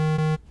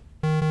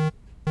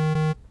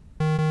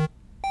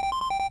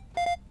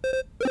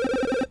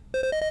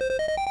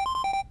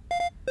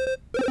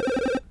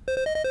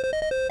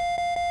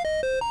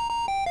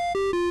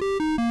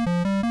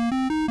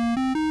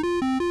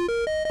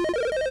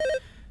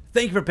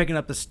Thank you for picking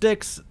up the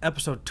Sticks,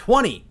 episode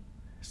 20,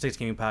 Sticks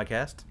Gaming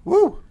Podcast.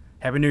 Woo!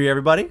 Happy New Year,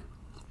 everybody.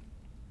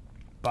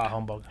 Bah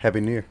humbug.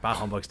 Happy New Year. Bah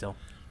humbug still.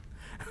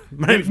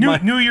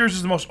 New Year's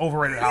is the most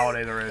overrated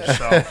holiday there is.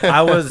 So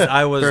I was.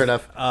 Fair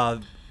enough.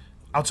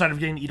 outside of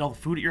getting to eat all the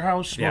food at your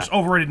house, Yeah. most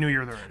overrated New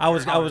Year there is. I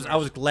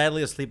was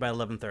gladly asleep by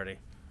 11:30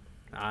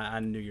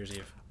 on New Year's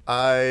Eve.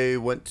 I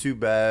went to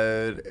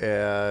bed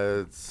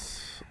at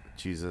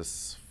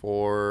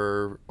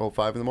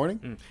 4:05 in the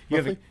morning.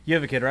 You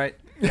have a kid, right?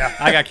 Yeah.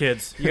 I got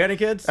kids. You got any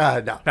kids? No.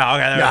 No. Okay.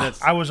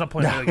 That's, I was up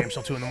playing video games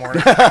till 2 in the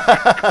morning.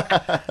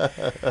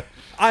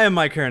 I am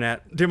Mike Carnett.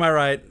 To my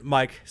right,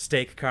 Mike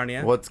Steak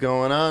Carnier. What's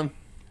going on?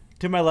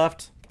 To my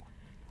left,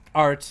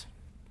 Arthur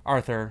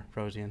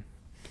Rosian.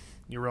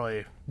 You're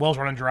really well's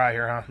running dry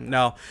here, huh?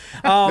 No.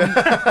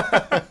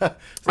 I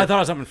thought I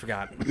was something and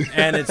forgot.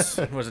 And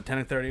was it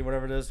 10:30,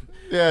 whatever it is?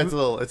 Yeah, it's a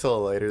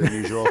little later than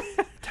usual.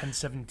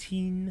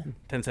 10:17.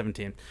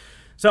 10:17.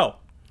 So,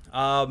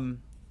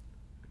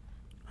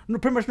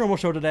 pretty much normal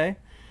show today.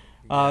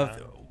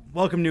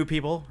 Welcome new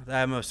people.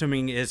 I'm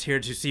assuming is here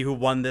to see who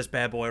won this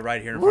bad boy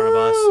right here in front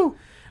of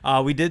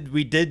us. We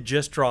did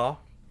just draw.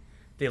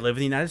 They live in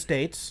the United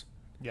States.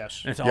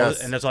 Yes. And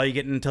Yes. that's all you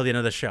get until the end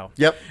of the show.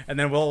 Yep. And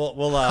then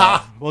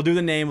we'll do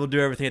the name. We'll do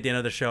everything at the end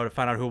of the show to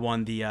find out who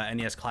won the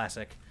NES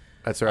Classic.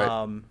 That's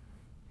right.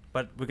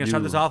 But we can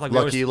start this off like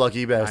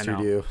lucky bastard, I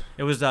know. you.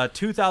 It was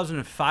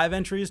 2,005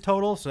 entries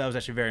total, so that was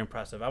actually very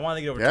impressive. I wanted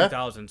to get over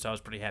 2,000, so I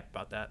was pretty happy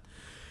about that.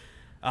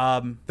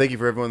 Thank you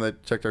for everyone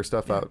that checked our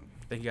stuff out.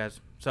 Thank you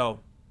guys. So,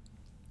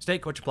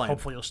 Steak, what you playing?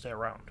 Hopefully you'll stay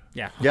around.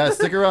 Yeah. Yeah,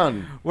 stick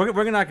around. We're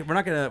gonna It's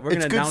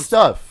good announce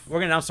stuff. We're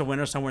gonna announce the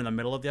winner somewhere in the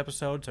middle of the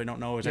episode, so we don't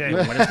know exactly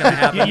Yeah. when it's gonna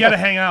happen. You gotta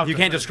hang out. You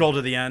can't just scroll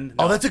to the end.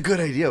 Oh, that's a good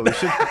idea.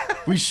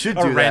 We should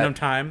do A that. random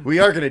time. We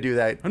are gonna do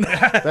that.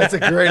 That's a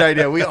great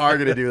idea. We are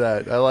gonna do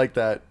that. I like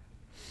that.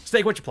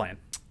 Steak, what you playing?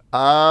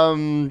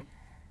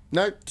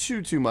 Not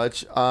too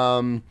much.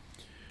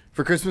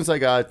 For Christmas, I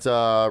got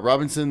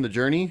Robinson: The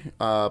Journey,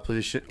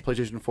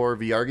 PlayStation 4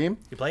 VR game.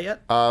 You play it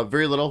yet?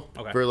 Very little,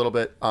 Okay. very little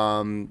bit.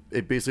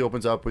 It basically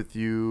opens up with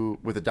you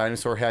with a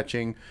dinosaur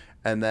hatching,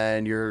 and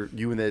then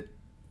you and the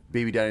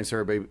baby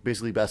dinosaur are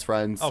basically best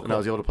friends. Oh, And I cool.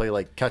 was able to play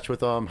like catch with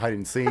them, hide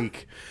and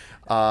seek,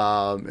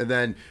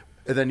 and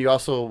then you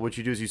also what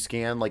you do is you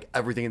scan like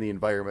everything in the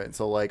environment.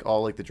 So like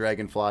all like the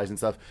dragonflies and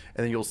stuff,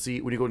 and then you'll see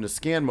when you go into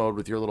scan mode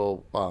with your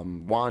little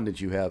wand that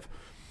you have.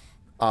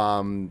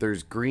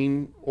 There's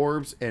green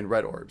orbs and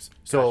red orbs.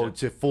 So Gotcha.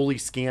 to fully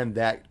scan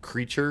that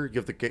creature, you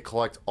have to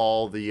collect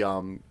all the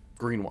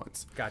green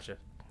ones. Gotcha.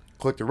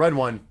 Click the red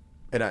one,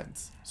 it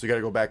ends. So you got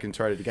to go back and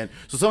try it again.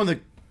 So some of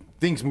the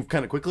things move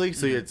kind of quickly,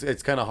 so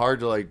it's kind of hard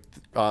to like.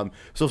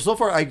 So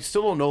far, I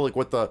still don't know like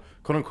what the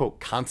quote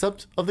unquote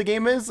concept of the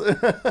game is,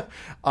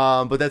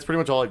 but that's pretty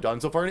much all I've done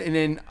so far. And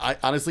then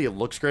honestly, it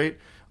looks great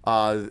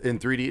in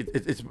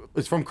 3D.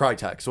 It's from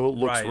Crytek, so it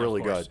looks Right, of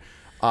really course. good.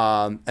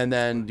 And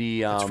then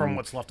the It's from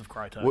what's left of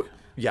Crytek.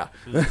 yeah,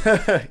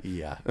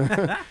 yeah.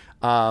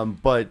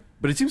 But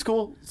it seems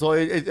cool. So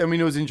it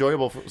was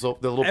enjoyable. So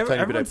the little tiny bit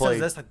I Everyone played.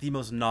 says that's like the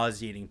most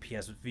nauseating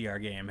PSVR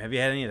game. Have you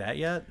had any of that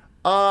yet?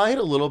 I had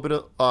a little bit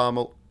of a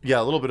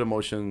little bit of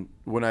motion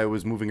when I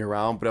was moving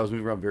around, but I was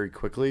moving around very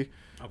quickly.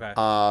 Okay.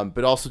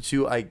 But also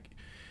too, I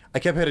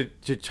kept having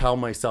to tell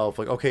myself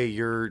like, okay,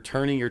 you're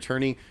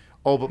turning.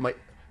 Oh, but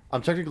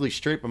I'm technically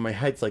straight, but my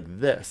head's like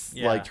this,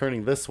 Yeah. like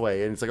turning this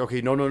way, and it's like,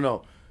 okay,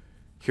 no,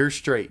 here's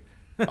straight.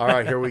 All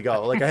right, here we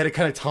go. Like I had to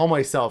kind of tell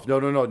myself, no,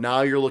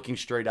 now you're looking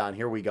straight on.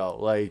 Here we go.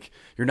 Like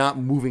you're not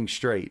moving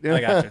straight. I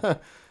got you.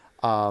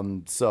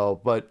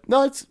 But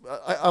no,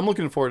 I'm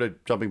looking forward to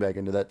jumping back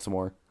into that some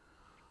more.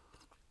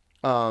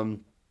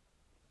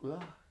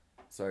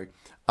 Sorry.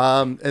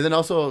 And then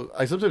also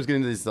I sometimes get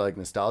into these like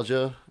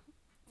nostalgia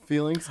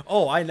feelings.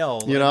 Oh, I know.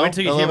 You know? Wait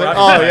till you A hear little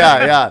what bit.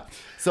 I'm Yeah.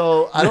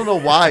 So I don't know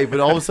why, but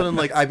all of a sudden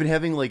like I've been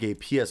having like a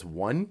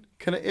PS1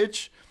 kind of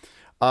itch.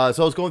 So I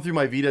was going through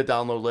my Vita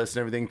download list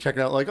and everything,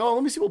 checking out like, oh,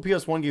 let me see what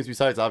PS1 games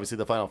besides obviously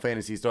the Final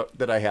Fantasy stuff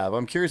that I have.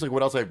 I'm curious like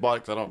what else I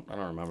bought because I don't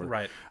remember.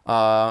 Right.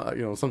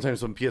 Sometimes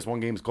some PS1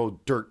 games go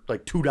dirt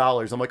like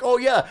 $2. I'm like, oh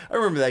yeah, I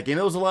remember that game.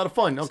 That was a lot of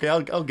fun. Okay,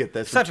 I'll get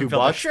this for Siphon $2.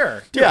 filter,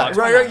 sure. Yeah, $2, right.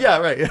 why not? Yeah,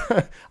 right.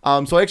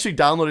 So I actually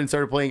downloaded and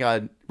started playing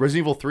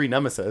Resident Evil 3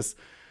 Nemesis.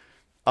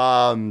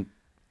 In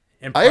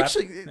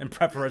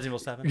prep for Resident Evil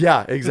 7.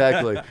 Yeah,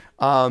 exactly.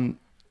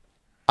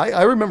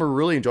 I remember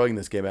really enjoying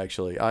this game,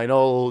 actually. I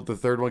know the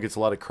third one gets a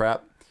lot of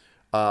crap,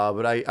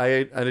 but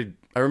I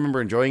remember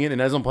enjoying it.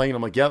 And as I'm playing it,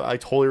 I'm like, yeah, I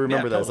totally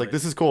remember that. It's totally. like,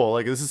 this is cool.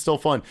 Like, this is still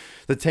fun.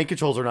 The tank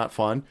controls are not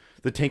fun.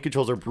 The tank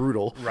controls are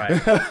brutal. Right.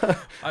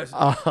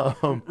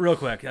 Real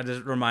quick, that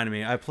just reminded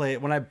me. I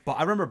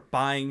remember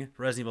buying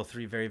Resident Evil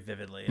 3 very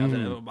vividly.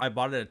 I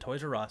bought it at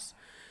Toys R Us.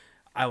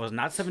 I was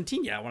not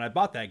 17 yet when I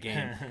bought that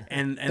game,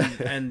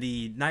 and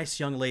the nice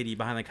young lady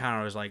behind the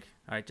counter was like,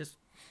 "All right, just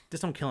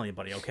don't kill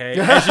anybody, okay?"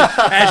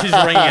 As she's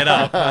ringing it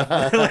up.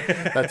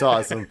 That's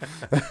awesome.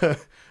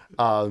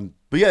 But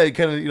yeah, it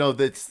kind of,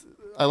 that's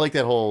I like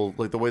that whole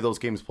like the way those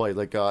games play.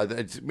 Like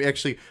it's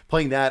actually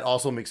playing that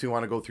also makes me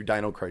want to go through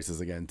Dino Crisis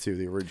again too,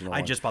 the original.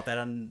 I just bought that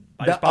on.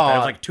 I just bought that. It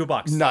was like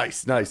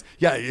 $2. Nice.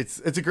 Yeah, it's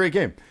a great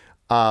game.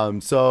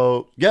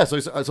 So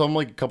I'm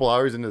like a couple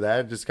hours into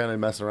that, just kind of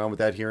messing around with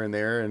that here and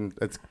there, and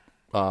it's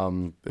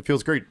it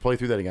feels great to play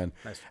through that again.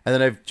 Nice. And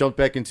then I've jumped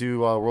back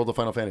into World of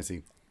Final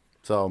Fantasy.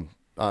 So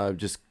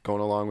just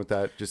going along with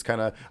that, just kind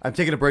of I'm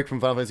taking a break from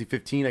Final Fantasy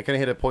 15. I kind of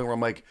hit a point where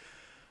I'm like,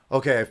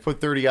 okay, I've put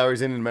 30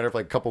 hours in a matter of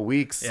like a couple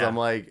weeks. Yeah. So I'm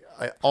like,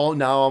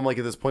 I'm like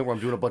at this point where I'm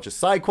doing a bunch of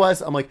side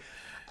quests. I'm like,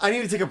 I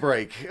need to take a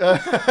break.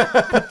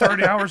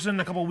 30 hours in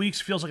a couple of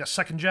weeks feels like a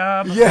second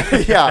job.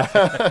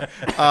 Yeah.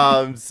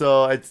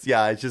 So it's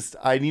just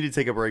I need to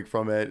take a break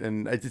from it,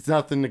 and it's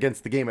nothing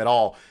against the game at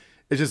all.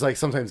 It's just like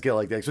sometimes get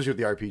like that, especially with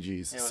the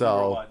RPGs. Yeah,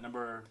 so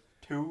number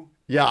 2?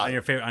 Yeah. On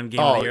your favorite on game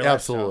of the year?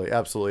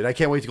 Absolutely. And I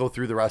can't wait to go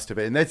through the rest of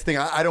it. And that's the thing.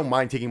 I don't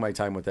mind taking my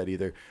time with that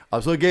either.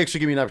 So it actually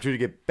gave me an opportunity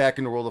to get back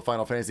into the world of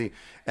Final Fantasy,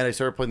 and I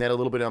started playing that a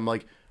little bit. And I'm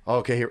like,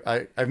 okay, here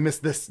I've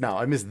missed this now.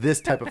 I missed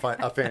this type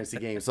of fantasy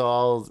game, so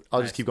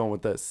I'll just keep going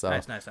with this. So.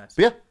 Nice. But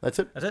yeah, that's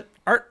it. That's it.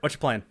 Art, what you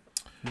playing?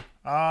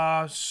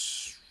 So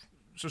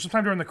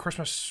sometime during the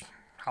Christmas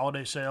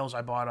holiday sales,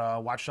 I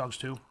bought Watch Dogs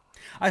 2.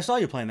 I saw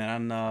you playing that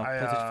on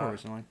PlayStation 4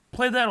 recently.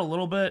 Played that a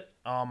little bit.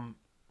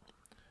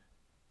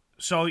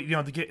 So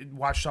the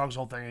Watch Dogs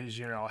whole thing is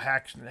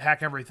hack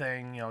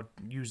everything.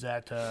 Use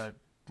that to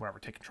whatever,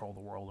 take control of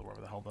the world or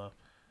whatever the hell the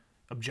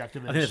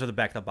objective is. I think that's what the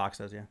back of the box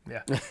says. Yeah.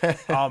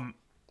 Yeah.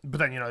 But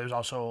then there's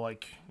also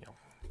like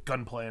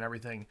gunplay and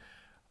everything.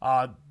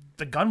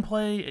 The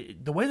gunplay,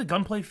 the way the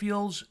gunplay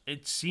feels,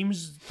 it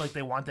seems like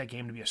they want that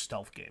game to be a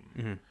stealth game.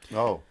 Mm-hmm.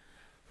 Oh.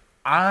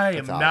 I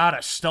am not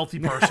a stealthy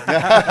person.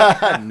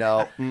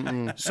 No.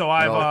 So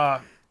I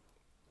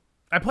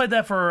played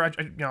that for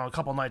a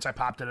couple nights. I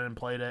popped it in and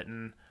played it,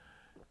 and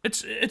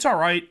it's all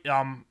right.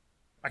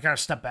 I kind of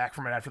stepped back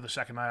from it after the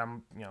second night.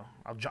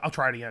 I'll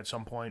try it again at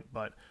some point,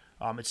 but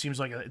it seems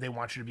like they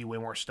want you to be way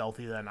more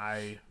stealthy than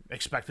I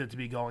expected it to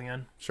be going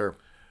in. Sure.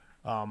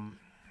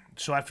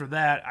 So after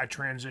that, I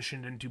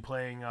transitioned into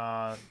playing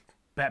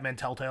Batman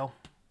Telltale.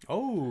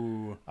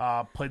 Oh.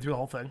 Played through the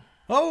whole thing.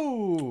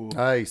 Oh.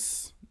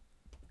 Nice.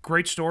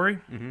 Great story.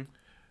 Mm-hmm.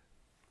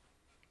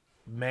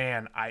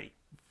 Man, I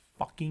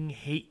fucking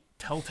hate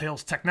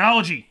Telltale's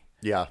technology.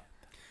 Yeah.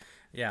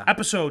 Yeah.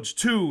 Episodes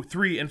 2,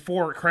 3, and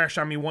 4 crashed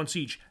on me once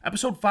each.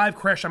 Episode 5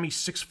 crashed on me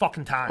 6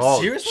 fucking times.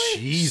 Oh, seriously?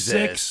 Jesus.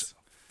 6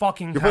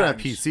 fucking You're times.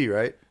 putting it on PC,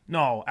 right?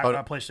 No, on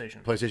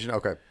PlayStation. PlayStation?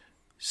 Okay.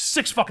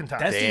 6 fucking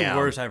times. That's Damn. the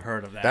worst I've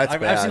heard of that. That's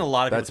I've bad. seen a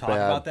lot of people That's talk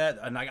bad. about that,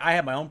 and I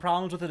had my own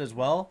problems with it as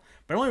well.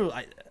 But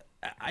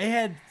I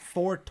had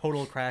 4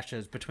 total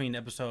crashes between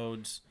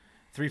episodes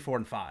 3, 4,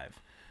 and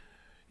 5.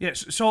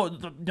 Yes, so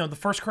the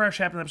first crash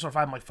happened in episode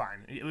 5. I'm like,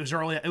 fine. It was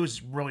early. It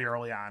was really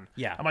early on.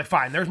 Yeah. I'm like,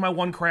 fine. There's my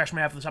one crash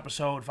map for this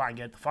episode. Fine,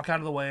 get the fuck out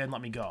of the way and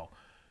let me go.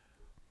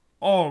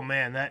 Oh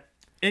man,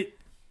 it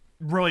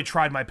really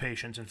tried my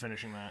patience in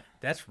finishing that.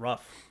 That's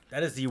rough.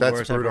 That is the That's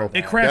worst brutal. I've heard.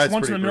 It crashed That's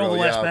once in the pretty middle of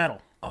the brutal, last yeah.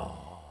 battle.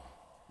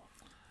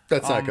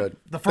 That's not good.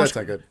 That's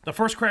not good. The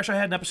first crash I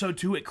had in episode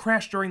 2, it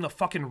crashed during the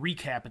fucking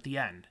recap at the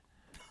end.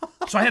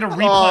 So I had to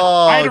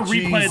replay.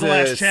 Jesus. The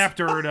last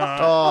chapter.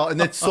 Oh, and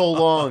that's so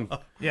long.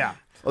 Yeah.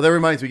 Oh, that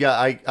reminds me. Yeah,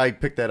 I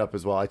picked that up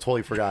as well. I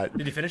totally forgot.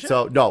 Did you finish it?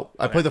 So no,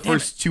 I played the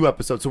first 2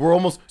 episodes. So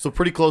we're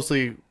pretty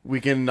closely.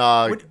 We can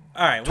All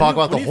right, talk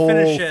about the whole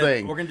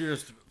thing. We're gonna do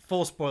just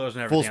full spoilers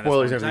and everything. Full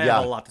spoilers and everything. I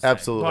have Yeah, a lot to say.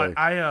 absolutely.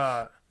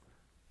 But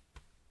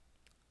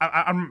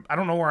I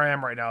don't know where I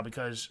am right now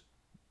because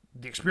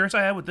the experience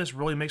I had with this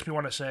really makes me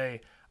want to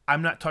say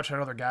I'm not touching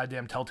another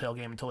goddamn Telltale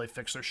game until they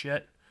fix their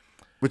shit.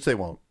 Which they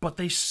won't. But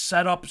they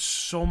set up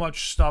so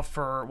much stuff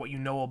for what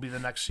will be the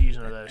next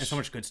season of this. And so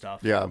much good stuff.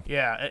 Yeah.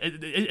 Yeah,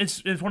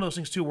 it's one of those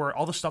things too where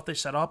all the stuff they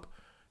set up,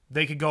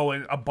 they could go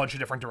in a bunch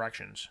of different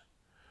directions.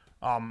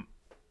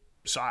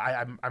 So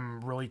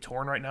I'm really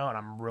torn right now, and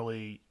I'm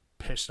really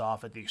pissed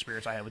off at the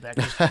experience I had with that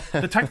because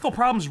the technical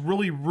problems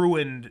really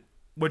ruined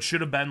what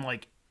should have been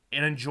like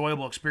an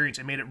enjoyable experience.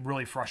 It made it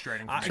really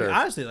frustrating for me. Sure.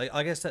 Honestly, like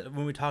I said,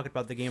 when we talked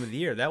about the game of the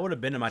year, that would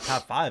have been in my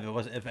top 5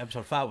 if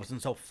episode 5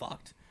 wasn't so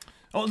fucked.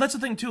 Oh, that's the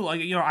thing too. Like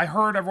I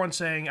heard everyone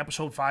saying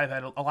episode 5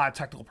 had a lot of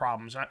technical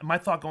problems. My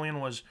thought going in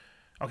was,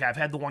 okay, I've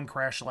had the one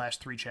crash the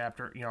last 3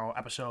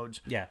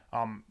 episodes. Yeah.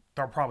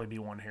 There'll probably be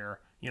one here.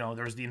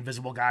 There's the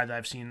invisible guy that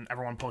I've seen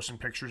everyone posting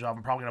pictures of.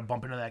 I'm probably gonna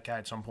bump into that guy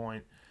at some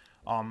point.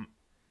 And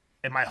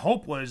my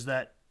hope was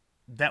that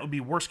would be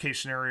worst case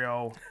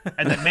scenario,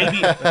 and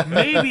that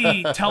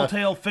maybe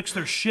Telltale fixed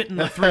their shit in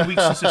the 3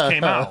 weeks since this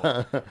came out.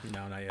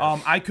 No, not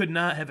yet. I could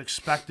not have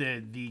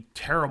expected the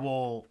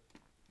terrible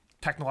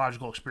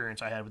technological experience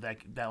I had with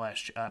that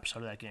last episode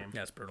of that game.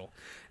 Yeah, it's brutal,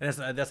 and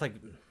that's like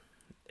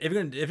if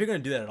you're gonna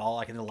do that at all,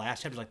 like in the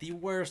last chapter, like the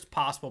worst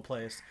possible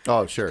place.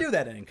 Oh, sure. Do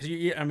that in because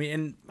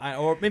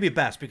or maybe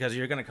best because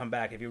you're gonna come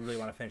back if you really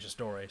want to finish the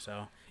story.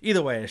 So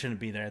either way, it shouldn't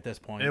be there at this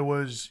point. It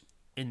was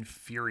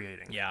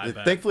infuriating. Yeah, I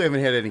bet. Thankfully, I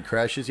haven't had any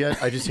crashes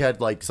yet. I just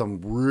had like some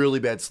really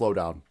bad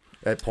slowdown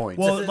at points.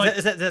 Well,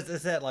 is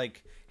that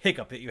like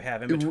hiccup that you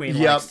have in between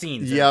Yep,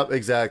 scenes. Yep,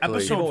 exactly.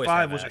 Episode always 5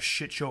 had was that. a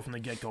shit show from the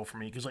get-go for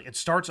me because like it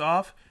starts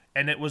off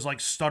and it was like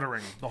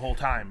stuttering the whole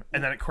time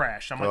and then it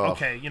crashed. I'm like, Ugh.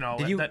 okay,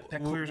 Did you- that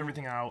clears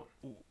everything out.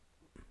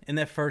 In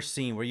that first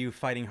scene, were you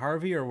fighting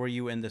Harvey or were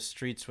you in the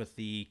streets with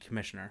the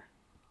commissioner?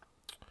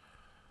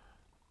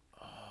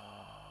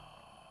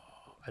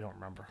 I don't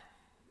remember.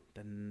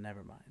 Then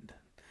never mind.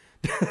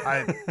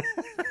 I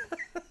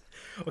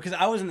Because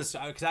I was in this.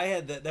 Because I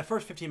had that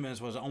first 15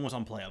 minutes was almost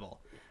unplayable.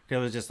 It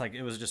was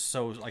just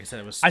so, like I said,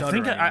 it was. I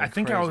think stuttering I and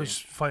think I crazy. was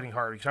fighting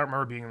Harvey because I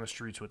remember being in the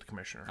streets with the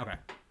commissioner.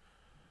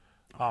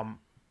 Okay.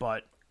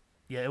 But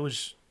yeah, it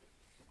was.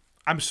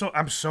 I'm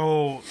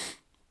so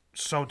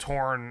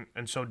torn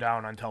and so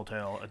down on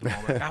Telltale at the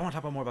moment. I want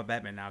to talk more about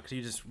Batman now because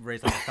you just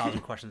raised like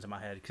 1,000 questions in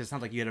my head. Because it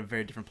sounds like you had a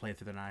very different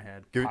playthrough than I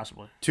had. Give it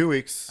Possibly. 2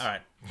 weeks. All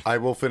right. I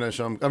will finish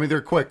them. I mean,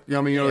 they're quick. You know,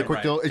 I mean, they're quick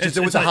right. deal. It's just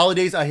It's with the like-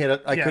 holidays.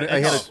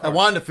 I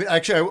wanted to.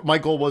 Actually, my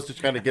goal was to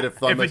kind of get it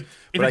done. If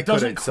but I it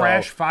doesn't couldn't,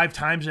 crash so. 5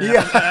 times in an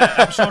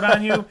episode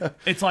on you,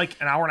 it's like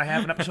an hour and a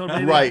half an episode.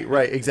 Maybe.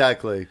 Right,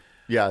 exactly.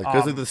 Yeah,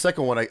 because of the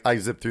second one, I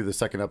zipped through the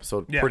second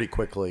episode pretty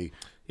quickly.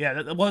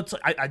 Yeah. Well, it's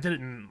I did it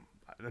in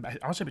I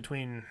want to say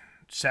between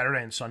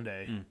Saturday and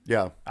Sunday.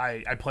 Yeah,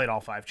 I played all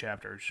 5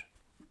 chapters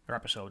or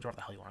episodes, or what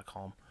the hell you want to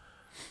call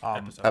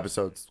them.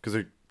 episodes because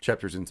they're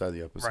chapters inside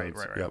the episodes.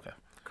 Right. Yep. Okay.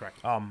 Correct.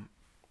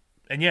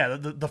 And yeah,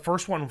 the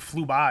first one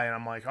flew by, and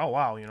I'm like, oh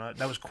wow,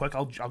 that was quick.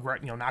 I'll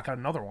knock out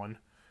another one.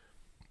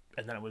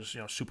 And then it was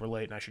super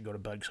late, and I should go to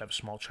bed because I have a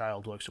small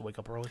child who likes to wake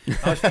up early.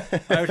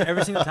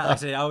 Every single time,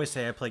 I always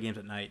say I play games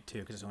at night too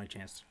because it's the only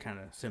chance, kind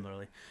of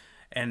similarly.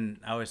 And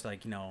I always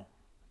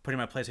putting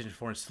my PlayStation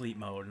 4 in sleep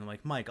mode, and I'm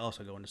like, Mike,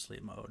 also go into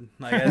sleep mode.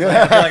 Like,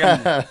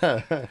 I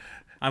feel like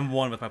I'm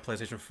one with my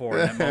PlayStation 4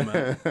 in that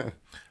moment.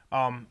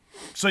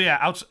 So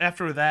yeah,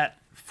 after that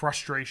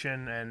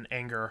frustration and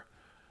anger,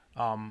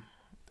 and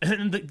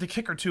the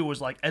kicker too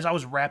was like as I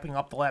was wrapping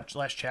up the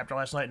last chapter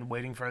last night and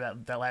waiting for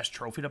that last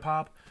trophy to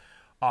pop,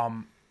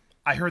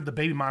 I heard the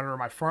baby monitor in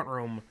my front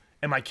room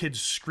and my kid's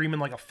screaming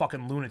like a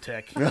fucking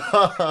lunatic,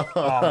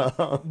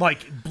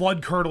 like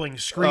blood curdling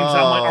screams. And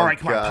I'm like, all right,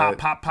 come on,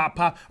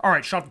 pop. All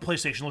right, shut off the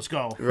PlayStation, let's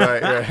go.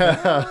 Right.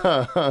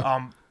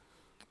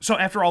 So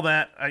after all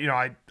that,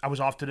 I was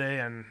off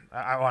today and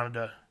I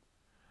wanted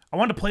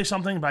to play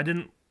something, but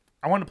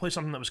I wanted to play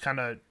something that was kind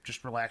of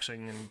just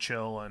relaxing and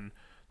chill, and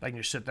I can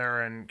just sit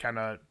there and kind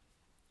of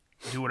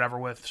do whatever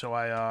with. So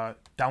I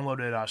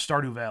downloaded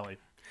Stardew Valley,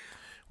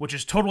 which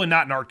is totally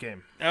not an art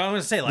game. I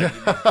was gonna say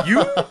you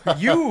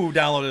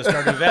downloaded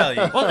Stardew Valley.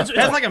 Well, that's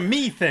like a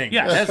me thing.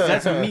 Yeah,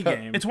 that's a me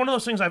game. It's one of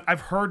those things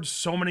I've heard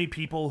so many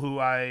people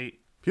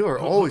People are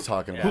always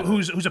talking about it.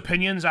 whose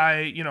opinions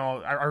I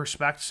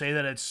respect say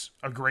that it's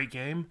a great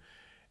game.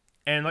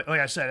 And like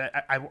I said,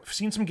 I've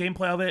seen some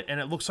gameplay of it,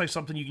 and it looks like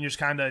something you can just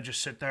kind of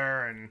just sit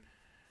there and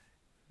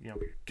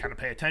kind of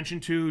pay attention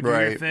to, do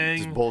your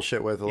thing, Just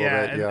bullshit with a little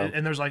bit. Yeah,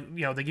 and there's like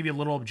they give you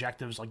little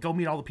objectives like go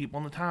meet all the people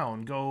in the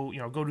town, go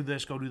do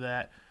this, go do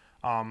that.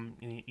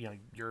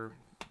 You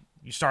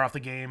start off the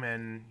game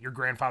and your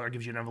grandfather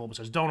gives you an envelope that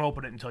says don't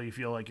open it until you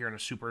feel like you're in a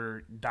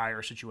super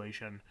dire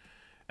situation.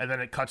 And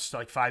then it cuts to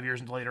like 5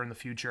 years later in the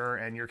future,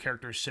 and your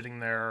character's sitting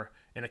there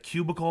in a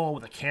cubicle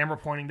with a camera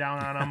pointing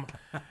down on him.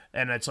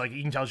 And it's like,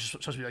 you can tell it's just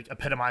supposed to be like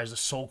epitomize the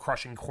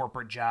soul-crushing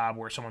corporate job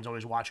where someone's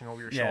always watching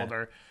over your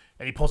shoulder.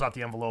 And he pulls out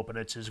the envelope, and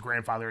it's his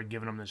grandfather had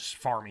given him this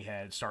farm he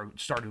had,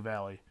 Stardew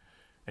Valley.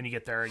 And you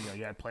get there,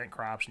 you had plant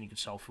crops, and you could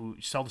sell food.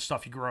 You sell the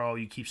stuff you grow,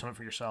 you keep some of it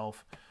for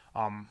yourself.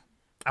 I'm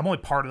only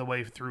part of the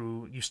way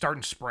through. You start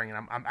in spring,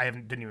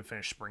 and didn't even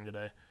finish spring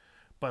today.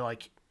 But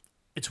like,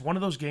 it's one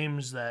of those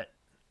games that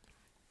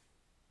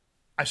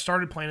I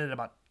started playing it at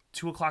about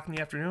 2 o'clock in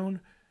the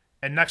afternoon,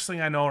 and next thing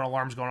I know, an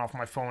alarm's going off on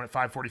my phone at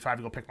 5:45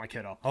 to go pick my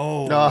kid up.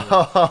 Oh,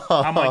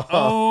 I'm like,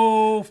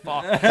 oh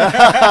fuck!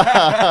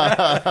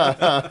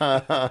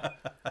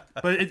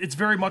 But it's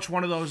very much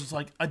one of those. It's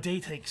like a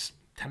day takes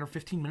 10 or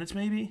 15 minutes,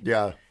 maybe.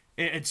 yeah.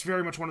 It's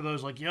very much one of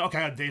those. Like,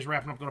 okay, a day's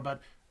wrapping up, go to bed.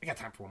 I got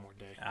time for one more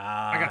day.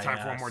 I got time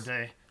for one more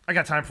day. I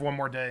got time for one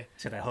more day.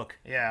 see that hook.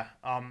 Yeah.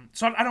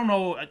 So I don't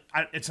know.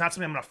 It's not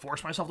something I'm gonna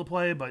force myself to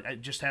play,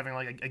 but just having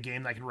like a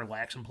game that I can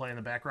relax and play in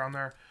the background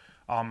there,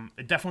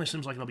 it definitely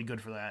seems like it'll be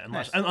good for that.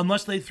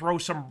 Unless they throw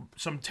some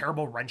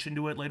terrible wrench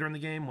into it later in the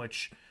game,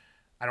 which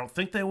I don't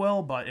think they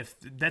will. But if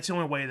that's the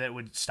only way that it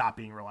would stop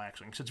being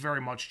relaxing, because it's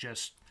very much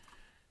just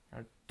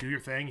do your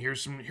thing.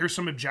 Here's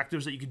some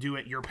objectives that you could do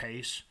at your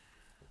pace.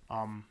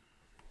 And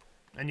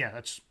yeah,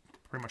 that's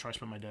pretty much how I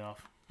spend my day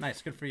off.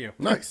 Nice, good for you.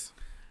 Nice.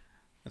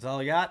 That's all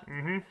I got?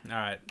 Mm-hmm. All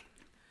right.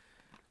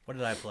 What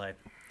did I play?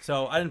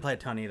 So I didn't play a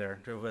ton either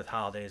with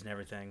holidays and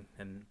everything.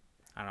 And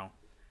I don't know,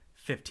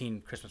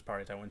 15 Christmas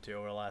parties I went to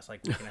over the last week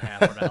and a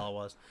half, whatever the hell it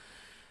was.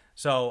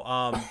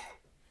 So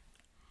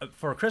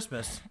for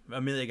Christmas,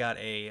 Amelia got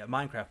a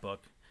Minecraft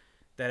book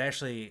that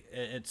actually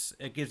it's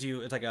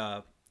like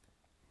a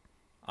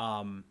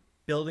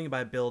building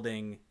by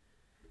building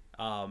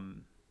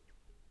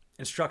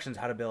instructions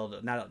how to build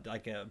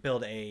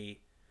build a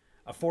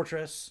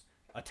fortress,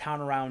 a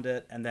town around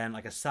it, and then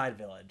like a side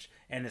village,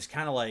 and it's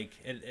kind of like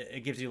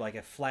it gives you like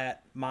a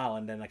flat model,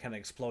 and then it kind of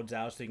explodes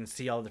out, so you can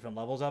see all the different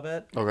levels of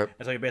it. Okay.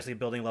 And so you're basically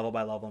building level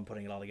by level and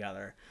putting it all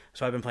together.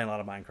 So I've been playing a lot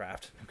of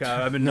Minecraft. Okay,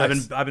 I've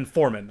Nice. been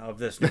foreman of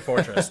this new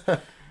fortress.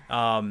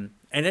 And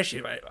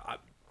actually,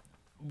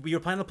 we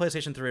were playing on the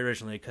PlayStation 3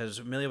 originally because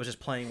Amelia was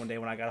just playing one day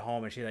when I got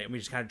home, and we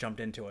just kind of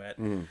jumped into it.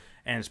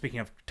 And speaking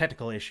of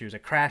technical issues, it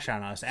crashed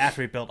on us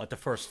after we built like the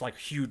first like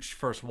huge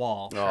first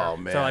wall. Oh,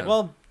 man. So like,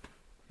 well,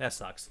 that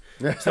sucks.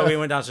 So we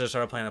went downstairs and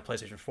started playing on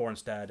PlayStation 4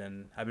 instead,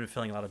 and I've been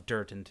filling a lot of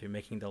dirt into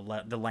making the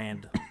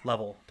land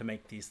level to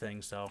make these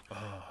things. So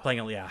playing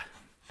it, yeah.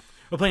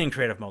 We're playing in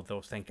creative mode though,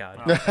 thank God.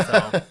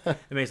 So it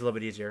makes it a little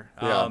bit easier.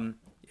 Yeah.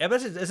 Yeah,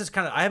 but this is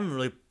kind of, I haven't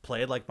really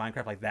played like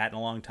Minecraft like that in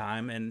a long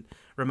time, and it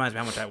reminds me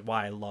how much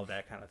why I love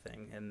that kind of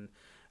thing. And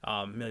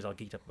Millie's all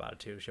geeked up about it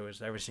too. She was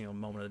every single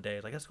moment of the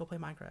day like, let's go play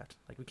Minecraft.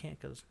 Like we can't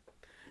because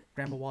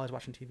Grandpa Wally's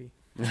watching TV.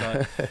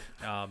 So,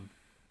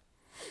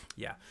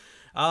 yeah.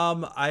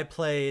 I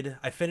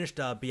finished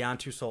Beyond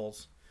Two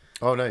Souls.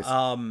 Oh, nice.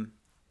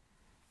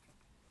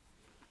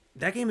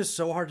 That game is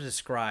so hard to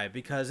describe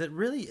because it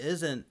really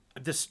isn't.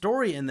 The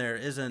story in there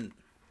isn't.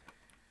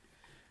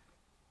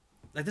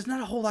 Like, there's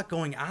not a whole lot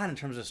going on in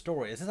terms of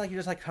story. It's just like you're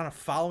just like kind of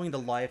following the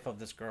life of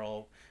this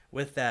girl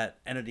with that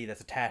entity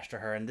that's attached to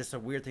her, and just the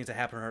weird things that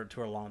happen to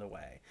her along the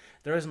way.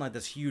 There isn't like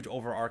this huge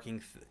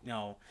overarching,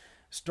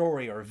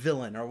 story or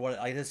villain or what.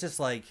 Like, it's just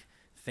like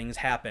things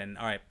happen.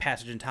 All right,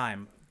 passage in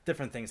time,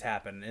 different things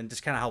happen, and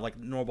just kind of how like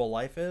normal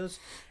life is.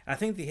 And I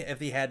think if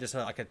they had just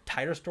like a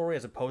tighter story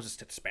as opposed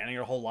to spanning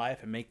her whole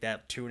life and make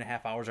that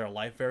 2.5 hours of her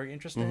life very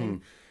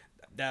interesting.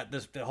 The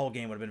whole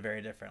game would have been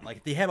very different.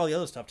 Like they have all the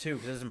other stuff too,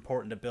 because it's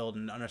important to build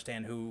and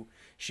understand who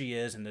she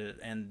is,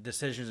 and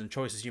decisions and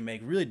choices you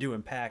make really do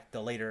impact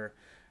the later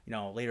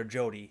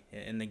Jodie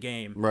in the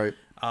game. Right.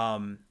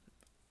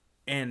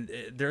 And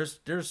there's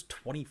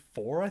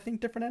 24 I think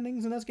different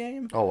endings in this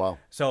game. Oh wow.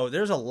 So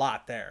there's a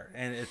lot there,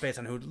 and it's based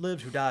on who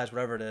lives, who dies,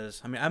 whatever it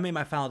is. I mean, I made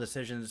my final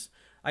decisions.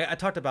 I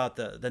talked about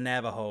the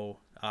Navajo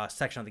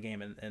section of the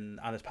game in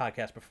on this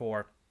podcast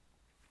before.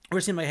 It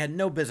seemed like I had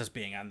no business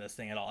being on this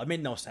thing at all. It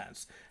made no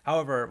sense.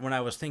 However, when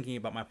I was thinking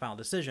about my final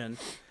decision,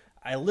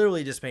 I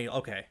literally just made,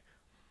 okay,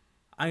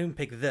 I'm going to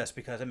pick this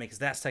because it makes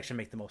that section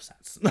make the most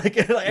sense. Like,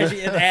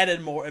 actually, it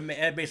added more.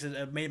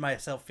 It made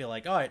myself feel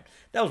like, all right,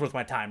 that was worth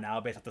my time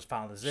now based off this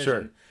final decision.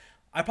 Sure.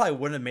 I probably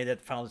wouldn't have made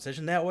that final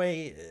decision that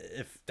way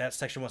if that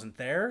section wasn't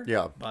there.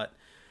 Yeah. But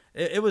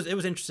it was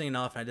interesting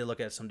enough. And I did look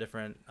at some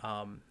different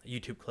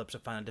YouTube clips to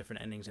find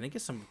different endings, and it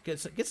gets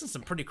in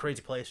some pretty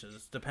crazy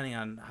places depending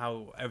on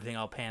how everything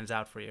all pans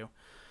out for you.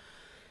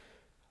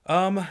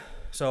 I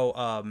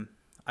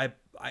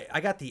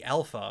got the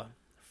alpha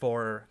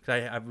for,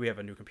 because we have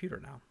a new computer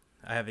now.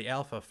 I have the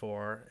alpha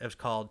for, it was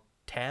called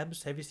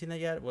Tabs. Have you seen that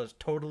yet? It was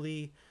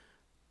totally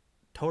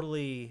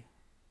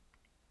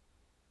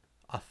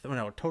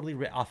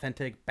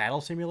authentic battle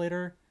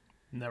simulator.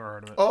 Never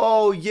heard of it.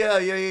 Oh yeah.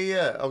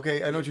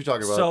 Okay, I know what you're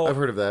talking about. So- I've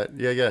heard of that.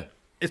 Yeah.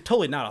 It's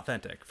totally not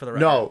authentic for the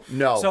record.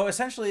 No. So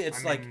essentially,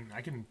 it's I mean,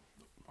 I can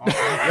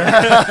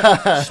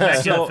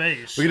smack you in the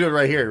face. We can do it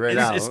right here, right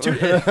now.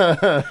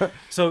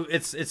 So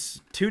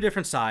it's two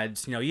different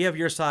sides. You have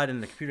your side,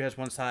 and the computer has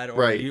one side, or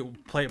Right. you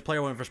play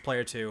player one versus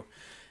player two,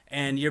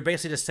 and you're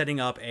basically just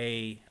setting up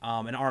an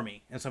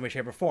army in some way,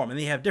 shape, or form. And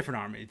they have different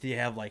armies. They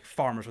have like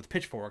farmers with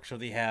pitchforks, or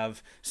they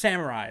have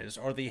samurais,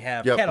 or they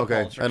have Yep,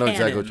 catapults, okay. or I know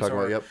exactly what cannons, you're talking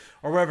about, yep.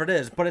 or whatever it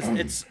is. But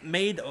it's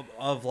made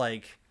of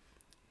like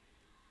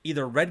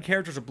either red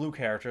characters or blue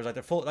characters.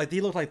 Like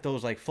they look like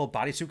those like full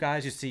bodysuit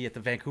guys you see at the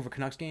Vancouver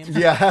Canucks games.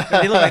 Yeah.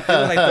 They look like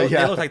those,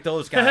 Yeah. they look like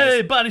those guys.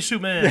 Hey, bodysuit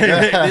man.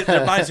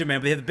 They're bodysuit man,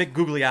 but they have the big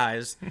googly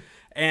eyes,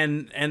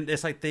 and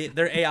it's like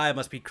their AI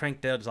must be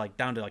cranked down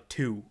to like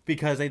 2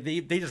 because they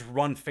just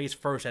run face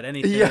first at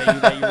anything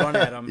that you run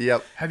at them.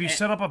 Yep. Have you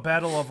set up a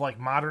battle of like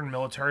modern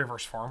military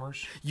versus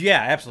farmers? Yeah,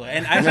 absolutely.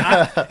 And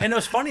and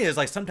what's funny is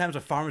like sometimes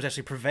the farmers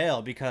actually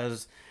prevail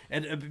because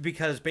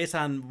based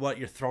on what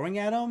you're throwing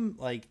at them,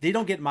 like they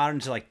don't get modern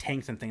to like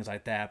tanks and things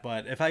like that.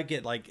 But if I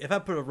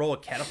put a row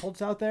of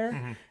catapults out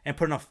there and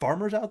put enough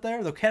farmers out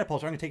there, the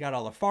catapults aren't gonna take out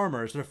all the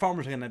farmers. The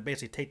farmers are gonna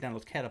basically take down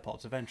those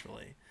catapults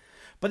eventually.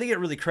 But they get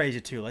really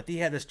crazy too. Like they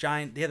had this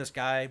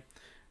guy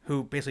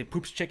who basically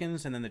poops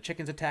chickens, and then the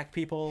chickens attack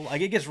people.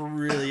 Like it gets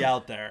really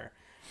out there.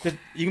 'Cause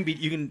you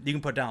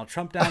can put Donald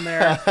Trump down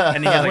there,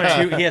 and he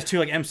has two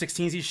like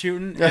M16s he's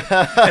shooting. If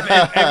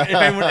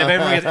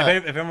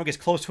everyone gets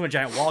close to him, a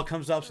giant wall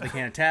comes up so they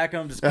can't attack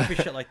him. Just goofy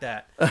shit like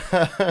that.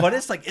 But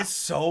it's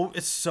so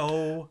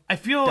I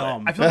feel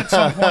dumb. like at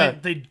some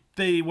point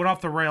they went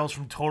off the rails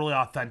from totally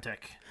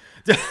authentic.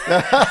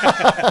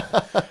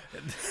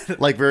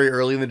 Like very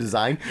early in the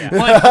design. Yeah.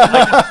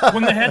 Like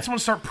when they had someone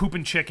start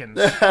pooping chickens.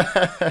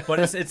 But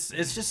it's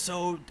just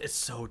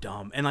so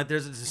dumb. And like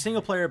there's a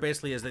single player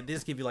basically is that they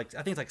just give you like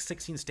I think it's like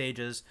 16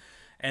 stages,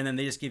 and then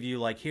they just give you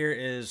like here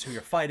is who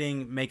you're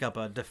fighting, make up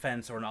a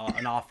defense or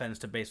an offense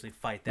to basically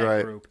fight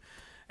that group.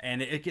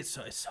 And it's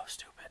so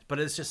stupid, but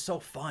it's just so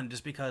fun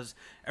just because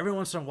every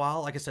once in a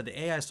while, like I said, the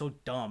AI is so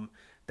dumb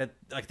that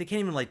like they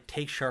can't even like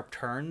take sharp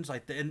turns.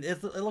 Like and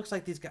it looks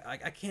like these guys.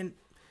 Like, I can't.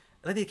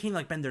 Like they can't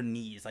like bend their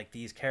knees like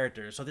these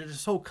characters. So they're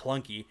just so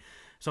clunky.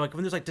 So like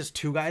when there's like just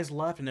 2 guys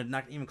left and they're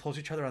not even close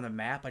to each other on the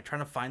map, like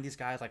trying to find these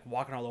guys like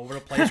walking all over the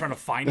place trying to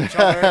find each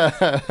other.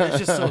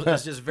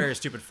 It's just very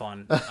stupid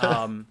fun.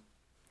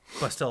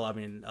 But still, I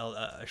mean,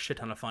 a shit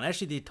ton of fun.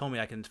 Actually, they told me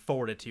I can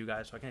forward it to you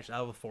guys, so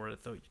I will forward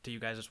it to you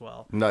guys as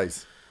well.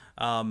 Nice.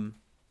 Okay,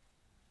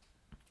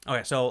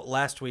 so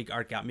last week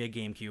Art got me a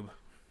GameCube,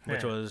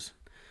 which was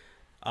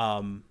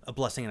a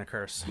blessing and a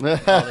curse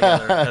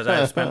altogether because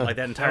I spent like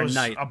that entire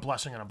night. A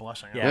blessing and a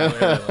blessing. Yeah,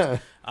 it really was.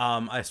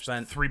 I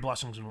spent 3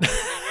 blessings in one.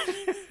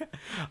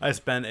 I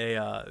spent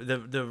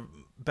the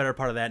better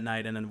part of that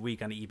night and then a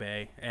week on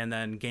eBay, and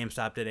then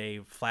GameStop did a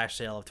flash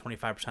sale of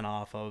 25%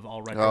 off of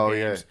all retro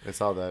games. Yeah, I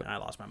saw that. And I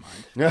lost my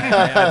mind.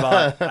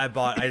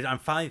 I'm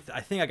finally.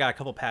 I think I got a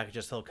couple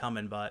packages still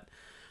coming, but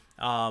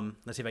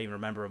let's see if I even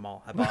remember them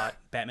all. I bought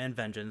Batman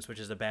Vengeance, which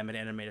is a Batman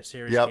animated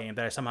series game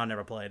that I somehow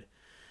never played.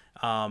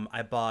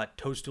 I bought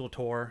Toadstool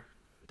Tour,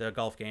 the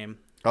golf game.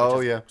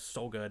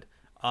 So good.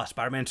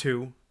 Spider-Man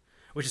 2,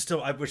 which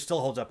still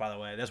holds up, by the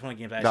way. That's one of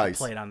the games I actually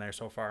played on there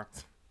so far.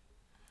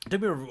 It took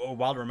me a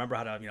while to remember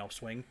how to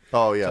swing.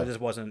 Oh yeah. So this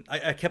wasn't.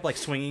 I kept like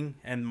swinging,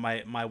 and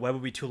my web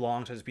would be too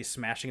long, so I'd just be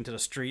smashing into the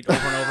street over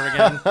and over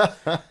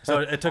again. So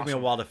it took me a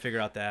while to figure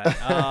out that.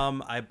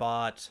 I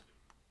bought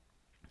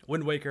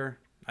Wind Waker.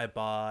 I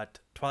bought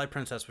Twilight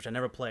Princess, which I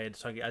never played,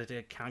 so I had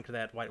to conquer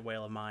that white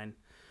whale of mine.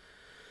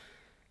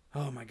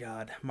 Oh my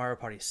God, Mario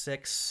Party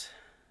 6,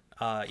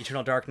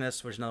 Eternal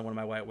Darkness, which is another one of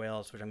my white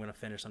whales, which I'm going to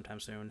finish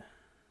sometime soon.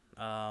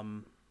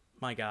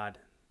 My God,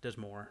 there's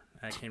more.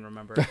 I can't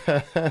remember.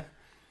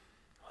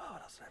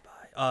 What else did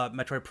I buy?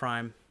 Metroid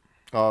Prime.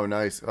 Oh,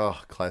 nice. Oh,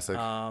 classic.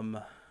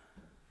 God,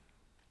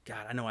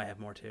 I know I have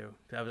more too.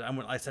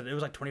 I said it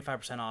was like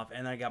 25% off,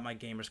 and I got my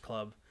Gamers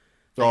Club.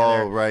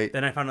 Oh, right.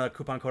 Then I found a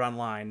coupon code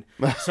online.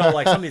 So,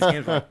 like, some of these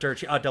games were dirt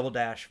cheap. Double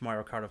Dash,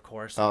 Mario Kart, of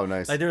course. Oh,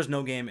 nice. Like, there's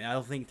no game. I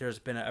don't think there's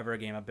been ever a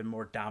game I've been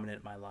more dominant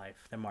in my life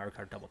than Mario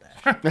Kart Double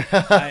Dash.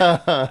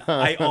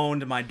 I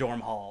owned my dorm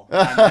hall.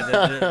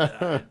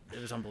 It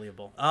was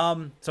unbelievable.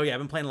 So, yeah, I've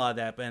been playing a lot of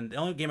that. And the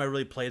only game I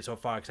really played so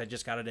far, because I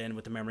just got it in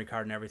with the memory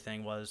card and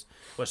everything, was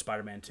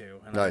Spider-Man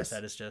 2. And like I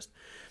said, it's just...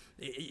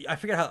 I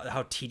forget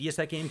how tedious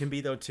that game can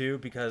be, though, too,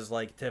 because,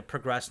 like, to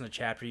progress in the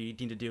chapter, you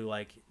need to do,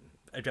 like...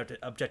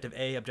 Objective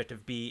A,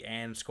 Objective B,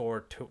 and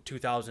score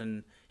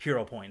 2,000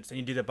 hero points. And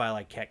you do that by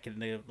like getting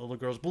the little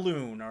girl's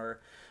balloon or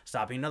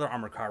stopping another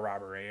armored car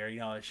robbery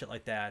or shit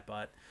like that.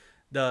 But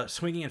the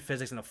swinging and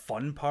physics and the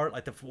fun part,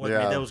 like what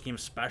made those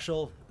games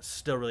special,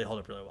 still really hold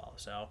up really well.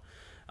 So,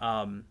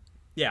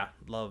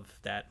 love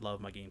that.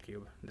 Love my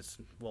GameCube. This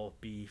will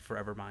be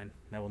forever mine.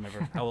 I will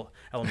never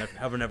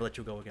let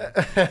you go again.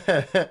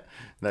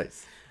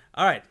 Nice.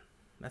 All right,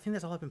 I think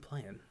that's all I've been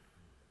playing.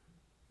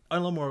 A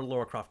little more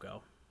Lara Croft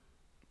Go.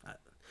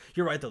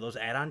 You're right though; those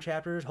add-on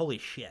chapters, holy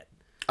shit!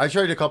 I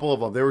tried a couple of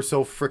them; they were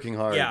so freaking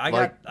hard. Yeah,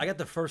 I got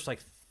the first like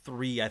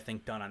 3 I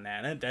think done on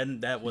that,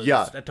 and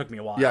that took me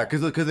a while. Yeah,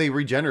 because they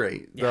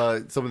regenerate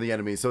some of the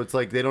enemies, so it's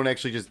like they don't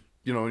actually just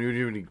when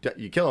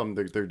you kill them,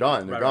 they're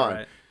done, they're gone.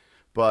 Right.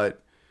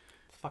 But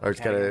Art's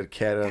got a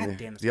cat on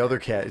the other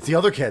cat. It's the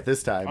other cat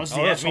this time. Oh,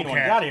 that's me. Get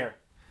out of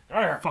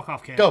here! Fuck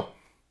off, cat. Go.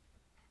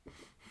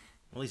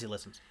 At least he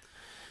listens.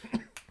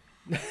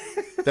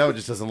 That one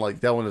doesn't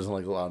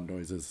like loud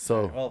noises.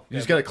 So you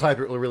just gotta clap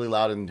it really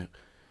loud and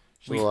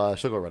she'll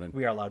go running.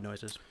 We are loud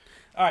noises.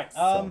 All right.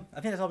 I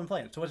think that's all I've been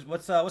playing. So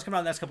what's coming out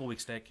in the next couple of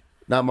weeks, Steak?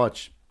 Not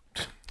much.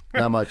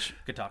 Not much.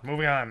 Good talk.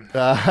 Moving on.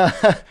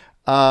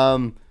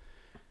 Hatsune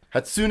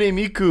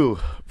Miku,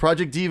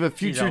 Project Diva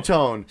Future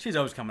Tone. She's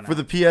always coming out. For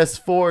the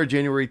PS4,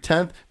 January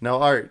 10th. Now,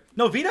 Art.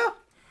 No Vita?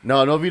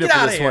 No Vita Get for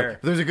out this of one. here.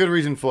 But there's a good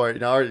reason for it.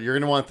 Now, Art, you're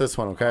gonna want this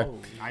one, okay?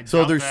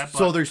 So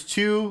there's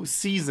 2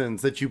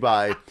 seasons that you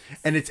buy,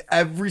 and it's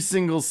every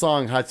single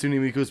song Hatsune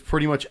Miku's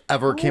pretty much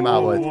ever came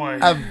out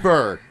with,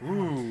 ever.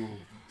 Ooh.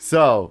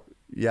 So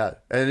yeah,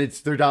 and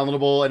they're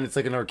downloadable, and it's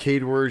like an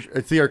arcade version.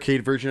 It's the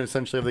arcade version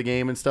essentially of the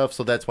game and stuff.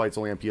 So that's why it's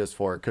only on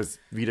PS4 because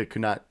Vita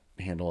could not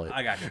handle it.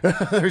 I got you.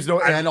 There's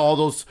no and all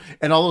those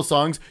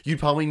songs. You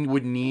probably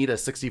would need a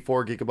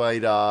 64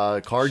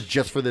 gigabyte card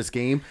just for this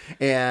game,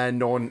 and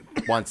no one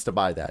wants to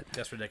buy that.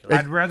 That's ridiculous.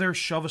 I'd rather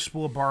shove a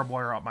spool of barbed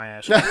wire up my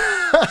ass.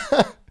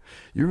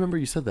 You remember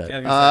you said that?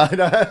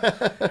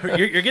 Yeah,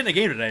 you're getting a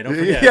game today. Don't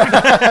forget.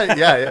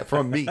 Yeah,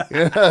 from me.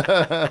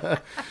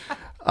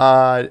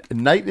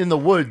 Night in the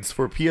Woods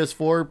for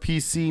PS4,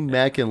 PC,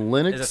 Mac, and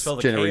Linux.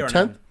 January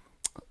 10th.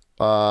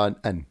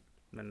 N.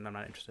 I'm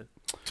not interested.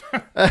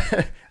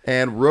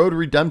 And Road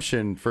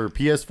Redemption for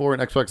PS4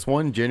 and Xbox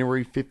One,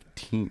 January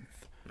 15th.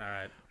 All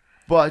right.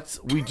 But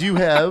we do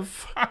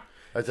have...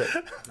 That's it.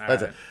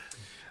 That's it.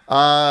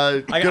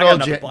 I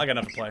got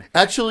enough to play.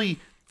 Actually,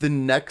 the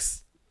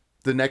next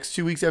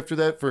 2 weeks after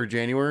that for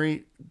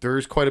January,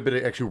 there's quite a bit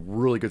of actually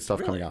really good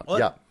stuff coming out. What?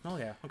 Yeah. Oh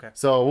yeah. Okay.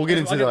 So we'll get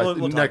into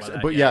the next,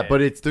 but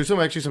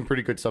there's some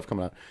pretty good stuff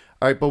coming out.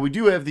 All right, but we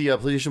do have the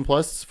PlayStation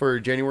Plus for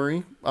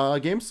January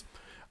games.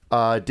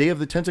 Day of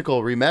the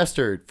Tentacle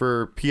remastered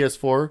for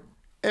PS4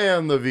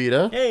 and the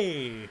Vita.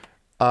 Hey.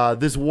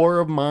 This War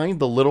of Mine,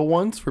 The Little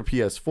Ones for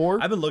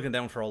PS4. I've been looking at that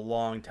one for a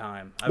long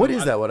time. What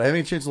is that one? I haven't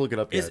had a chance to look it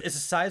up yet. It's a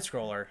side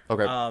scroller.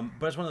 Okay.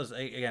 But it's one of those,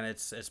 again,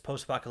 it's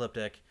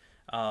post-apocalyptic.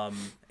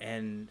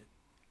 And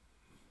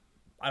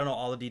I don't know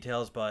all the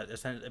details, but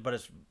it's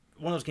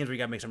one of those games where you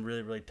got to make some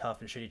really, really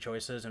tough and shitty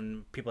choices,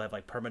 and people have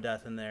like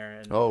permadeath in there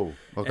and,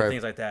 and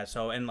things like that.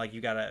 So, and like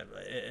you got to,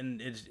 and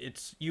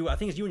it's you, I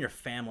think it's you and your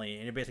family,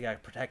 and you basically got to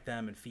protect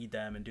them and feed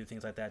them and do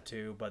things like that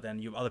too. But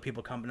then other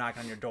people come knock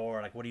on your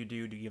door, like, what do you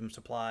do? Do you give them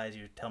supplies?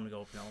 You tell them to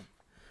go,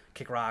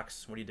 kick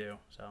rocks? What do you do?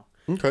 So,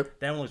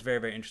 that one looks very,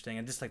 very interesting.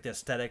 And just like the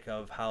aesthetic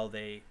of how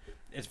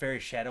it's very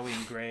shadowy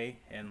and gray,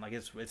 and like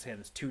it's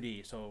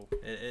 2D. So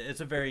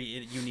it's a very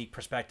unique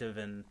perspective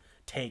and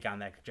take on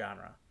that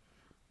genre.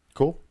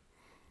 Cool.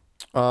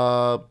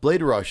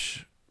 Blade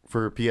Rush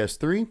for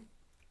PS3.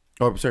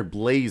 Oh, I'm sorry,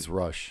 Blaze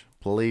Rush.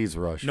 Blaze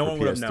Rush. No for one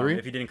would have PS3. known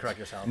if you didn't correct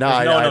yourself. No,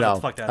 I know. What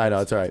the fuck that I know.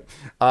 is. It's all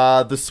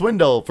right. The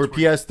Swindle for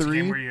PS3. It's a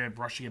game where you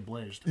rush to get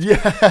blazed.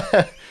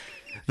 Yeah.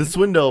 The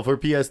Swindle for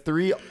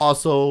PS3,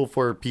 also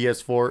for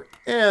PS4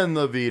 and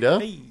the Vita.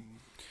 Hey.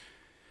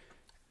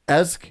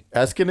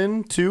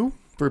 Eskinen 2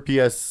 for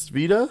PS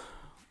Vita.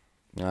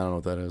 I don't know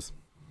what that is.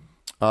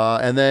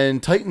 And then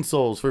Titan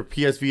Souls for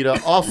PS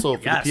Vita, also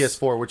for Yes. the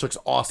PS4, which looks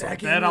awesome.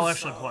 That I'll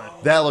actually play.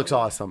 That looks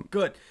awesome.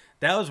 Good.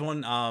 That was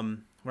one.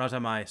 When I was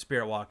on my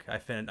Spirit Walk, I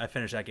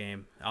finished that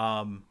game.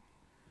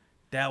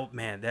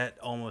 That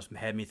almost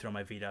had me throw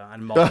my Vita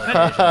on multiple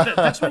occasions.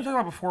 That's what you talked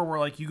about before, where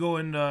like you go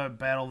into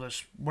battle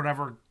this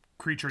whatever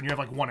creature and you have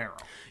like one arrow.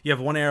 You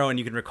have one arrow and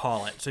you can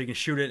recall it, so you can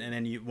shoot it, and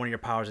then one of your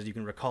powers is you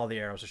can recall the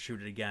arrows to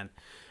shoot it again.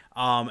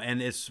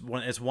 And it's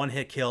one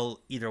hit kill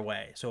either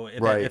way. So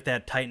if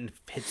that Titan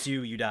hits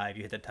you, you die. If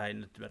you hit that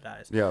Titan, it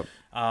dies. Yeah.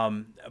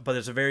 But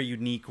there's a very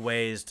unique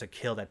ways to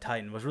kill that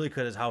Titan. What's really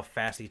good is how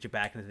fast they get you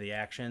back into the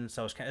action.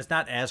 So it's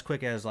not as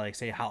quick as like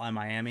say Hotline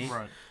Miami.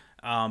 Right.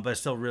 But it's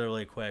still really,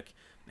 really quick.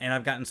 And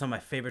I've gotten some of my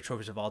favorite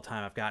trophies of all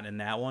time. I've gotten in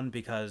that one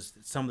because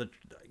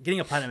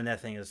getting a platinum in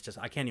that thing is just,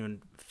 I can't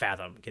even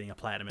fathom getting a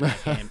platinum in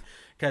that game.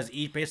 Because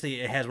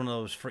basically it has one of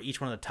those for each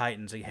one of the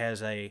Titans. It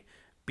has a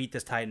beat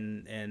this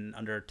Titan in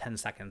under 10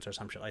 seconds or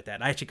some shit like that.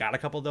 And I actually got a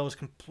couple of those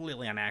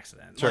completely on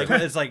accident. Sure.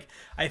 Like, it's like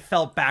I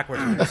fell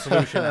backwards with the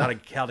solution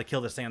how to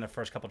kill this thing on the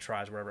first couple of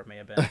tries, wherever it may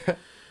have been.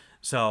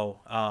 So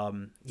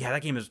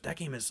that game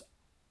is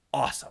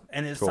awesome.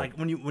 And it's like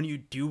when you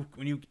do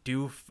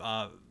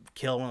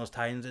kill one of those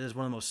Titans, it is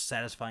one of the most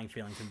satisfying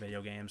feelings in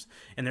video games.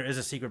 And there is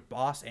a secret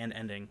boss and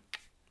ending,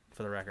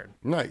 for the record.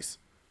 Nice.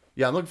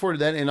 Yeah, I'm looking forward to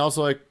that, and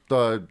also like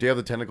the Day of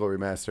the Tentacle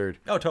remastered.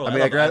 Oh, totally.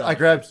 I mean, I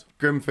grabbed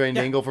Grim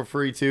Fandango for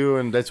free too,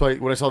 and that's why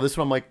when I saw this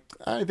one, I'm like,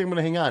 I think I'm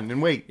gonna hang on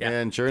and wait. Yeah,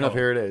 and sure enough,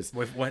 here it is.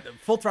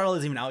 Full Throttle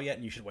isn't even out yet,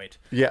 and you should wait.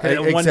 Yeah,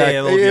 exactly. One day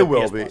it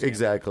will be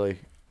exactly.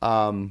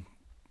 So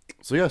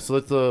that's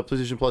the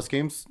PlayStation Plus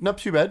games. Not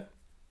too bad.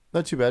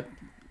 Not too bad.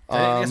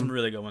 There's some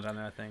really good ones on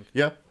there, I think.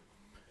 Yeah.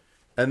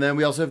 And then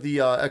we also have the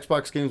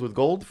Xbox games with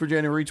gold for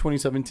January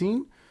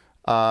 2017.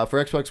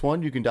 For Xbox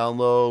One, you can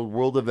download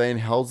World of Van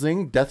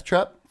Helsing Death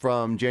Trap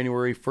from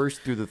January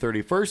 1st through the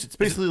 31st. It's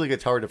basically like a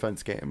tower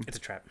defense game. It's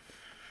a trap.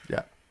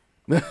 Yeah.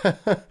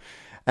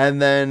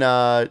 And then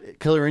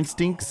Killer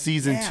Instinct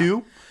Season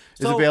 2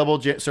 is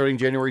available starting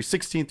January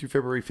 16th through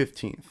February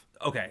 15th.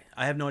 Okay.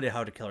 I have no idea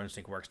how the Killer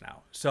Instinct works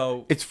now.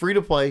 So it's free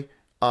to play,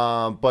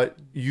 but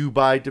you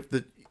buy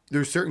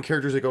there's certain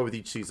characters that go with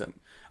each season.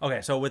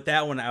 Okay, so with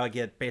that one, I would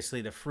get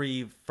basically the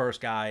free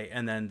first guy,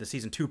 and then the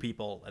season 2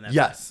 people. And then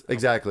yes,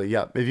 exactly.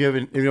 Yeah, if you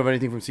have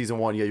anything from season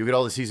 1, you get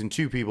all the season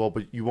 2 people,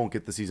 but you won't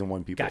get the season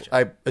 1 people. Gotcha.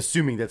 I'm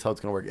assuming that's how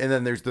it's gonna work. And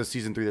then there's the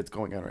season 3 that's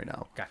going on right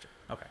now. Gotcha.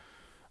 Okay.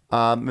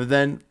 And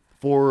then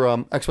for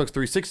Xbox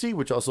 360,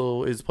 which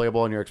also is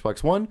playable on your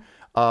Xbox One,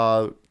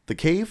 The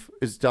Cave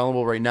is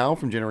downloadable right now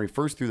from January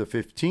 1st through the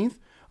 15th,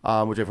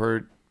 which I've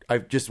heard.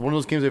 Just one of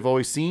those games I've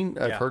always seen.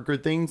 I've heard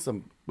good things.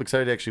 I'm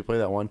excited to actually play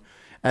that one.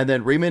 And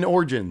then Rayman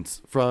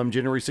Origins from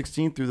January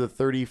 16th through the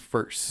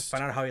 31st.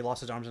 Find out how he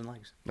lost his arms and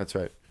legs. That's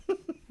right.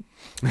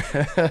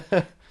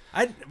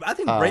 I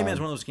think Rayman is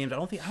one of those games. I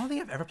don't think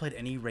I've ever played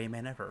any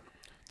Rayman ever.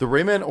 The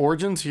Rayman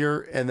Origins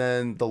here, and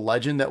then the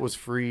Legend that was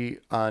free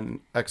on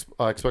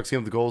Xbox Game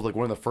of the Gold, like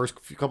one of the first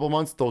couple of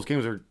months. Those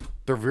games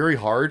they're very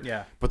hard,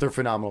 but they're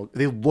phenomenal.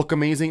 They look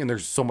amazing, and they're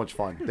so much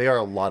fun. They are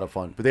a lot of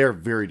fun, but they are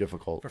very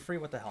difficult. For free,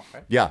 what the hell,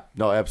 right? Yeah,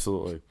 no,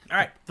 absolutely. All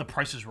right. The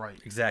price is right.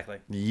 Exactly.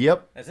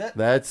 Yep.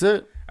 That's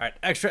it? All right,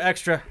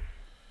 extra.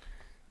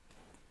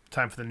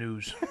 Time for the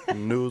news.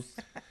 News.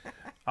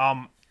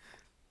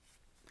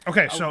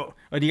 Okay, so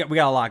we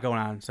got a lot going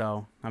on,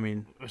 so I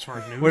mean, as far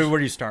as news, where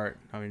do you start?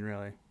 I mean,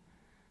 really.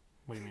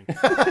 What do you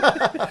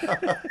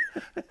mean?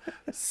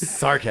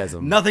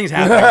 Sarcasm. Nothing's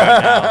happening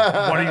right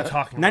now. What are you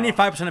talking about?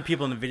 95% of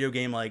people in the video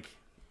game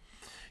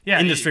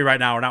industry right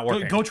now are not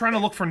working. Go trying to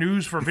look for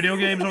news for video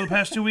games over the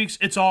past 2 weeks.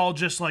 It's all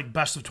just like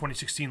best of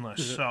 2016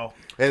 lists. So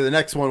hey, the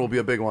next one will be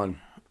a big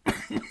one.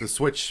 The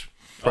Switch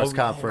press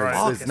conference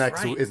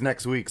right. is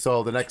next week.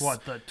 So the next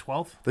What, the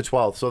 12th? The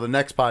 12th. So the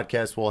next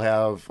podcast will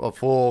have a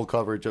full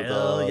coverage of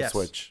the yes.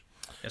 Switch.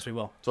 Yes, we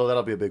will. So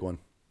that'll be a big one.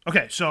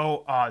 Okay,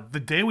 so the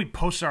day we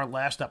posted our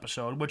last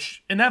episode,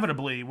 which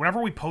inevitably, whenever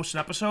we post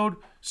an episode,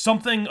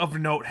 something of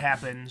note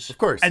happens. Of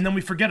course. And then we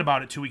forget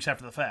about it 2 weeks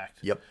after the fact.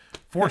 Yep.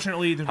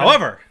 Fortunately, there's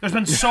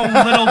been so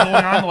little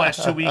going on the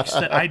last 2 weeks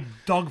that I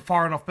dug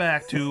far enough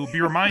back to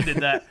be reminded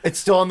that It's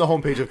still on the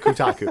homepage of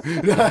Kotaku.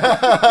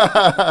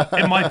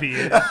 it might be.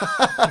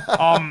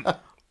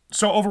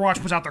 So Overwatch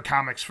puts out their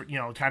comics for,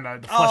 kind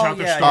of to flesh out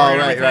their story. Oh, and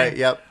right, everything. right.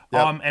 Yep.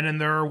 And in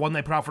their one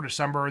they put out for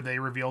December, they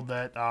revealed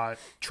that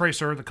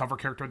Tracer, the cover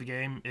character of the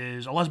game,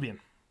 is a lesbian.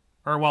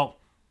 Or, well,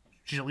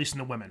 she's at least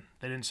into women.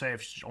 They didn't say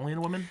if she's only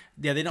into women.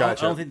 Yeah, they don't.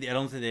 Gotcha. I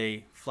don't think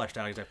they fleshed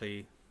out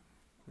exactly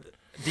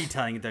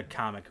detailing the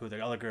comic who the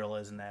other girl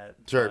is in that.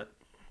 Sure. But,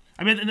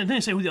 I mean, they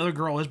didn't say who the other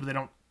girl is, but they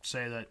don't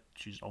say that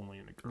she's only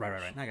into girls.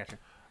 right. I got you.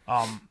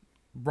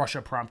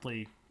 Russia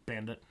promptly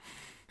banned it.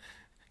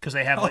 Because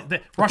they have,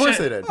 Russia, of course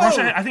they did.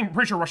 Russia,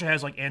 pretty sure Russia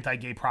has,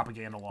 anti-gay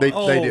propaganda laws. They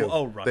do.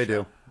 Oh, Russia. They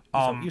do.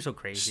 You're so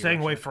crazy. Staying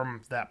Russia. away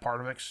from that part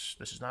of it. 'Cause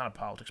this is not a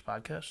politics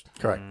podcast.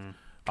 Correct.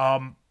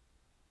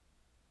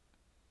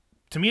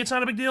 To me, it's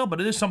not a big deal, but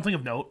it is something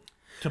of note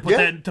to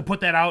put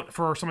that out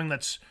for something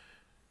that's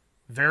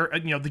very.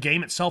 The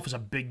game itself is a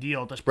big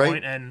deal at this point,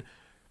 Right. and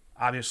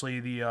obviously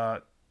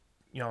the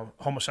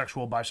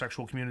homosexual,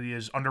 bisexual community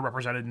is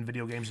underrepresented in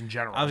video games in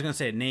general. I was gonna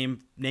say name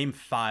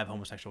 5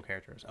 homosexual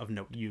characters of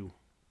note. You,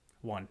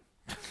 1.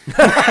 2. What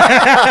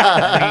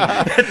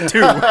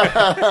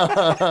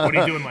are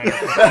you doing later?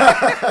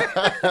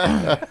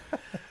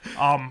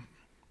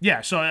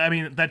 Yeah, so I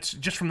mean that's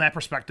just from that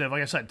perspective.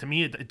 Like I said, to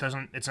me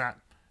it's not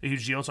a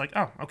huge deal. It's like,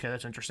 oh, okay,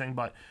 that's interesting,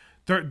 but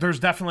there's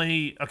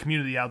definitely a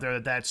community out there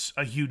that's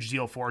a huge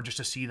deal for, just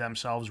to see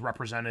themselves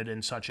represented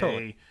in such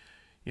a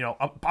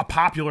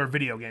popular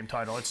video game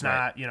title. It's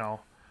not,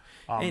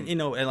 And and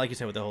like you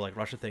said with the whole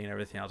Russia thing and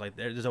everything, I was like,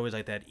 there's always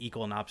that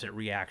equal and opposite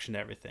reaction to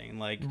everything.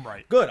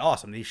 Right. Good,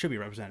 awesome, these should be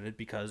represented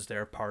because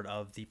they're part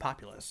of the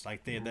populace.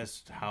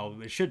 That's how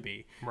it should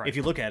be. Right. If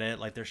you look at it,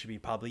 there should be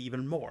probably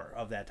even more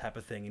of that type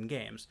of thing in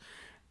games.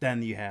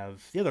 Then you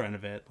have the other end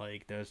of it,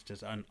 there's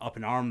just an up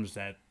in arms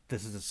that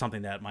this is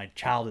something that my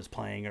child is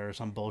playing or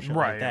some bullshit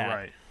like that.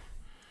 Right.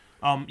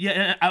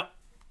 And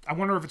I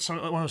wonder if it's one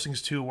of those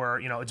things too, where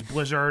it's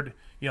Blizzard.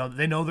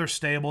 They know they're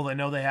stable. They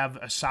know they have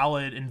a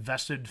solid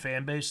invested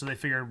fan base, so they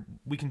figure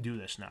we can do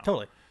this now.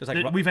 Totally. It's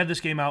We've had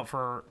this game out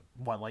for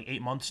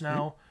 8 months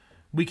now.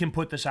 Mm-hmm. We can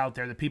put this out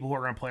there. The people who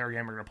are going to play our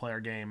game are going to play our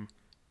game.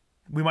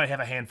 We might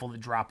have a handful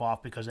that drop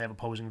off because they have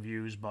opposing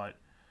views, but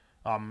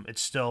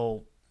it's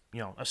still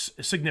a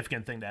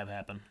significant thing to have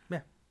happen. Yeah,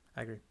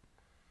 I agree.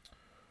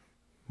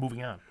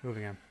 Moving on.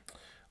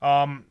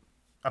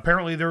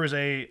 Apparently there was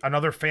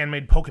another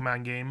fan-made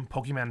Pokemon game,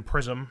 Pokemon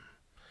Prism.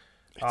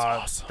 It's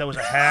awesome. That was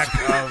a hack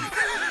of.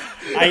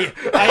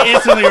 I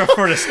instantly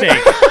refer to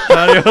steak.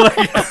 There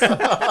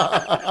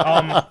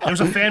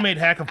was a fan-made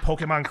hack of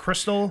Pokemon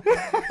Crystal.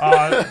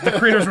 The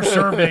creators were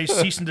served a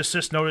cease and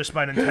desist notice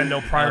by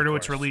Nintendo prior to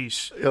its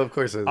release. Yeah, of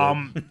course.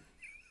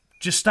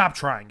 Just stop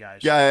trying,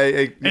 guys. Yeah,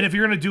 and if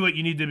you're gonna do it,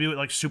 you need to do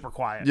it super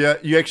quiet. Yeah,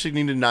 you actually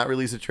need to not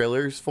release the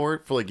trailers for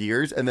it for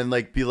years, and then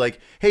be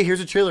like, "Hey, here's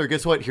a trailer.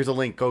 Guess what? Here's a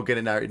link. Go get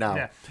it right now."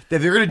 Yeah.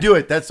 If you're gonna do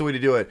it, that's the way to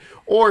do it.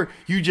 Or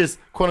you just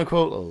quote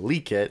unquote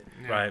leak it,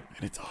 Right?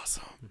 And it's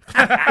awesome.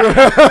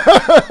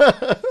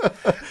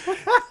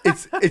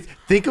 it's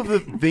think of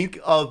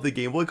the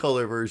Game Boy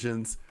Color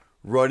versions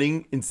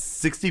running in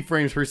 60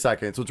 frames per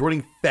second, so it's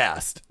running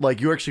fast.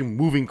 You're actually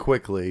moving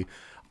quickly.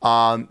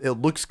 It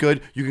looks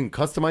good. You can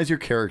customize your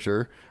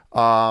character.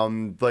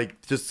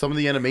 Just some of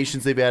the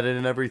animations they've added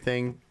and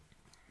everything.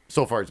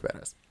 So far, it's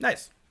badass.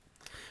 Nice.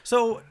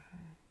 So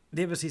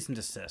they have a cease and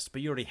desist,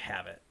 but you already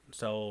have it.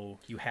 So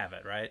you have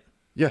it, right?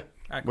 Yeah.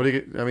 Okay. What do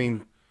you? I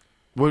mean,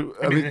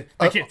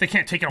 they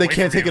can't take it. They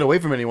can't take it away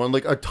from anyone.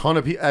 A ton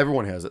of people.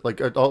 Everyone has it. I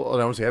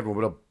don't say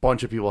everyone, but a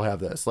bunch of people have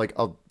this.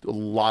 A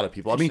lot of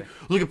people. I mean,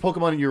 look at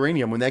Pokemon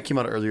Uranium when that came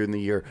out earlier in the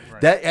year.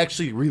 Right. That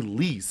actually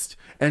released.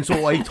 And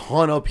so a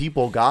ton of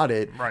people got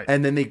it, right.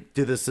 And then they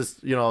did the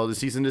cease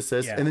and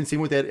desist, and then same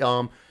with that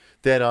a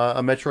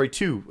Metroid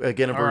 2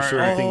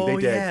 anniversary thing they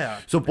did. Yeah.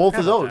 So both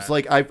of those,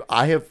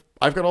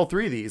 I've got all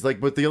 3 of these.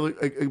 But the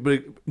other,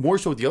 but more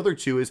so with the other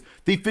 2 is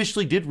they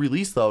officially did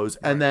release those,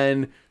 right. and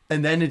then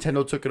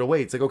Nintendo took it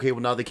away. It's okay,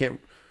 well now they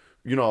can't.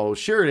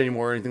 Share it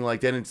anymore or anything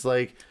like that. And it's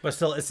but it's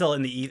still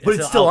in the. But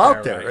it's still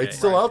out there. Right? It's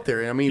still out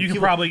there. I mean, you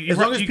can as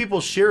long as people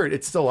share it,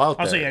 it's still out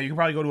there. I'll say, you can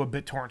probably go to a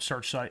BitTorrent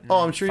search site. And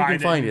I'm sure you can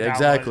find it.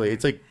 Exactly.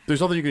 It's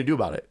there's nothing you can do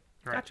about it.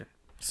 Right. Gotcha.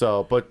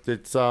 So, but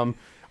it's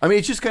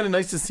it's just kind of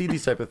nice to see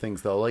these type of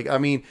things though. I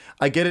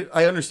get it.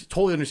 I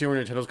totally understand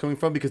where Nintendo's coming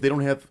from because they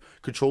don't have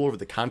control over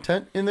the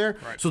content in there,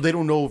 right. So they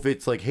don't know if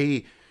it's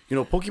hey.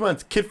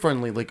 Pokemon's kid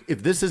friendly.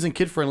 If this isn't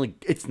kid friendly,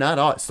 it's not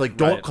us.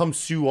 Don't come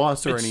sue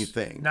us or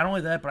anything. Not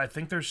only that, but I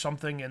think there's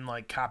something in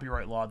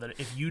copyright law that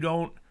if you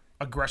don't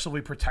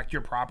aggressively protect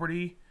your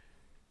property,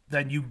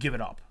 then you give it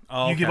up.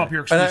 You give up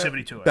your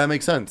exclusivity to it. That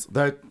makes sense.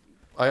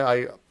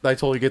 I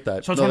totally get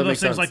that. So it's one of those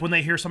things like when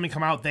they hear something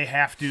come out, they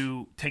have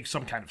to take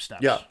some kind of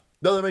steps. Yeah.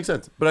 No, that makes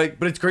sense. But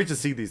it's great to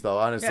see these though,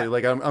 honestly. Yeah.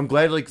 Like I'm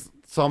glad like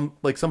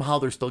somehow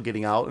they're still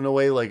getting out in a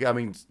way. Like I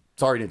mean,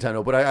 sorry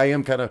Nintendo, but I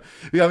am kind of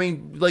I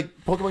mean, like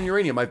Pokemon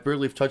Uranium, I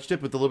barely have touched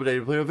it, but the little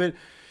bit I played with it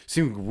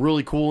seemed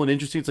really cool and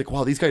interesting. It's like,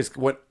 wow, these guys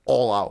went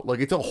all out.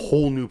 Like it's a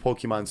whole new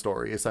Pokemon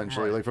story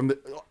essentially. Right. Like from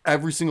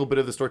every single bit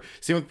of the story.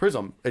 Same with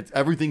Prism.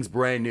 Everything's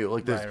brand new.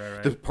 Like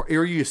the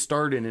area you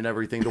start in and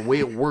everything, the way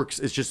it works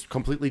is just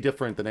completely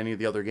different than any of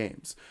the other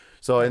games.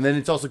 So and then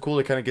it's also cool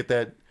to kind of get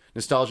that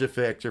nostalgia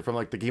factor from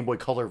like the Game Boy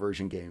Color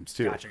version games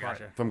too.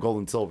 Gotcha. From Gold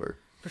and Silver.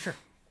 For sure.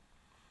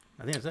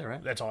 I think that's it,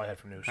 right? That's all I had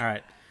for news. All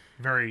right.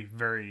 Very,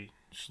 very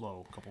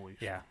slow couple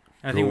weeks. Yeah.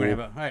 I think we're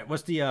gonna have all right,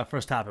 what's the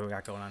first topic we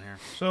got going on here?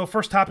 So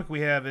first topic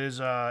we have is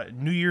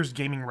New Year's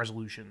gaming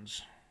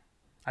resolutions.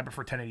 I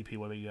prefer 1080p.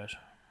 What about you guys?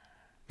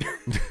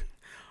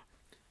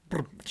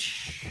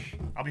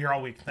 I'll be here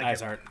all week. Thank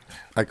you. Art.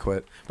 I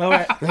quit. By the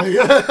way,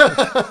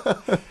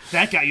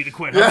 that got you to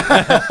quit,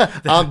 huh?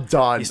 I'm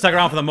done. you stuck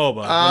around for the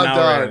MOBA. I'm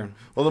done.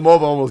 Well, the MOBA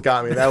almost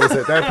got me. That was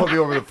it. That put me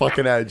over the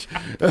fucking edge.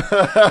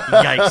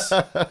 Yikes.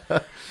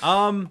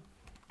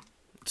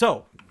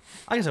 So,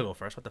 I guess I'll go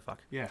first. What the fuck?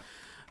 Yeah.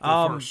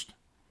 Go first.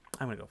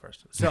 I'm gonna go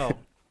first. So,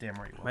 damn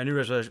right. my new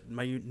resolution.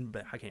 I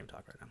can't even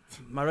talk right now.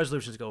 My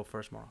resolutions go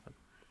first more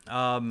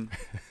often.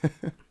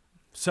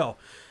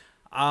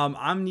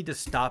 I need to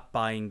stop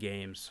buying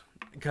games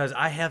because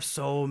I have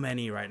so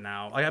many right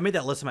now. Like I made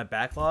that list of my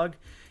backlog,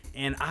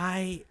 and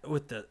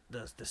with the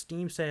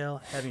Steam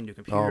sale, having a new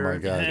computer, oh my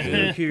god,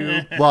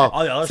 GameCube, well,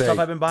 all the other stuff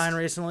I've been buying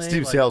recently.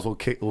 Steam sales will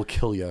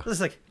kill you. This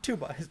is like $2.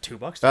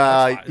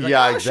 $2.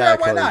 Yeah,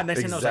 exactly. Sure, why not?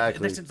 Next thing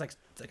exactly. Next thing it's like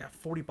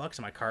 $40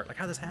 in my cart. Like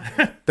how does this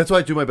happen? That's why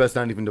I do my best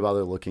not even to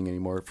bother looking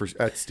anymore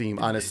at Steam.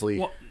 Honestly,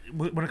 well,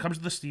 when it comes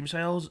to the Steam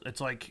sales, it's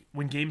like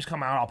when games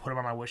come out, I'll put them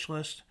on my wish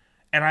list.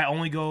 And I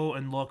only go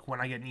and look when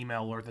I get an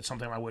email alert that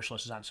something on my wish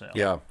list is on sale.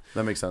 Yeah,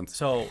 that makes sense.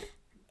 So,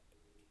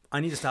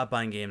 I need to stop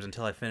buying games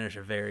until I finish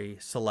a very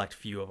select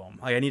few of them.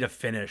 Like I need to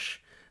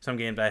finish some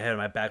games I had in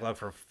my backlog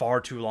for far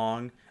too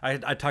long. I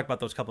talked about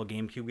those couple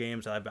GameCube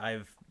games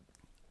I've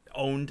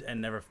owned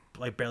and never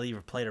barely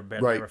even played or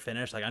barely ever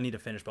finished. Like I need to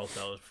finish both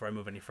those before I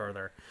move any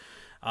further.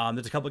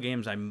 There's a couple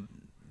games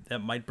that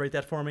might break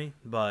that for me,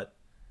 but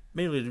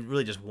maybe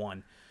really just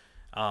one.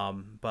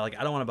 But like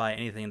I don't want to buy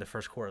anything in the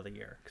first quarter of the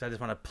year because I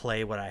just want to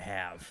play what I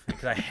have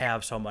because I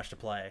have so much to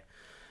play.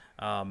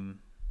 And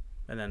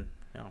then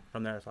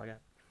from there that's all I got.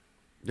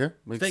 Yeah,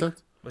 makes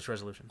sense. What's your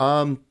resolution?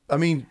 I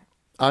mean,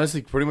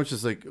 honestly, pretty much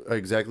just like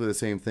exactly the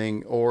same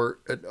thing. Or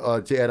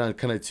to add on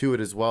kind of to it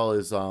as well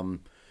is I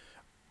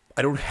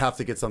don't have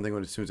to get something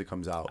as soon as it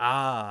comes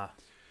out.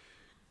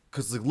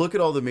 Because look at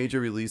all the major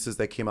releases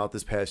that came out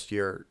this past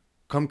year.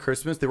 Come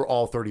Christmas, they were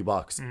all $30.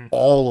 Mm.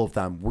 All of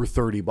them were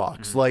 $30.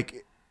 Mm.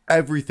 Like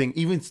everything,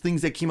 even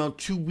things that came out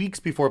 2 weeks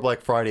before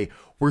Black Friday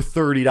were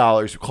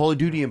 $30. Call of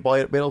Duty and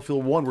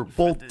Battlefield 1 were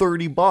both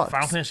 $30.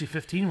 Final Fantasy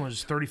 15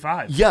 was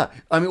 $35. Yeah,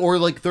 I mean, or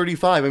like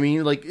 35. I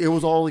mean, like it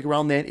was all like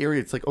around that area.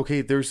 It's like,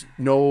 okay, there's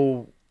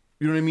no,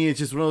 you know what I mean? It's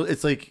just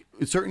it's like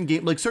certain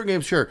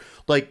games, sure.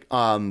 Like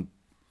we're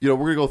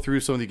gonna go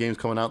through some of the games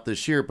coming out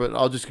this year, but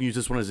I'll just use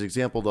this one as an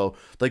example though.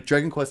 Like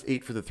Dragon Quest VIII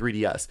for the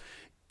 3DS.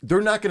 They're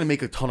not going to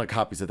make a ton of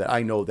copies of that.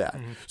 I know that.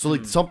 Mm-hmm. So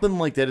like something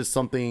like that is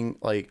something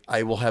like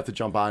I will have to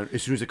jump on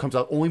as soon as it comes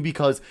out. Only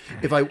because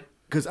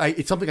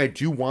it's something I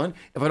do want.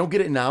 If I don't get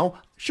it now,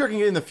 sure I can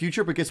get it in the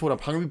future. But guess what? I'm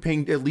probably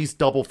paying at least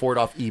double for it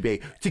off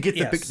eBay to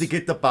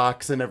get the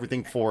box and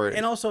everything for it.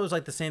 And also it's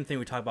like the same thing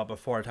we talked about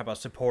before. I talked about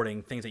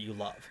supporting things that you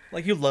love.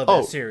 Like you love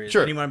that series.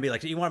 Sure. And you want to be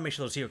like you want to make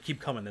sure those series keep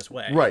coming this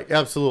way. Right.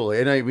 Absolutely.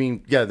 And I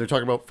mean, yeah, they're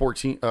talking about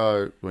 14.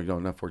 Not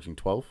 14.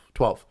 12.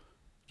 12.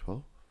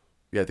 12.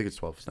 Yeah, I think it's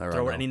 12. It's not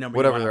Throw right any number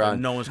whatever you they're want,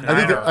 on. no one's gonna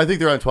I think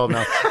they're on 12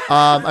 now.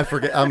 I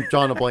forget. I'm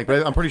drawing a blank,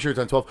 but I'm pretty sure it's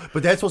on 12.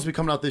 But that's supposed to be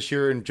coming out this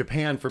year in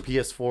Japan for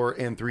PS4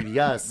 and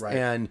 3DS. Right.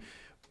 And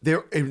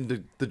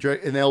and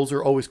those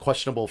are always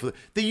questionable.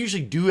 They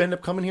usually do end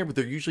up coming here, but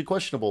they're usually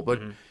questionable.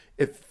 But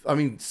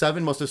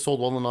 7 must have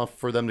sold well enough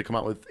for them to come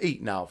out with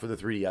 8 now for the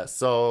 3DS.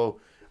 So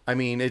I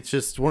mean, it's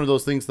just one of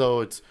those things, though.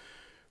 It's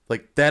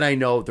like that I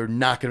know they're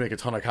not going to make a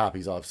ton of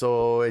copies of.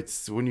 So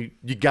it's when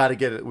you got to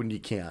get it when you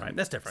can. Right,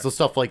 that's different. So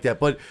stuff like that.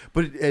 But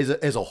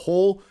as a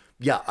whole,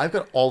 yeah, I've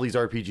got all these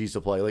RPGs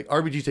to play. Like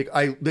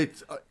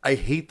RPGs I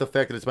hate the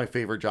fact that it's my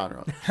favorite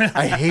genre.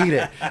 I hate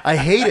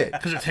it.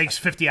 Because it takes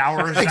 50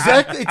 hours.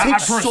 Exactly. It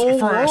takes so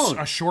long.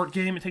 A short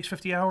game, it takes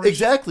 50 hours.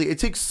 Exactly. It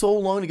takes so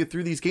long to get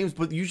through these games,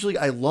 but usually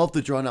I love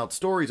the drawn out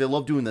stories. I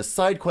love doing the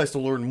side quests to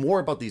learn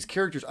more about these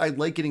characters. I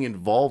like getting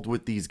involved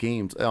with these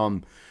games.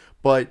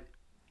 But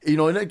and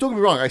don't get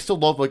me wrong, I still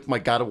love like my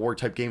God of War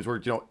type games where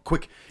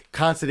quick,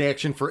 constant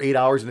action for 8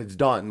 hours and it's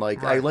done.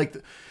 Like right. I like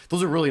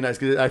those are really nice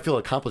because I feel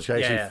accomplished. I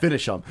actually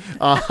finish them.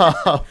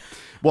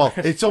 Well,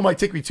 it still might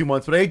take me 2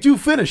 months, but I do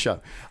finish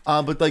them.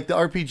 But like the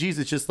RPGs,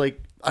 it's just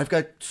like I've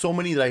got so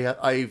many that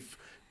I've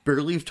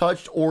barely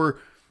touched, or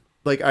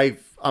like I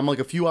I'm like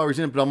a few hours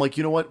in, but I'm like,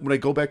 you know what? When I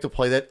go back to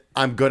play that,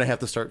 I'm gonna have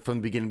to start from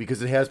the beginning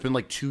because it has been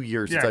like 2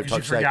 years since I've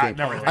touched that game.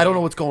 Everything. I don't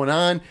know what's going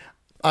on.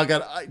 I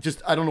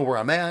don't know where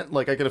I'm at.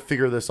 Like I gotta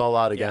figure this all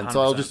out again.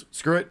 So I'll just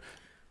screw it.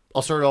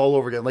 I'll start it all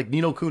over again. Like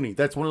Ni no Kuni.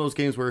 That's one of those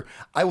games where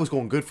I was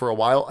going good for a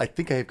while. I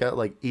think I've got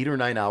like 8 or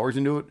 9 hours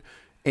into it,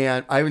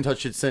 and I haven't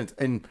touched it since.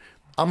 And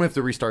I'm gonna have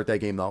to restart that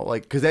game though.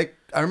 Like because I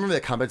remember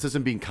that combat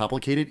system being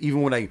complicated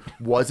even when I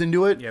was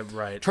into it. Yeah,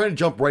 right. Trying to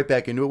jump right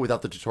back into it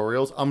without the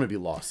tutorials, I'm gonna be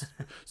lost.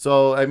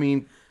 So I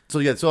mean, so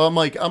I'm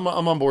like, I'm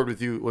on board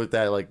with you with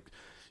that. Like,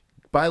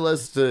 buy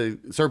less to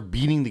start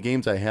beating the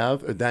games I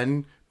have, and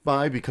then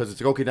buy because it's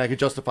like, okay, now I can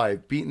justify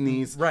beating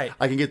these. Right.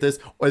 I can get this,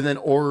 and then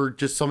or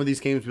just some of these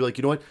games be like,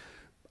 you know what,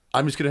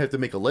 I'm just gonna have to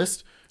make a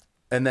list.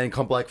 And then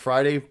come Black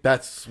Friday,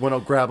 that's when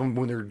I'll grab them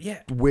when they're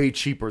way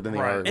cheaper than they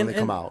are when they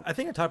come out. I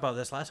think I talked about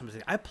this last time.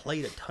 I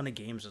played a ton of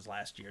games this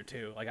last year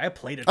too. Like I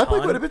played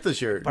quite a bit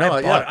this year.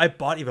 But I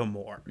bought even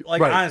more.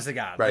 Like honest to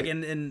God. Like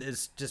and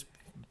it's just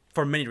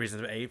for many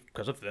reasons. A,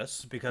 because of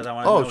this, because I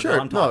want to know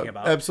what I'm talking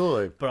about.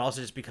 Absolutely. But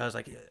also just because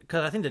I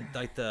think that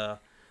like the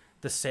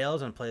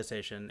sales on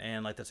PlayStation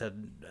and like I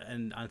said,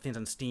 and on things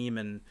on Steam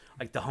and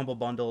like the humble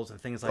bundles and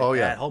things like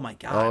that. Oh my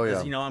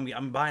God! You know,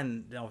 I'm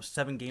buying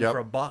 7 games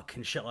for $1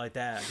 and shit like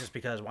that just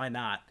because why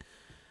not?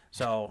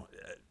 So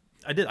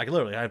I did like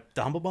literally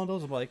the humble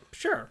bundles. I'm like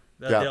sure.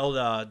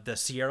 The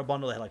Sierra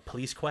bundle that had like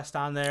Police Quest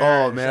on there.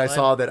 Oh man, I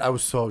saw that. I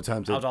was so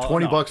tempted.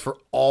 $20 for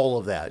all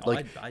of that.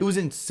 Like it was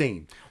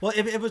insane. Well,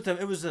 it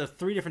was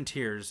 3 different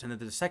tiers, and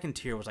the second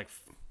tier was like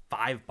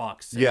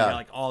 $5. And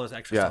like all this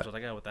extra stuff. So I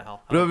was like, oh, what the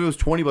hell? But it was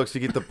 $20 to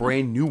get the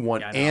brand new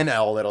one and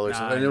all that other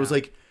stuff. And it was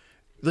like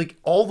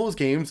all those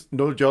games,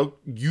 no joke,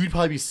 you'd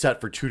probably be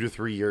set for 2 to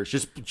 3 years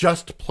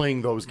just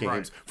playing those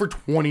games for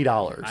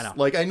 $20. I know.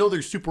 Like I know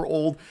they're super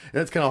old,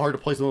 and it's kind of hard to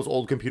play some of those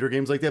old computer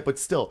games like that. But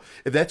still,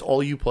 if that's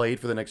all you played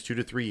for the next 2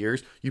 to 3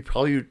 years, you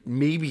probably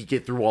maybe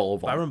get through all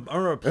of them. I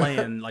remember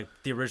playing like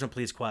the original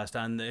Police Quest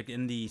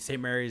in the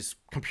St. Mary's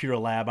computer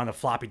lab on a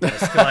floppy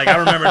disk. Like I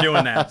remember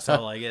doing that. So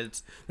like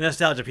it's the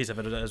nostalgia piece of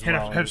it as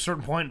well. At a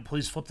certain point,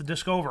 please flip the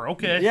disc over.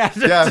 Okay. Yeah.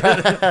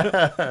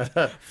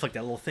 Flick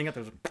that little thing up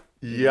there.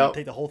 Yep.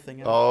 Take the whole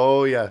thing out.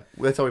 Oh yeah,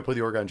 that's how we played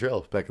the Oregon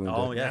Trail back in the day.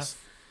 Oh yes,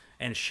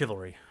 and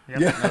Chivalry. Yep.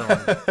 Yeah.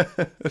 Another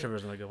one.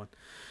 Chivalry's another good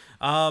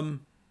one.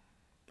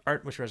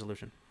 Art, what's your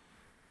resolution?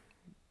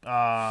 Doesn't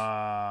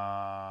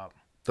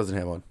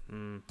have one.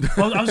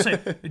 Well, I was saying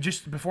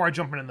just before I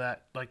jump into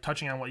that, like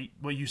touching on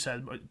what you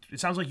said, it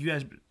sounds like you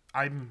guys.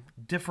 I'm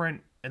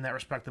different in that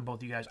respect than both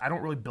of you guys. I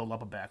don't really build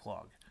up a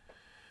backlog.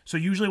 So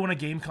usually when a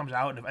game comes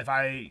out, and if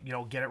I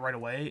get it right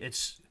away,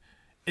 it's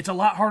a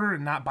lot harder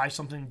to not buy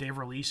something day of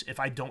release if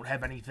I don't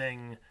have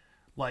anything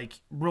like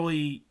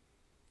really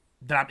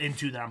that I'm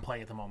into that I'm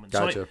playing at the moment.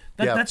 Gotcha. So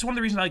like, that's one of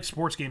the reasons I like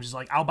sports games is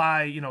like I'll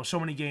buy so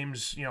many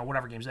games,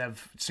 whatever games that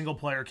have single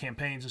player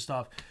campaigns and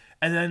stuff,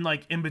 and then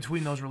like in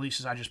between those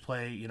releases I just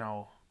play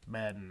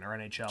Madden or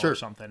NHL or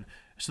something.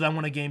 So then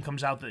when a game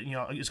comes out that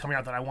is coming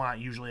out that I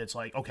want, usually it's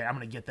like okay, I'm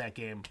gonna get that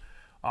game.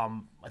 I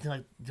think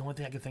like the only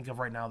thing I can think of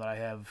right now that I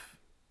have.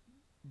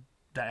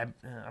 That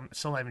I'm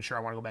still not even sure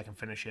I want to go back and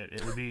finish it.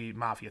 It would be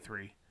Mafia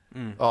 3.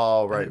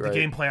 Oh, right. The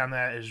gameplay on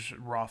that is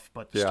rough,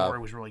 but the story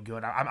was really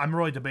good. I'm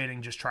really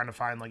debating just trying to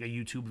find like a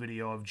YouTube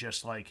video of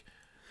just like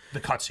the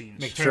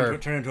cutscenes.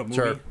 Turn into a movie.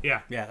 Sure.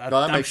 Yeah.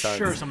 That makes sense.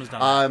 Sure someone's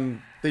done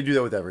that. They do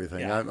that with everything.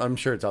 Yeah. I'm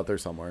sure it's out there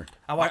somewhere.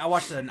 I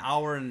watched an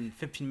hour and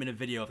 15-minute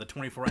video of the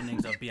 24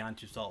 endings of Beyond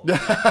Two Souls.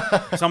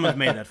 Someone's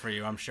made that for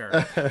you, I'm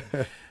sure.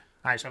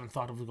 I just haven't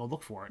thought of to go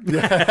look for it.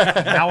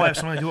 Now I have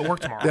something to do at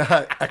work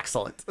tomorrow.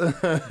 Excellent.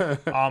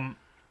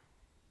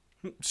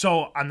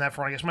 So on that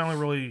front, I guess my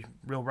only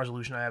real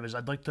resolution I have is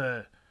I'd like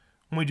to,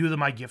 when we do the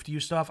My Gift to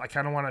You stuff, I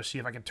kind of want to see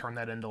if I can turn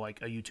that into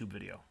like a YouTube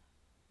video.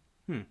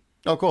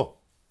 Oh, cool.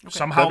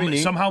 Okay.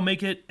 Somehow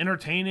make it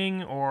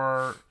entertaining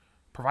or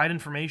provide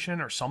information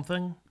or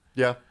something.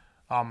 Yeah.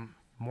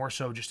 More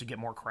so just to get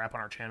more crap on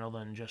our channel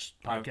than just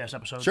podcast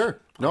episodes.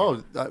 Sure.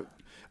 No,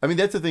 I mean,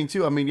 that's the thing,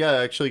 too. I mean, yeah,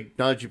 actually,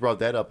 now that you brought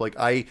that up, like,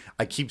 I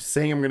keep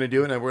saying I'm going to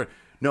do it, and I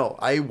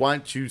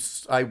want to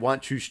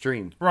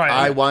stream. Right.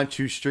 I want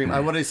to stream.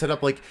 I want to set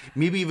up, like,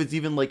 maybe if it's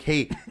even, like,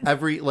 hey,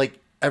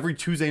 every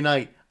Tuesday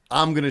night,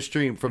 I'm going to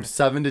stream from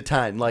 7 to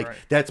 10. Like,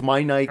 that's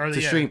my night to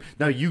stream.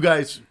 Now, you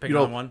guys, pick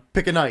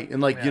a night.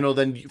 And, like,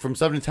 then from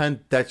 7 to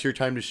 10, that's your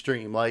time to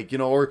stream. Like,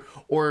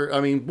 or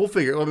I mean, we can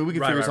figure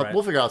something.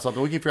 We'll figure out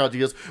something. We can figure out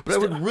deals. But I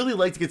would really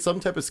like to get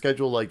some type of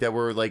schedule like that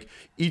where, like,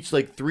 each,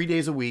 like, 3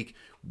 days a week,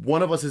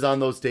 one of us is on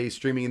those days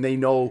streaming, and they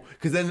know,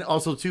 because then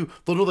also, too,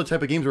 they'll know the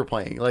type of games we're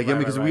playing. Like,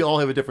 because we all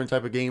have a different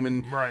type of game.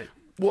 And,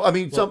 well, I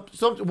mean,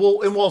 and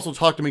we'll also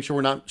talk to make sure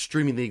we're not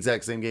streaming the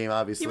exact same game,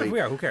 obviously. Even if we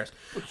are, who cares?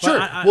 Sure.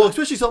 Well,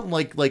 especially something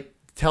like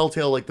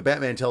Telltale, like the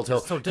Batman Telltale.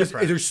 It's so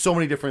different. There's so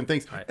many different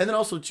things. Right. And then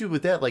also, too,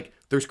 with that, like,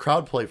 there's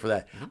crowd play for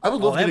that. I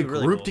would love to get a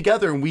group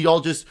together, and we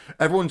all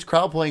everyone's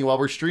crowd playing while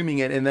we're streaming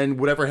it, and then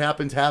whatever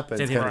happens. Same thing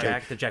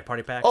with the Jack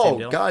Party Pack.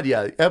 Oh, God,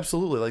 yeah.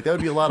 Absolutely. Like, that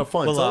would be a lot of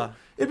fun.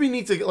 it'd be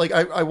neat to like.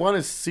 I want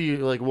to see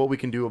like what we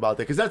can do about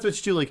that because that's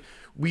what's too like.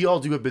 We all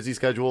do have busy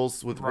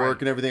schedules with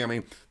work and everything. I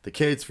mean, the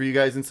kids for you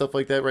guys and stuff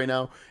like that right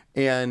now,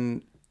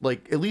 and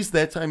like at least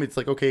that time it's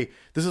like okay,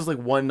 this is like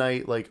one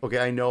night. Like okay,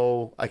 I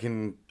know I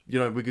can. You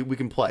know, we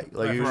can play.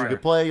 Like we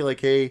could play. Like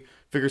hey,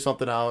 figure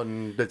something out,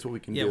 and that's what we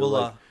can do.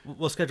 Yeah,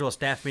 we'll schedule a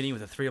staff meeting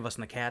with the three of us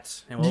and the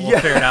cats, and we'll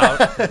figure it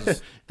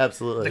out.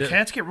 Absolutely. The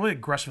cats get really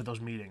aggressive at those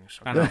meetings.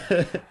 I know.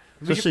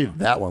 Especially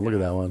that one. Look at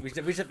that one.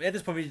 We should, at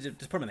this point, we just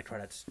put them in the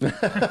credits.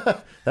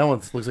 That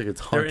one looks like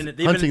it's hunting they've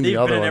the been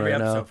other in one every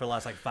right episode now. for the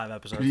last like 5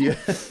 episodes. Yeah.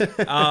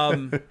 All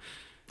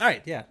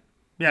right, yeah.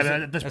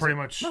 Yeah, that's pretty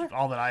much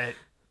all that I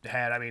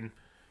had. I mean,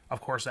 of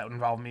course, that would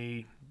involve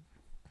me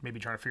maybe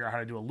trying to figure out how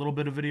to do a little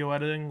bit of video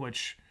editing,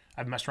 which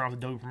I've messed around with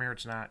Adobe Premiere.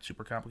 It's not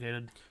super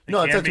complicated.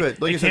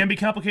 It can be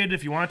complicated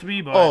if you want it to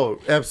be, but oh,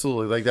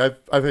 absolutely. Like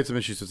I've had some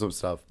issues with some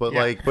stuff, but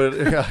I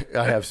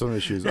have some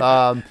issues.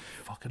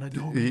 fucking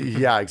Adobe.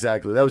 Yeah,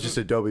 exactly. That was just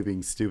Adobe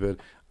being stupid.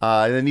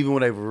 And then even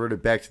when I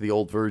reverted back to the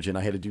old version,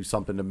 I had to do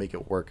something to make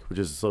it work, which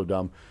is so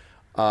dumb.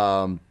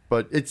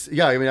 But it's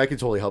I mean, I can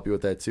totally help you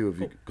with that too if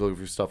you go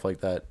through stuff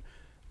like that.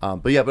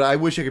 But I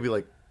wish I could be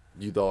like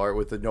you though are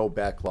with the no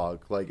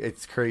backlog. Like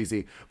it's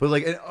crazy. But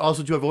like and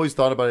also too, I've always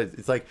thought about it.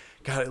 It's like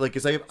God, like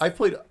because I've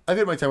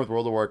had my time with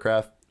World of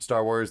Warcraft,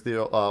 Star Wars,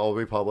 the Old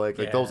Republic,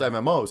 like those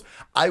MMOs.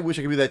 I wish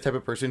I could be that type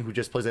of person who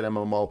just plays that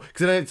MMO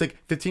because then it's like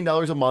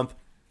 $15 a month.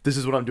 This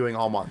is what I'm doing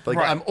all month. Like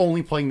I'm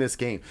only playing this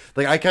game.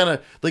 Like I kind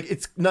of like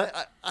it's not.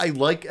 I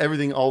like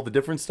everything, all the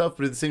different stuff,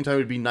 but at the same time,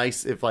 it'd be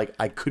nice if like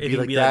I could be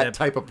like that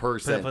type of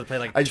person. Play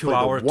like I just 2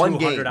 hours, one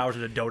 200 game. hours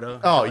of Dota.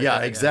 Oh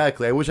yeah,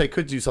 exactly. I wish I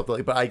could do something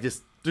like, but I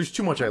just there's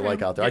too much I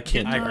like out there. I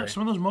can't.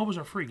 Some of those MOBAs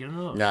are free. Get into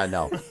those. Nah,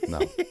 no,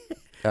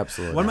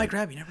 absolutely. One might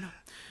grab you. Never know.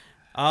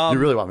 You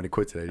really want me to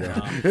quit today, don't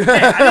you?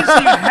 Hey, I didn't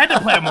say you had to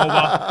play a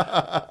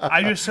MOBA.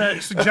 I just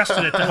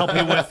suggested it to help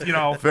you with,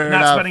 not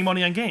spending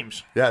money on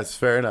games. Yes,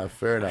 fair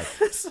enough. All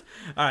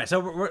right, so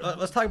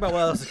let's talk about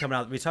what else is coming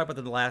out. We talked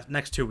about the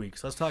next 2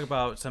 weeks. Let's talk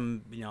about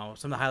some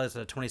of the highlights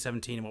of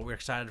 2017 and what we're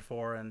excited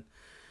for and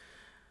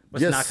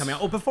what's not coming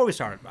out. Oh, before we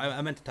start,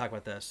 I meant to talk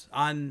about this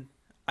on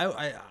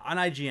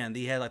IGN.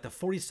 They had like the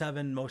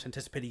 47 most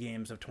anticipated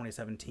games of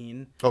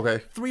 2017.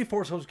 Okay.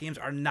 3/4 of those games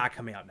are not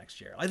coming out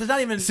next year. Like there's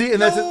not even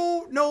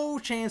no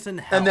chance in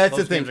hell. And that's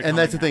the thing. And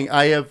that's the thing.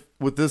 I have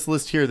with this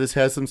list here. This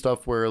has some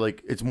stuff where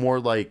like it's more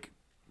like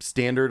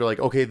standard, like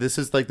okay, this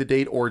is like the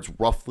date, or it's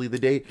roughly the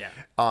date. Yeah.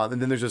 And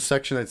then there's a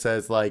section that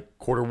says like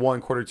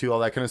Q1, Q2, all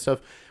that kind of stuff.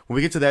 When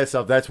we get to that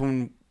stuff, that's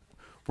when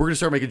we're gonna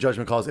start making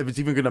judgment calls if it's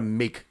even gonna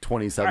make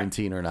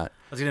 2017 or not.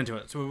 Let's get into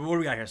it. So what do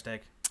we got here,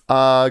 Steak?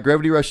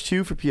 Gravity Rush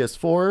 2 for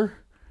PS4.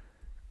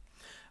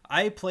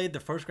 I played the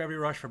first Gravity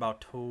Rush for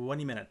about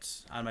 20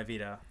 minutes on my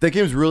Vita. That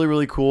game's really,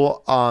 really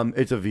cool.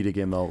 It's a Vita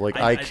game though. Like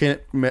I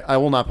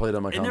will not play it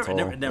on my console.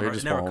 It never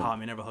caught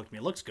me. It never hooked me.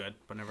 It looks good,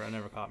 but it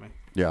never caught me.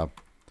 Yeah.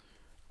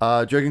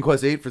 Dragon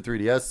Quest 8 for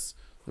 3DS.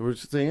 What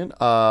was you saying?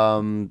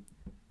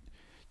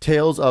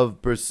 Tales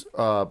of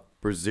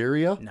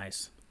Berseria.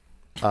 Nice.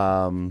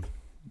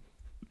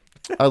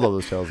 I love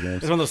those Tales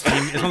games. It's one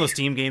of those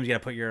Steam games you got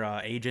to put your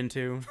age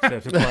into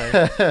to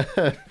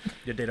play.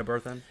 Your date of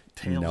birth in.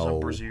 Tales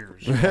of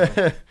Berseers.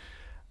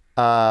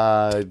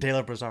 Tale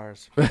of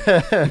Bazaars.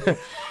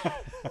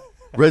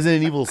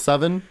 Resident Evil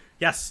 7.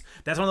 Yes,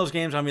 that's one of those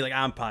games. I'm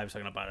I'm probably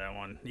still gonna buy that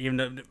one. Even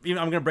I'm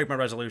gonna break my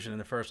resolution in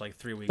the first like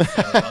 3 weeks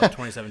of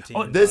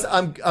 2017. This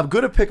I'm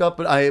gonna pick up,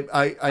 but I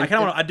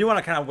do want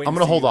to kind of wait. I'm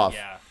gonna hold off.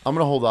 Yeah. I'm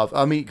gonna hold off.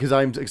 I mean, because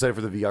I'm excited for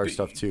the VR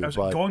stuff too.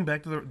 But going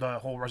back to the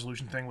whole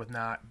resolution thing with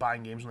not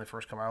buying games when they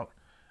first come out.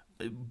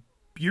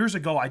 Years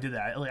ago, I did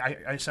that.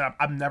 I said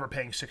I'm never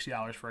paying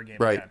 $60 for a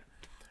game again.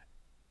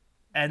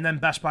 And then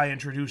Best Buy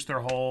introduced their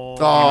whole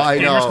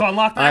gamers called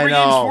Unlocked. Every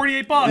game's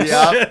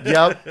 $48.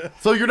 Yep.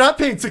 So you're not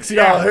paying $60.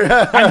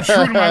 Yeah, I'm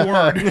true to my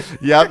word.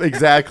 Yep,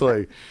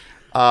 exactly.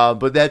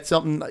 But that's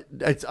something.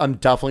 I'm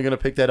definitely gonna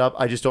pick that up.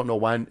 I just don't know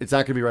when. It's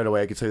not gonna be right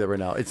away. I can tell you that right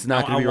now. It's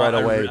not gonna be right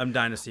away. I'm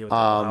dying to see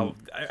what.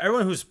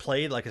 Everyone who's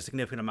played like a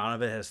significant amount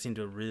of it has seemed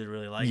to really,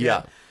 really like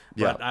it.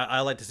 But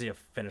I like to see a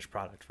finished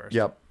product first.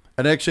 Yep.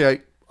 And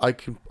actually, I'll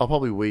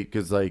probably wait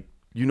because they're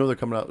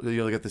coming out. They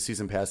got the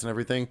season pass and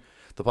everything.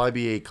 There'll probably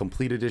be a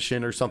complete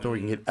edition or something where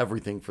you can get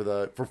everything for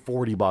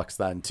 $40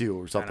 then too,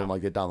 or something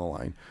like that down the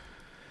line.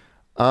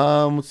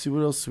 Let's see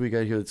what else we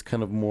got here. That's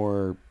kind of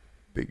more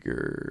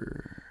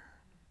bigger.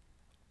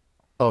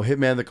 Oh,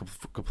 Hitman, the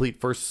complete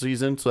first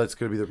season. So that's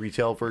going to be the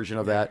retail version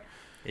of that.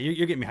 Yeah,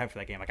 you're getting me hyped for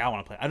that game. Like I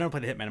want to play. I never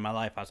played the Hitman in my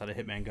life outside of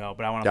Hitman Go,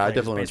 but I want to play. I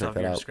definitely want to check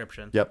that out.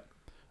 Description. Yep.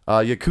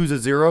 Yakuza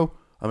 0.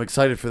 I'm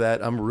excited for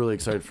that. I'm really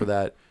excited for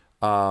that.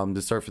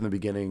 To start from the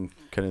beginning,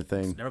 kind of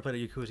thing. Never played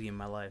a Yakuza game in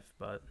my life,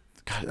 but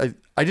God,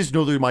 I just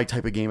know they're my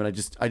type of game, and I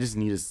just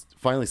need to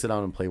finally sit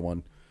down and play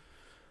one.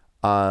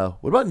 What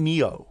about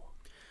Neo?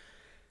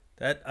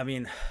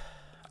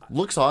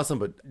 Looks awesome,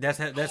 but that's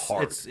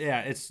hard. It's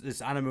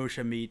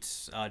Onimusha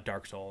meets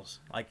Dark Souls.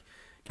 Like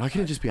why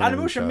can't it just be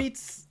Onimusha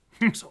meets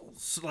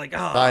Souls. Like,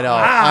 I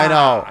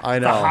know.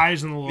 The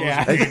highs and the lows.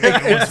 Yeah.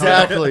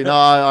 Exactly. No,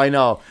 I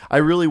know. I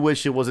really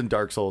wish it wasn't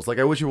Dark Souls. Like,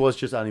 I wish it was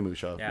just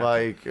Onimusha. Yeah.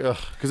 Like,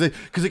 because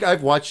like,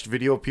 I've watched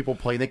video of people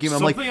playing that game.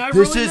 And I'm Something like, I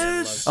this really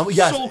is miss.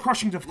 yes,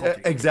 Soul-crushing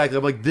difficulty. exactly.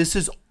 I'm like, this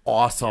is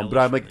awesome. But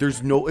I'm like,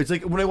 there's no. It's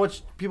like when I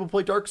watch people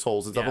play Dark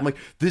Souls and stuff. Yeah. I'm like,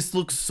 this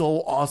looks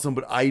so awesome,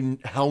 but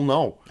hell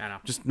no. I know.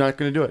 Just not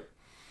gonna do it.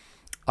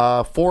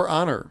 For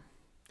Honor.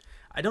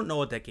 I don't know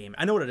what that game.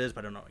 I know what it is,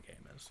 but I don't know what game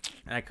it is,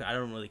 and I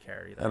don't really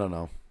care either. I don't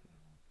know.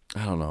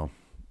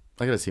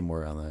 I gotta see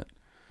more on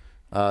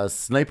that.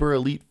 Sniper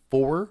Elite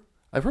 4.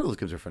 I've heard those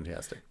games are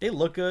fantastic. They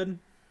look good.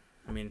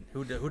 I mean,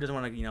 who doesn't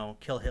want to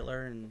kill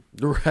Hitler and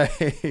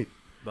Right.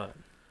 but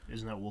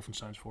Isn't that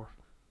Wolfenstein's 4?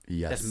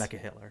 Yes. that's Mecha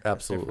Hitler. That's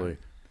Absolutely. different.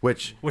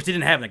 Which Which they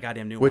didn't have in the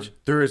goddamn new which one.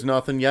 there is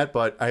nothing yet,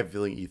 but I have a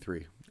feeling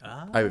E3.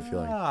 I have a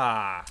feeling.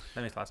 Ah,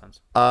 that makes a lot of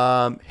sense.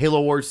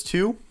 Halo Wars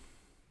 2.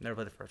 Never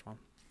played the first one.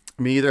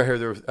 Me either. I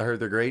heard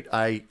they're great.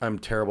 I'm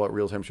terrible at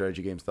real-time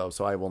strategy games though,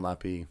 so I will not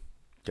be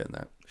getting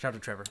that. Shout out to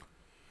Trevor.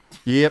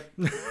 Yep.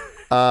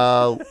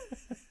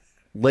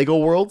 Lego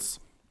Worlds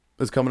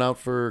is coming out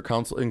for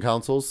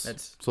consoles.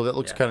 So that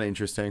looks kind of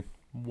interesting.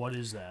 What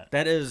is that?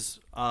 That is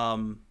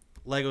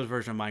Lego's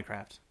version of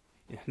Minecraft.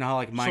 Not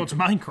like Minecraft. So it's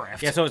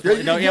Minecraft. Yeah, so it's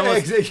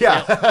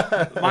Yeah.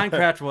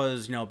 Minecraft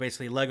was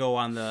basically Lego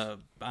on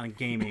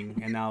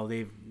gaming, and now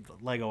they've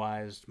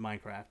Legoized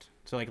Minecraft.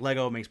 So like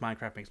Lego makes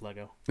Minecraft makes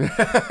Lego.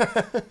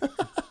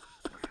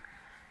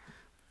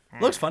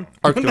 Looks fun.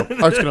 Art's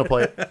gonna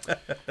play it.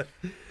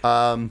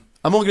 I'm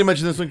only gonna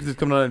mention this one because it's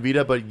coming out on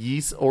Vita, but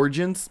Yeast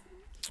Origins,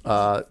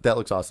 that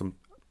looks awesome.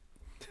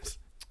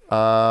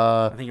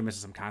 I think you're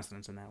missing some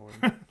consonants in that word.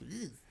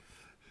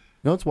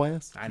 No, it's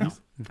YS. I know.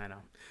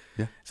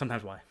 Yeah.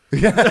 Sometimes why.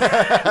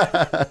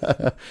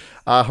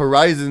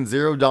 Horizon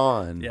Zero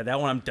Dawn. Yeah, that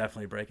one I'm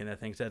definitely breaking. I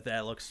think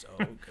that looks so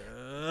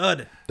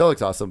good. That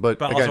looks awesome, but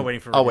But again, also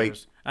waiting for I'll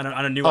reviews. wait.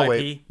 On a new I'll IP.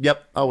 wait.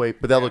 Yep, I'll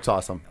wait. But that looks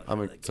awesome.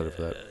 I'm excited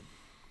for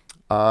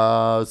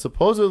that.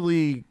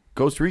 Supposedly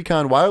Ghost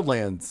Recon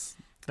Wildlands.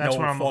 That's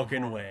no what I'm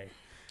fucking way.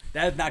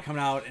 That is not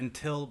coming out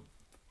until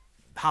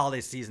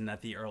holiday season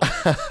at the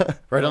earliest.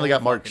 Right on, they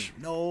got March.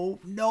 No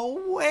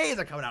way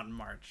they're coming out in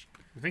March.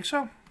 You think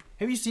so?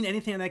 Have you seen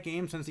anything on that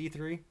game since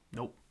E3?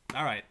 Nope.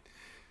 All right.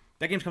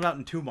 That game's coming out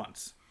in 2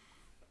 months.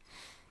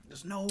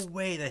 There's no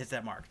way that hits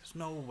that mark. There's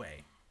no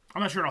way.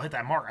 I'm not sure it'll hit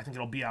that mark. I think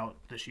it'll be out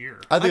this year.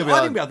 I think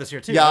it'll be out this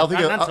year too. Yeah, I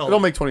think Not until it'll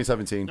make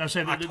 2017. I was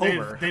saying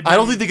October. I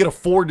don't think they could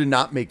afford to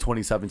not make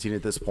 2017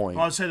 at this point.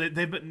 Well, I'd say that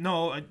they've been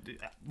whether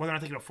or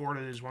not they can afford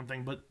it is one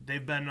thing, but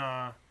they've been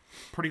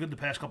pretty good the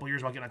past couple of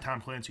years about getting a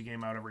Tom Clancy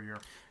game out every year.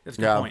 That's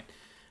a good point.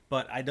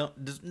 But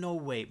there's no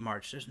way,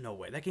 March. There's no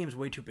way. That game's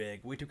way too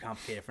big, way too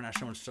complicated for not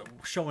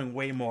showing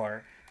way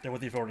more than what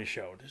they've already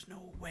showed. There's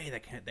no way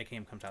that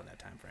game comes out in that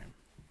time frame.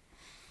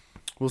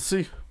 We'll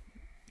see.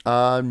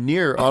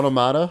 Near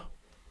Automata.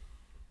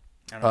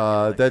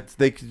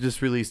 They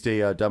just released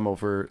a demo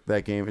for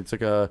that game. It's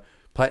like a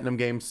Platinum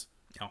Games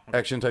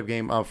action type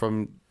game.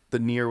 From the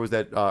Nier was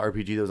that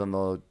RPG that was on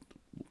the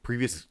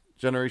previous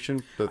generation,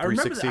 the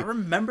 360. I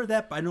remember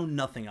that, but I know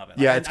nothing of it.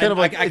 Yeah, it's kind of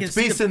like it's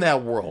based in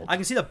that world. I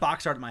can see the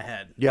box art in my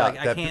head. Yeah,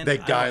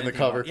 that guy in the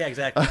cover. Yeah,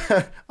 exactly.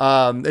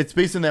 It's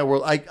based in that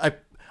world.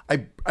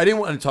 I didn't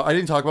want to talk. I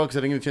didn't talk about it because I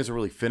didn't get a chance to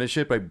really finish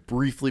it. But I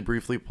briefly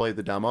played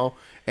the demo,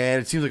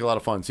 and it seems like a lot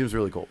of fun. It seems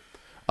really cool.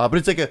 But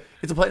it's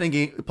a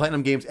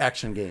Platinum Games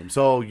action game,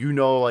 so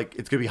like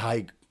it's gonna be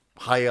high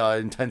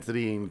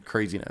intensity and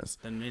craziness.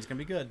 Then it's gonna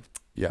be good.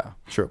 Yeah,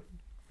 true.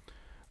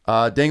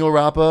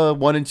 Danganronpa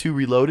 1 and 2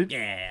 Reloaded.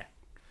 Yeah,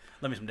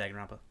 let me some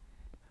Danganronpa.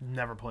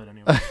 Never played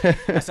anyone.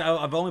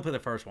 I've only played the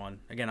first one.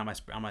 Again, on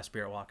my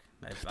Spirit Walk.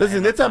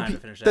 That's on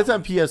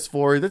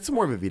PS4. That's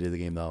more of a Vita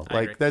game though.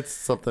 Like that's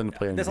something to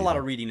play on. There's a Vita. lot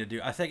of reading to do.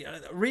 I think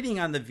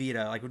reading on the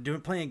Vita, like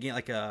playing a game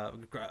like a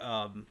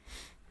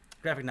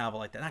graphic novel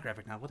like that. Not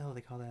graphic novel. What the hell do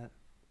they call that?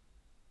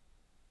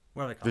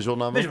 What are they called? Visual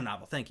novel. Visual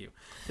novel. Thank you.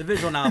 The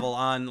visual novel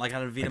on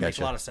a Vita makes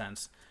a lot of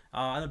sense.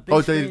 On a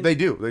big screen, they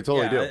do. They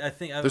totally do. I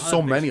think there's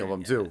so many of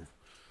them too.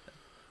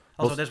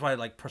 Also, that's why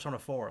like Persona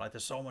 4, like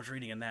there's so much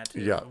reading in that too.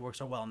 Yeah. It works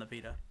so well in the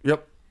Vita.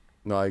 Yep.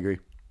 No, I agree.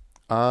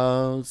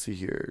 Let's see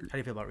here. How do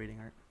you feel about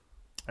reading, Art?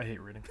 I hate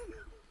reading.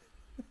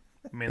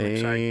 Mainly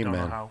because I don't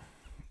know how.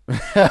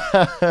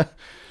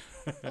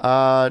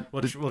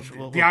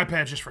 The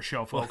iPad's just for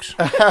show, folks.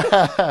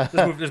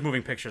 There's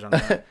moving pictures on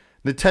that.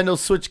 Nintendo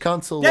Switch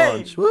console Yay!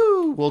 launch.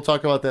 Woo! We'll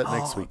talk about that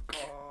next week.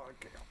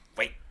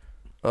 Wait.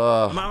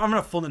 I'm in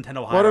a full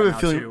Nintendo high right now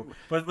too.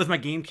 But with my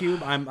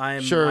GameCube, I'm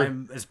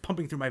it's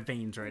pumping through my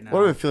veins right now.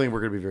 What am I feeling?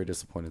 We're gonna be very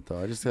disappointed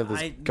though. I just have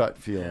this gut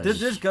feeling.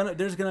 There's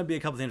gonna be a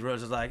couple things where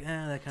it's just like,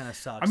 that kind of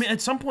sucks. I mean, at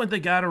some point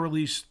they gotta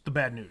release the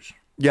bad news.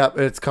 Yeah,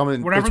 it's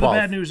coming. Whatever the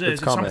bad news is,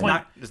 it's at some coming.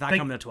 point it's not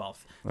coming to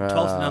 12th.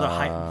 12th's another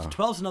hype.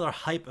 12th's another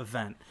hype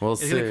event.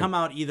 It's gonna come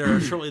out either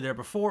shortly there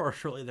before or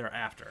shortly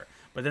thereafter.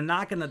 But they're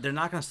not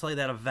gonna slay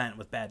that event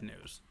with bad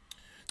news.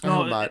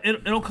 No,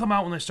 it'll come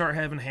out when they start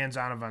having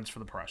hands-on events for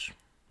the press.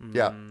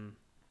 Yeah.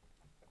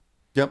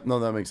 Yep. No,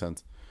 that makes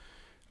sense.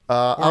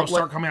 Or it'll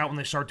start coming out when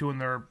they start doing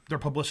their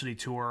publicity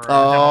tour. Or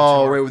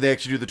Oh, tour. right, when they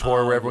actually do the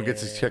tour where everyone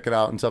gets to check it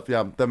out and stuff.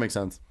 Yeah, that makes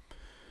sense.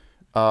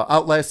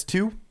 Outlast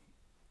 2. I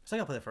think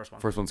I'll play the first one.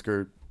 First one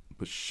scared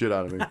the shit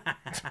out of me.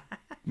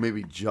 Made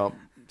me jump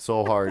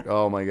so hard.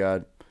 Oh my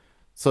god.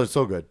 So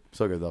good.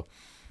 So good though.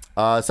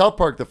 South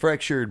Park: The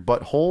Fractured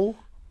Butthole.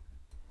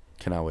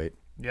 Cannot wait.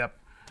 Yep.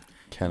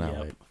 Cannot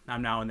wait.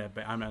 I'm now in that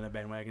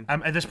bandwagon.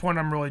 At this point,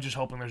 I'm really just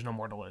hoping there's no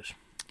more delays.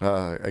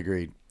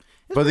 Agreed.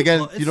 But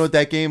again, you know what,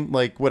 that game,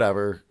 like,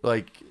 whatever.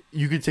 Like,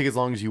 you can take as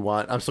long as you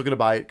want. I'm still going to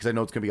buy it because I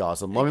know it's going to be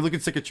awesome. Let me look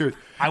at Stick of Truth.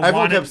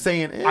 Everyone kept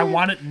saying, I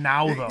want it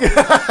now, though.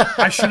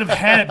 I should have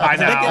had it by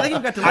now.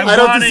 I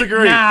don't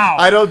disagree.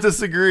 I don't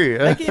disagree.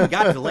 That game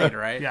got delayed,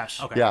 right? Yes.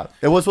 Okay. Yeah.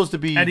 It was supposed to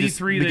be at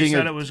E3, they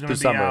said it was going to be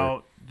December.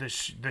 out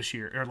this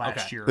year, or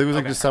last year. I think it was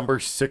like December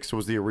 6th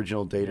was the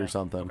original date or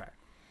something. Okay.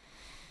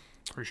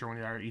 Pretty sure when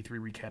the E3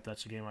 recap,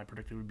 that's the game I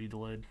predicted would be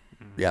delayed.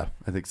 Yeah,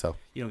 I think so.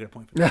 You don't get a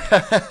point for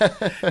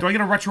that. Do I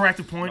get a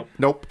retroactive point?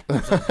 Nope.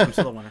 I'm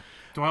still the winner.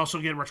 Do I also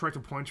get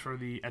retroactive points for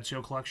the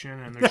Ezio collection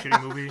and their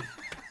shitty movie?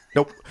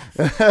 Nope.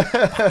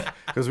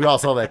 Because we all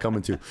saw that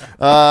coming too.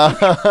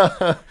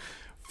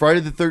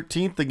 Friday the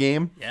 13th, the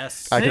game.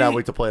 Yes. I cannot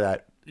wait to play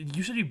that.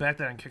 You said you backed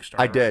that on Kickstarter.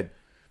 I did.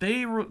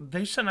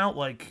 They sent out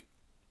like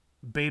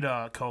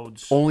beta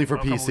codes Only for a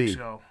couple PC. weeks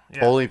ago.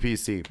 Yeah. Only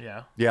PC.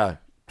 Yeah. Yeah.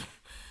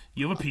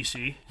 You have a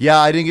PC. Yeah,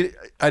 I didn't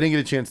get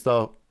a chance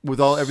though.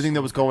 With everything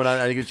that was going on,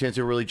 I didn't get a chance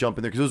to really jump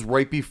in there because it was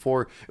right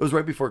before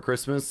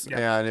Christmas,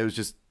 and it was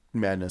just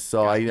madness.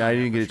 So I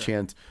didn't get a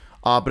chance.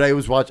 But I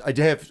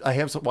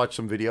have watched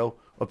some video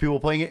of people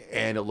playing it,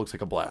 and it looks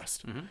like a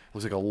blast. It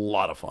looks like a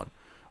lot of fun.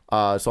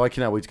 So I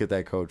cannot wait to get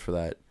that code for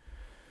that.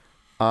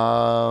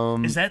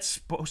 Is that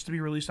supposed to be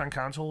released on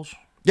consoles?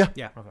 Yeah.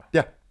 Yeah. Okay.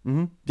 Yeah.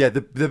 Yeah.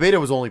 The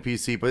beta was only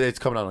PC, but it's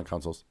coming out on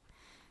consoles.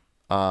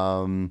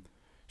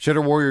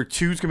 Shadow Warrior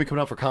 2 is going to be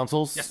coming out for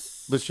consoles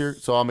this year,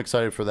 so I'm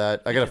excited for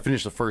that. I got to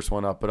finish the first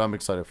one up, but I'm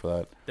excited for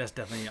that. That's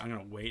definitely, I'm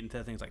going to wait until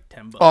that thing's like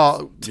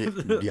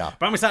 $10. Yeah.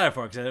 But I'm excited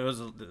for it because it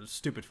was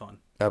stupid fun.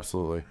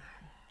 Absolutely.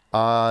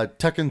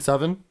 Tekken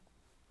 7.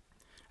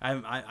 I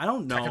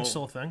don't know. Tekken's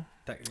still a thing?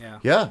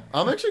 Yeah,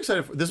 I'm actually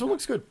excited for this one.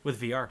 Looks good.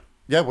 With VR.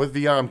 Yeah, with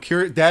VR. I'm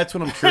curious. That's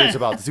what I'm curious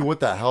about, to see what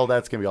the hell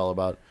that's going to be all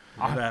about.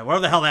 Whatever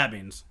the hell that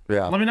means.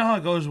 Yeah. Let me know how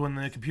it goes when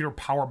the computer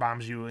power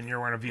bombs you and you're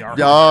wearing a VR.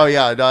 Oh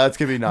yeah, no, that's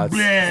gonna be nuts.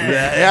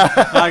 Yeah.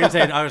 I was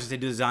gonna say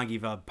do the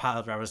Zangief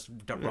pilot driver's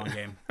wrong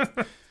game.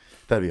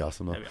 That'd be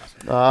awesome though. That'd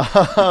be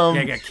awesome.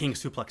 Yeah, you got King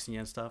suplexing you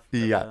and stuff.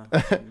 Yeah.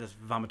 This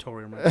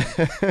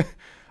vomitorium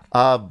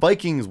right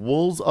Vikings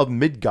Wolves of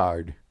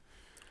Midgard.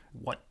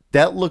 What?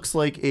 That looks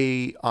like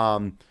a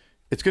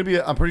it's gonna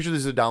be. I'm pretty sure this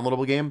is a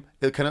downloadable game.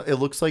 It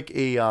looks like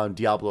a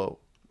Diablo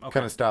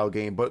kind of style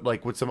game, but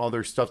like with some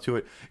other stuff to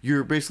it.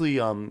 You're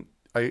basically I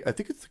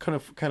think it's kind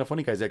of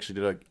funny. Guys actually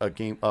did a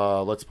game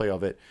let's play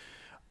of it.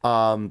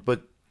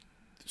 But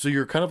so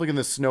you're kind of like in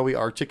the snowy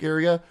Arctic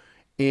area,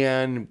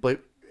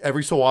 but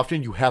every so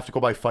often you have to go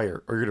by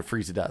fire or you're gonna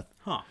freeze to death.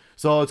 Huh.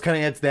 So it's kind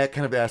of adds that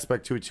kind of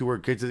aspect to it too, where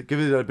it gives it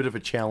a bit of a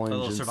challenge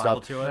and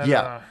survival stuff. to it.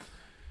 Yeah.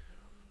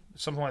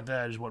 Something like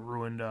that is what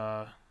ruined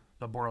the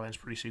Borderlands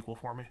pre-sequel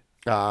for me.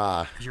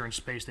 Ah. Because you're in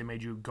space, they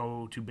made you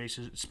go to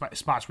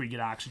spots where you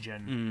get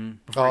oxygen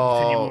before you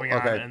continue moving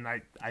on, and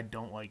I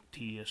don't like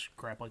tedious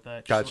crap like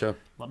that. Just Gotcha.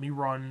 let me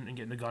run and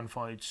get into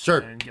gunfights, Sure.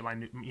 and get my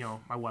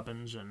my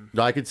weapons and.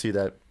 No, I could see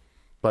that,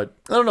 but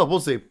I don't know. We'll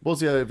see. We'll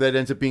see if that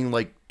ends up being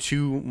like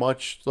too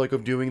much like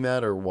of doing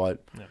that or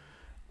what.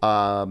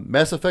 Yeah.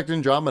 Mass Effect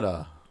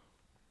Andromeda.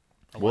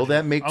 Will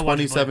that make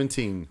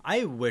 2017?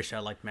 I wish I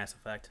liked Mass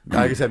Effect.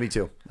 I guess me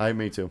too.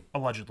 Me too.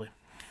 Allegedly.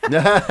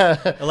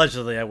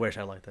 Allegedly, I wish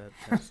I liked that.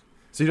 Yes.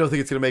 So you don't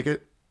think it's gonna make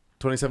it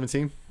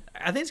 2017?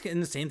 I think it's getting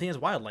the same thing as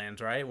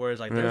Wildlands, right? Whereas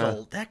like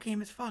that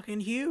game is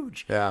fucking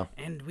huge. Yeah.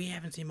 And we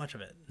haven't seen much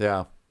of it.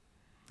 Yeah.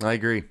 I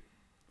agree.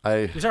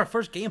 It was our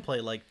first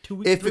gameplay like 2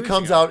 weeks. If it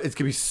comes out, it's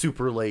gonna be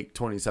super late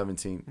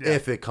 2017. Yeah.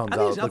 If it comes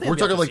out, like, we're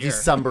talking like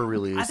December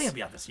release. I think it'll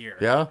be out this year.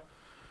 Yeah.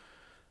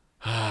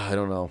 I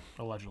don't know.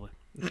 Allegedly.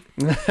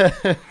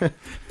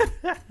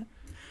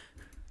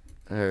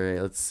 All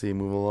right, let's see.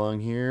 Move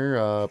along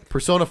here.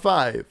 Persona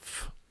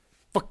 5.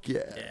 Fuck yeah.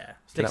 Yeah.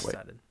 Stay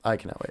excited. Wait. I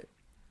cannot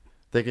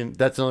wait.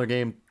 That's another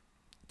game.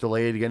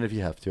 Delay it again if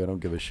you have to. I don't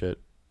give a shit.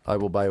 I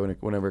will buy it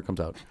whenever it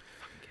comes out.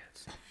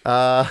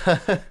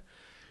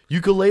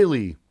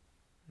 Ukulele.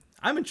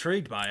 I'm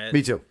intrigued by it.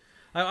 Me too.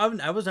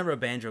 I was never a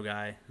banjo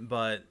guy,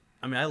 but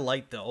I mean I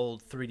like the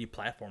old 3D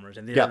platformers,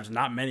 and there's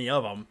not many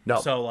of them.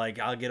 No. So like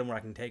I'll get them where I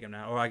can take them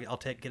now, or I'll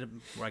get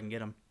them where I can get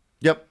them.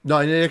 Yep. No,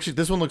 and actually,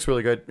 this one looks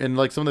really good. And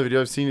like some of the videos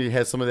I've seen, it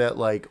has some of that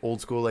like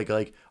old school,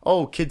 like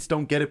oh, kids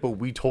don't get it, but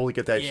we totally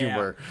get that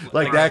humor,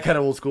 like that kind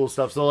of old school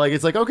stuff. So like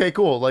it's like okay,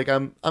 cool. Like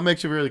I'm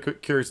actually really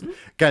curious.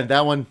 Again,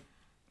 that one,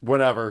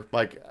 whatever.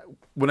 Like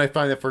when I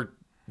find that for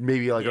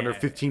maybe like under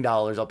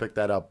 $15, I'll pick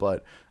that up.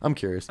 But I'm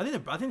curious. I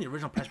think the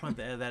original price point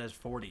of that is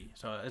 $40,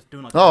 so it's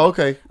doing like. Oh,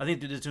 okay. I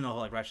think it's doing the whole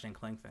like Ratchet and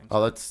Clank thing.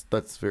 Oh,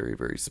 that's very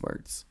very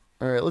smart.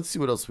 All right, let's see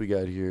what else we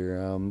got here.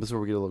 This is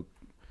where we get a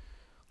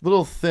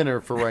little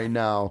thinner for right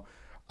now.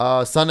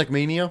 Sonic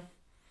Mania.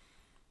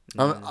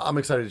 I'm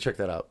excited to check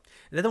that out.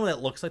 Is that the one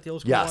that looks like the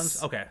old school Yes.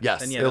 ones? Okay.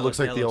 Yes. Then, yeah, It looks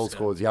like the old good.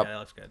 schools. Yep. Yeah, that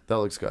looks good. That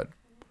looks good.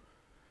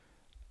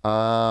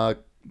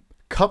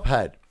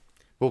 Cuphead.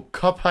 Will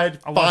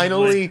Cuphead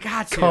finally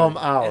come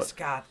out? It's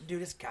got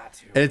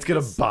to. And it's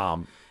gonna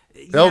bomb.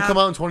 It'll come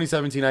out in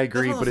 2017. I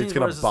agree, That's one of but those it's things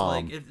gonna where just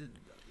bomb. like,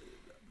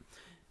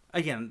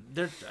 again,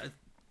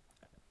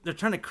 they're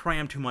trying to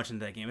cram too much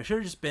into that game. It should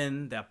have just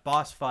been that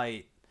boss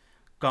fight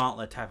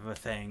gauntlet type of a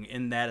thing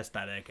in that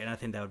aesthetic, and I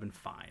think that would have been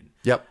fine.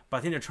 Yep. But I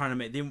think they're trying to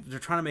make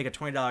a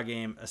 $20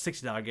 game a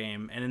 $60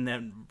 game,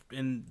 and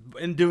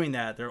in doing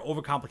that, they're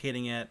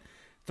overcomplicating it,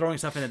 throwing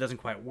stuff in that doesn't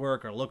quite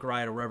work or look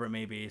right or wherever it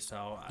may be.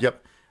 So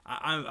Yep.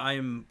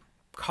 I'm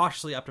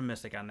cautiously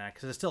optimistic on that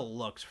because it still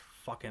looks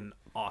fucking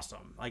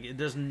awesome. Like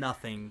there's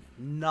nothing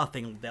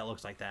that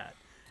looks like that.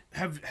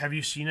 Have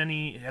you seen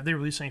any? Have they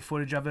released any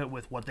footage of it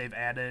with what they've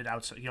added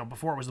outside? You know,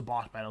 before it was the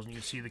boss battles, and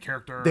you can see the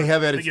character. They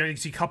have added. You can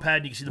see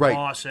Cuphead, you can see the Right.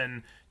 boss,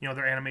 and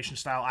their animation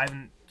style. I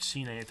haven't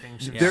seen anything.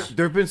 Since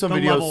There've been some the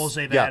videos. levels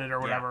they've added or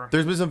whatever.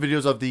 There's been some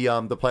videos of the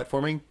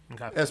platforming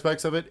Okay.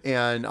 aspects of it,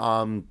 and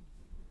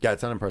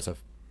it's not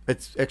impressive.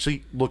 It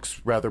actually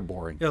looks rather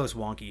boring. It looks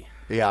wonky.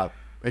 Yeah,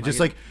 it's just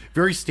like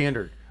very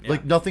standard,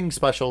 like nothing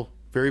special,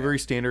 very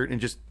standard,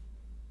 and just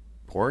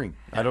boring.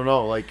 I don't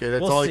know, like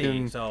that's We'll all see. I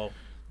can. So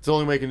It's the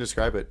only way I can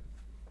describe it.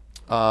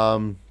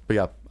 But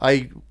yeah,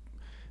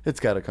 it's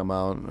got to come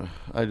out.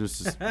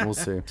 We'll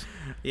see.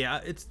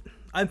 yeah,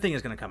 I think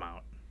it's gonna come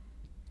out.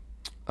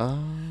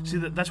 See,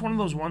 that's one of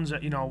those ones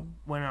that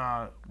when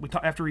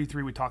after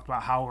E3 we talked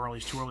about how early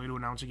it's too early to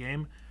announce a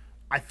game.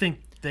 I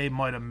think they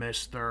might have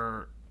missed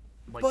their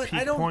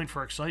peak point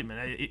for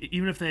excitement.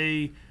 Even if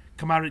they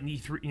come out at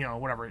E3,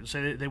 whatever.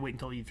 Say they wait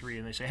until E3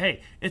 and they say,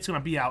 "Hey, it's gonna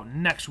be out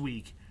next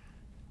week."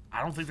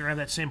 I don't think they're gonna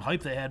have that same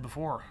hype they had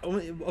before.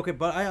 Okay,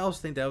 but I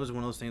also think that was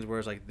one of those things where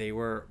it's like they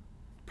were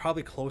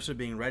probably closer to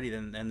being ready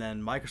and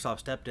then Microsoft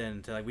stepped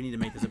in to we need to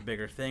make this a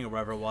bigger thing or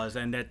whatever it was,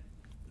 and that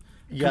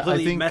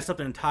completely messed up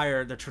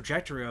the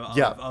trajectory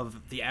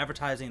of the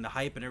advertising, the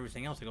hype, and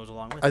everything else that goes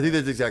along with it. I think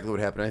that's exactly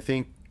what happened. I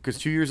think because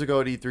 2 years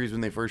ago at E3 is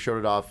when they first showed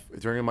it off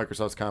during a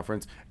Microsoft's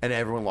conference, and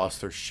everyone lost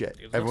their shit.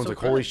 Everyone's like,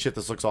 "Holy shit,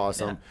 this looks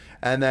awesome!" Yeah.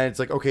 And then it's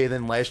like, okay.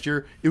 Then last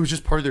year, it was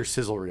just part of their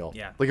sizzle reel.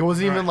 Yeah, like it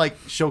wasn't even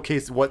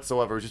showcased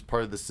whatsoever. It was just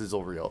part of the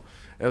sizzle reel.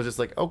 And it was just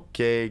like,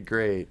 okay,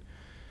 great.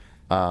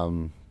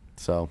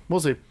 So we'll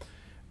see.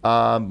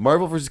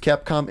 Marvel vs.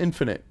 Capcom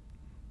Infinite.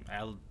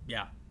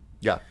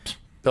 Yeah,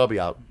 that'll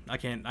be out. I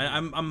can't. I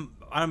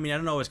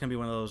don't know. If it's gonna be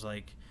one of those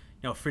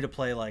free to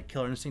play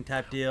Killer Instinct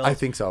type deal. I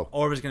think so.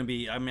 Or if it's gonna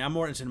be. I'm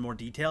more interested in more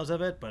details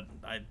of it, but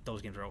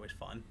those games are always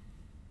fun.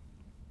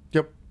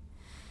 Yep.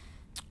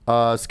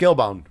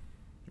 Scalebound.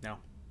 No.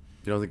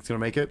 You don't think it's gonna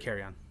make it?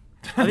 Carry on.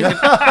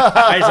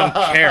 I just don't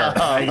care.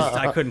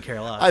 I couldn't care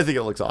less. I think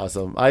it looks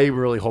awesome. I'm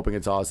really hoping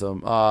it's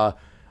awesome.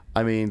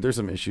 There's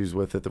some issues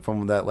with it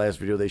from that last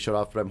video they showed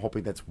off, but I'm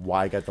hoping that's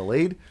why it got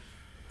delayed,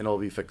 and it'll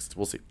be fixed.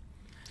 We'll see.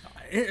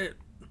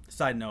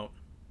 Side note.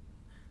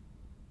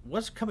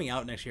 What's coming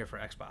out next year for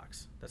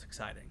Xbox? That's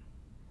exciting.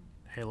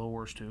 Halo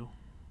Wars 2.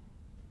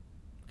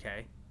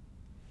 Okay.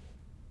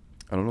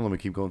 I don't know. Let me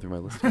keep going through my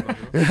list.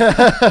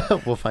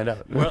 We'll find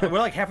out.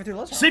 We're halfway through the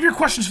list. Save your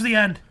questions for the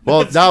end.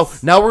 Well, now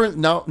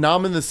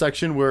I'm in the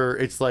section where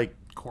it's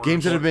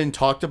games that have been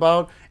talked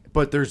about,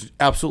 but there's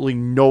absolutely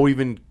no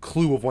even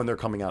clue of when they're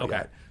coming out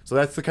yet. So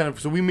that's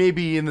so we may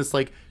be in this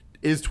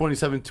is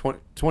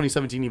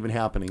 2017 even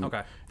happening?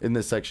 Okay. In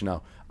this section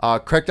now.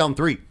 Crackdown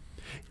 3.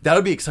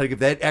 That'll be exciting if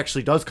that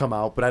actually does come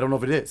out, but I don't know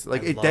if it is.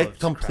 That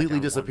completely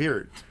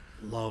disappeared.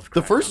 Loved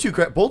the first two,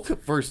 both the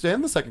first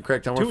and the second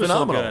Crackdown were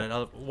phenomenal.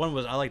 So good. One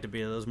was I liked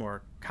it was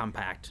more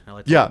compact. I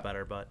liked it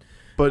better, but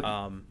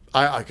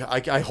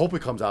I hope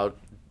it comes out.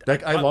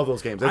 I love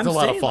those games. It's a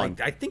lot of fun.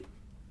 I think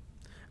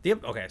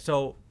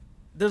so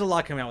there's a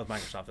lot coming out with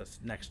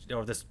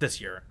Microsoft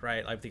this year,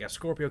 right? They got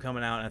Scorpio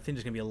coming out, and I think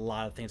there's gonna be a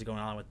lot of things going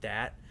on with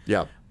that.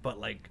 Yeah. But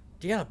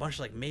you got a bunch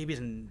of maybes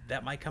and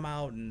that might come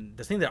out, and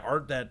the things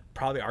that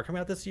probably are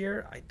coming out this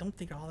year, I don't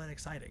think are all that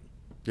exciting.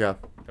 Yeah.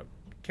 So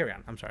carry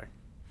on. I'm sorry.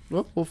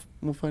 Well,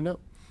 we'll find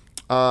out.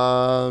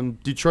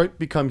 Detroit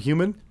Become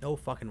Human? No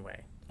fucking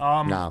way.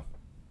 No.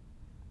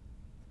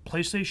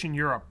 PlayStation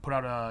Europe put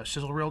out a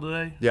sizzle reel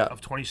today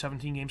of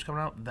 2017 games coming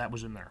out. That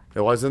was in there.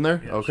 It was in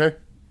there? Yes. Okay.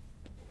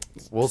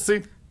 We'll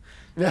see.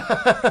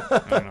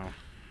 I don't know.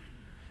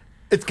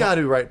 It's got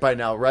to by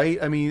now, right?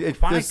 It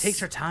takes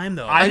their time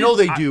though. I know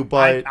they do,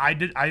 but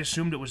I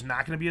assumed it was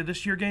not going to be a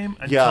this year game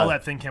until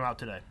that thing came out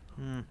today.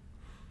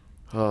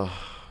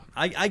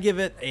 I give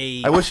it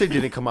a. I wish they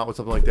didn't come out with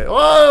something like that.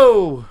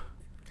 Whoa!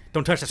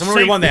 Don't touch that. Someone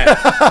already won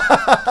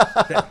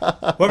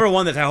that. Whoever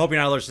won this, I hope you're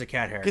not allergic to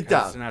cat hair. Get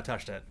down. And I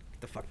touched it.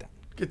 Get the fuck down.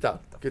 Get down.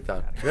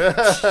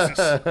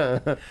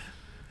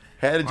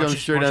 Had to jump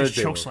straight out of the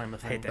table. Chokeslam the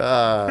thing.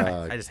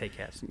 I just hate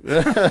cats.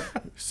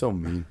 So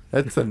mean.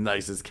 That's the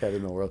nicest cat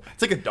in the world.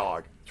 It's like a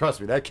dog.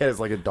 Trust me, that cat is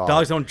like a dog.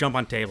 Dogs don't jump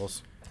on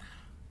tables.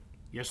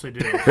 Yes, they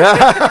do.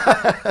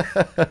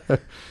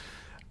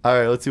 All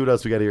right, let's see what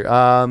else we got here.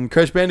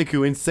 Crash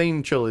Bandicoot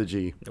Insane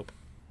Trilogy. Nope.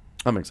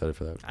 I'm excited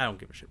for that. I don't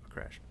give a shit about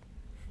Crash.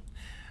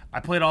 I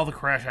played all the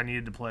Crash I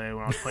needed to play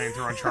when I was playing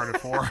through Uncharted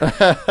 4.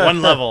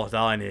 One level is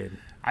all I need.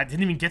 I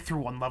didn't even get through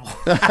one level.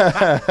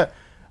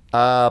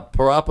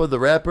 Parappa the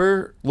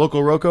Rapper, Loco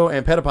Roco,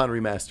 and Patapon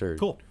remastered.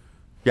 Cool.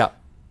 Yeah.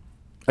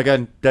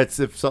 Again, that's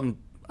if something.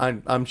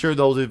 I'm sure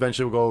those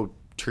eventually will go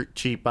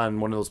cheap on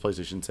one of those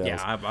PlayStation sales.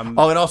 Yeah, I'm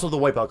and also the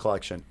Wipeout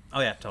collection. Oh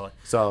yeah, totally.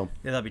 So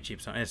yeah, that'll be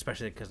cheap. So, and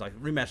especially because like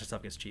remastered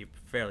stuff gets cheap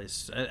fairly,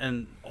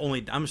 and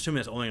only I'm assuming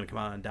it's only going to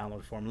come out in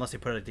download form unless they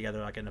put it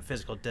together like in a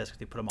physical disc.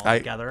 They put them all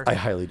together. I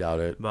highly doubt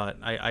it. But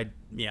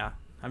yeah,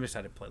 I'm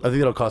excited to play. I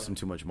think it'll cost them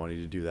too much money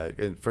to do that,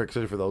 and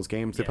especially for those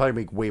games, they probably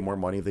make way more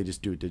money if they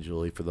just do it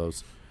digitally for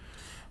those.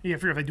 Yeah, I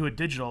figure if they do it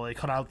digital, they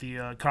cut out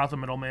the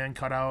middleman,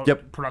 cut out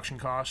production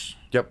costs.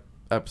 Yep,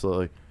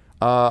 absolutely.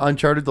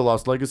 Uncharted: The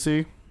Lost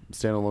Legacy,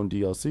 standalone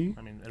DLC.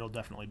 I mean, it'll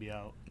definitely be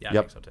out. Yeah, I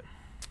think so too.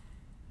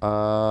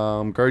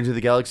 Guardians of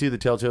the Galaxy, the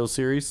Telltale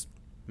series.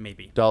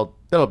 Maybe that'll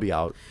be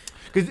out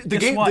because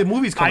the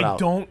movie's coming out. I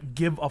don't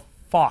give a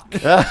fuck.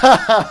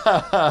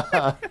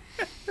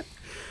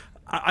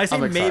 I say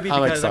maybe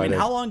because I mean,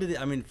 how long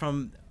did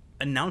from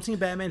announcing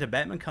Batman to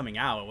Batman coming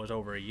out, it was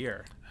over a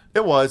year.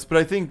 It was, but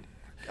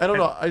I don't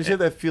know. I just have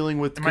that feeling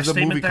with my the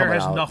movie there coming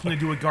has out. nothing to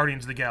do with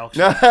Guardians of the Galaxy.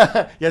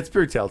 Yeah, it's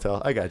pure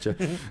Telltale. I gotcha.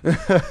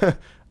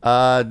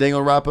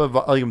 Danganronpa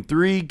Volume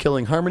 3,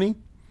 Killing Harmony.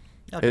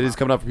 It is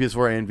coming out for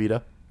PS4 and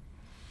Vita.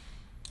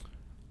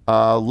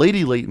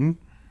 Lady Layton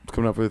is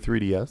coming out for the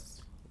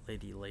 3DS.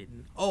 Lady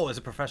Layton. Oh, is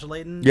it Professor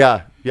Layton?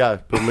 Yeah,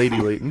 but Lady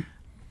Layton.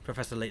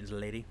 Professor Layton's a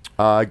lady.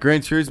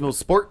 Gran Turismo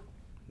Sport.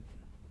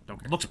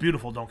 Don't care. Looks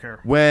beautiful. Don't care.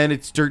 When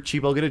it's dirt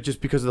cheap, I'll get it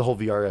just because of the whole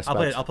VR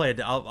aspect. I'll play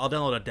it. I'll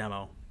download a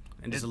demo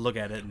and just look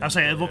at it. I'll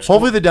say it looks.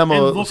 Hopefully the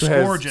demo looks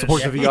gorgeous.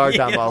 supports the VR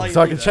demo,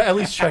 so I can at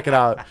least check it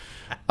out.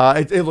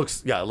 It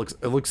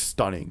looks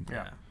stunning.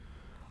 Yeah.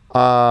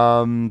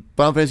 Final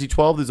Fantasy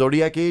 12, the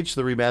Zodiac Age,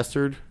 the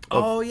remastered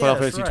of Final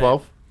Fantasy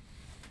 12.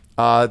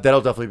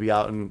 That'll definitely be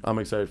out, and I'm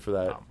excited for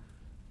that.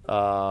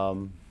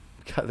 God,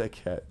 that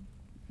cat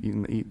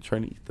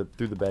trying to eat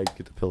through the bag to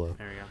get the pillow.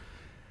 There you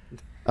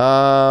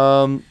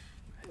go.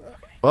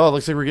 Well, it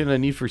looks like we're getting a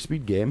Need for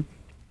Speed game.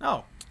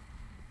 Oh.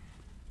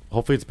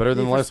 Hopefully it's better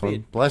than the last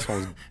one. The last one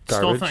was garbage.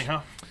 Still a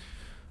thing,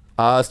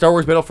 huh? Star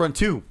Wars Battlefront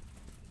 2.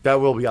 That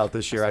will be out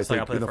this year, I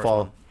think, in the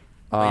fall.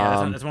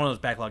 Yeah, it's one of those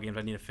backlog games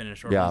I need to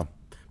finish or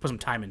put some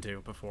time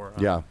into before.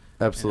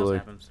 Absolutely.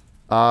 Happens.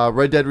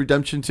 Red Dead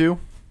Redemption 2.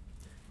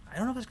 I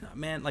don't know if it's gonna.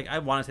 Man, like I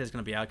want to say it's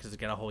gonna be out because it's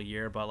got a whole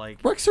year, but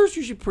like Rockstar's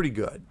usually pretty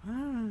good.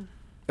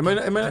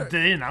 Did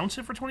they announce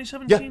it for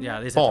 2017? Yeah,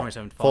 they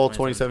said fall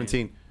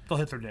 2017. They'll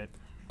hit their date.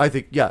 I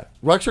think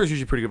Rockstar's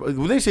usually pretty good.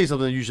 When they say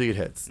something, usually it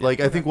hits. Like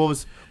I think what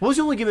was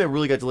the only game that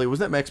really got delayed?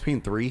 Wasn't that Max Payne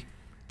 3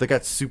 that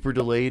got super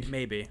delayed?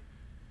 Maybe.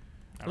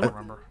 I don't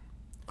remember.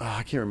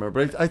 I can't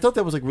remember, but I thought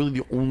that was like really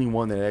the only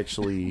one that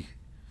actually.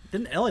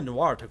 Didn't L.A.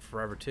 Noire took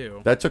forever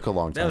too? That took a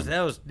long time.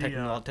 That was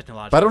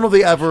technological. But I don't know if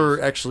they ever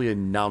actually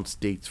announced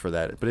dates for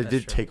that, but it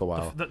did take a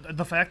while.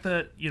 The fact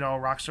that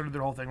Rockstar did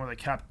their whole thing where they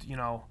kept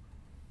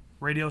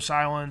radio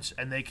silence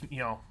and they can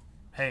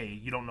hey,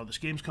 you don't know this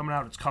game's coming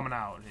out, it's coming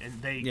out,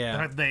 and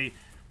they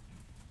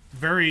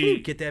very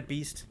get that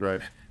beast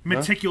right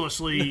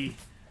meticulously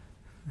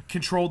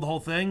controlled the whole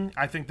thing.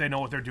 I think they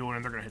know what they're doing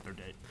and they're gonna hit their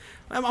date.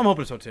 I'm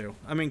hoping so too.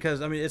 I mean, because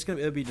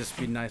it'll be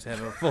nice to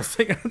have a full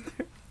thing out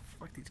there.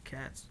 Fuck these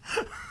cats.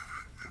 I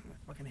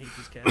fucking hate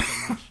these cats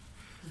so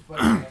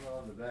much.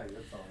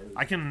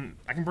 I can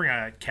bring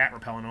a cat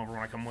repellent over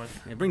when I come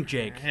with. Yeah, bring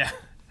Jake. Yeah.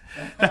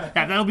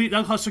 That'll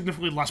cause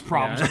significantally less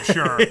problems, I'm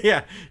sure.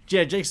 Yeah,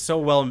 Jake's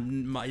so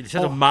he's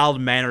such a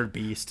mild-mannered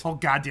beast. Whole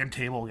goddamn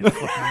table will get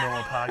flipped in the middle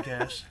of the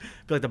podcast.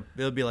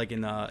 It'll be like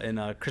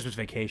in Christmas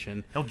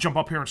Vacation. He'll jump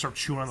up here and start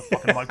chewing on the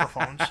fucking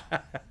microphones.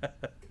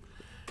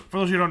 For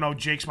those of you who don't know,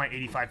 Jake's my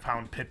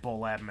 85-pound pit bull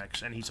lab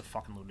mix, and he's a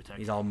fucking lunatic.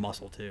 He's all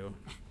muscle too.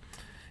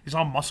 He's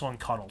all muscle and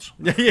cuddles.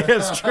 Yeah,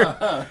 it's true.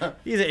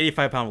 He's an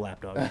 85-pound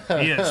lapdog.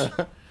 He is.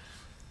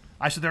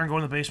 I sit there and go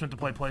in the basement to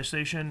play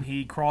PlayStation.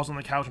 He crawls on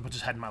the couch and puts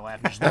his head in my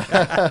lap and just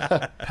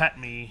like, pet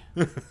me,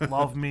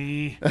 love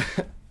me.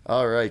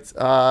 All right.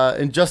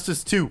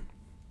 Injustice 2.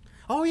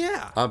 Oh,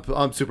 yeah.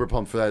 I'm super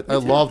pumped for that. I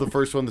love the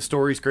first one. The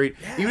story's great.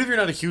 Yeah. Even if you're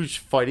not a huge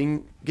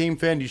fighting game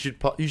fan, you should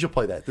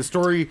play that. The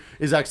story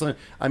is excellent.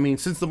 I mean,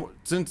 since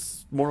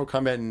Mortal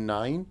Kombat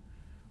 9,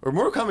 or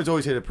Mortal Kombat's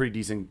always had a pretty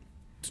decent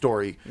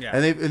story. Yeah.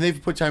 And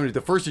they've put time into the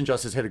first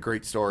Injustice had a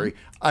great story.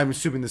 I'm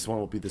assuming this one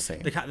will be the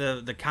same.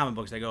 The comic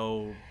books, they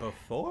go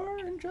before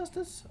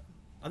Injustice?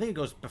 I think it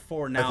goes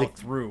before now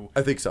through.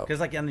 I think so. Because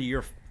like on the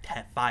year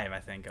 5, I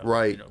think.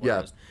 Right.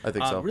 Yeah. I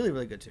think so. Really,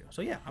 really good too.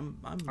 So yeah,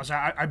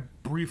 I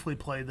briefly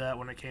played that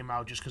when it came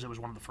out, just because it was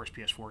one of the first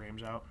PS4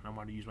 games out, and I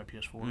wanted to use my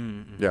PS4.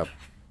 Mm-hmm. Yeah.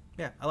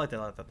 Yeah, I like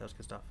that. That was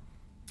good stuff.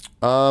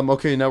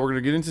 Okay, now we're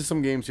gonna get into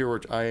some games here,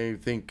 which I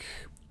think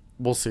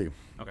we'll see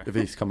if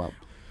these come out.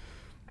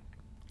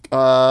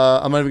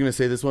 I'm not even gonna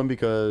say this one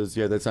because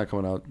that's not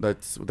coming out.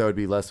 That would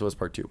be Last of Us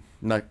Part 2.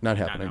 Not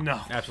happening. No,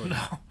 absolutely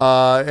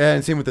no.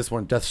 And same with this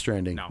one, Death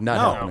Stranding. Not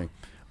happening.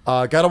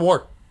 No. God of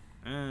War.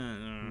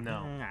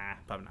 No,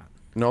 probably not.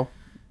 No,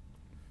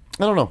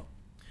 I don't know.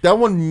 That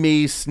one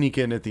may sneak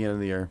in at the end of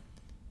the year.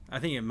 I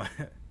think it might.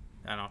 I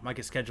don't know. It might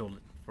get scheduled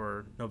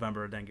for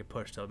November and then get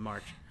pushed to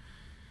March.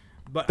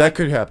 But That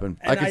could happen.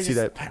 I could see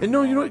just- that. I don't And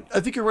no, you know know. what? I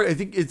think you're right. I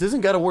think it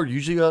doesn't God of War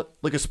usually got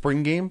like a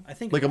spring game. I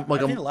think like a I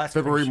think the last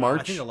February, big-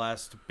 March. I think the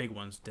last big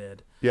ones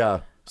did.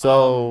 Yeah.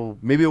 So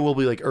maybe it will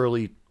be like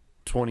early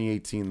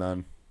 2018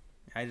 then.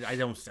 I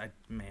don't.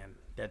 Man,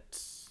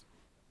 that's.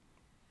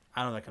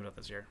 I don't know if that comes out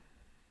this year.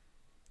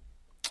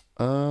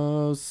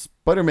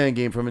 Spider-Man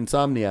game from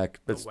Insomniac.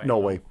 That's way, no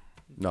no. way.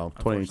 No,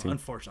 2018.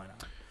 Unfortunately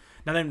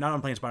not. Now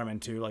I'm playing Spider-Man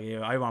 2. Like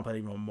I want to play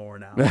it even more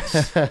now.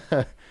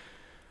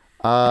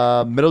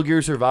 Metal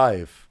Gear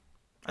Survive.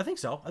 I think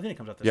so. I think it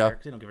comes out this Yeah. year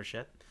because they don't give a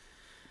shit.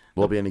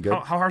 Will it be any good? How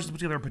hard is it to put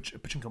together a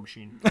pachinko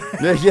machine?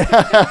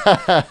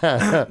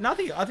 Yeah. No, I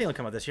think it'll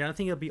come out this year. And I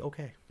think it'll be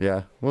okay.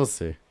 Yeah, we'll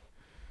see.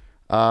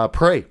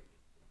 Prey.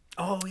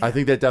 Oh yeah. I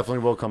think that definitely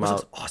will come This out.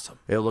 looks awesome.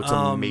 It looks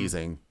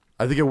amazing.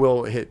 I think it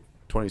will hit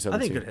 2017. I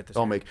think it could hit this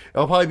It'll year. make.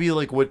 It'll probably be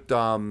like what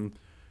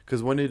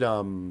because when did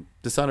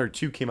Dishonored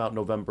 2 came out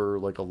November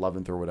like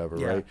 11th or whatever,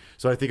 Yeah. right?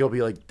 So I think it'll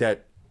be like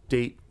that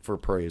date for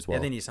Prey as well.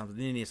 Yeah, they need something.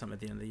 They need something at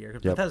the end of the year.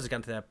 'Cause Yep. Bethesda's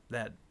gotten to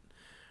that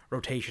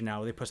rotation now.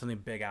 Where they put something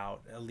big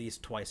out at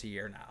least twice a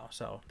year now.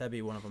 So that'd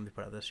be one of them they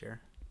put out this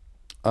year.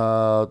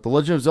 The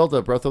Legend of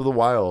Zelda: Breath of the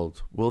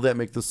Wild. Will that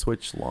make the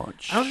Switch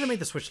launch? I don't think it'll make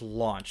the Switch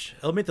launch.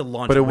 It'll make the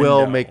launch. But it will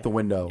window. make the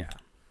window.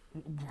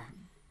 Yeah.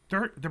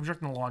 They're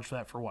projecting the launch for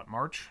that for what,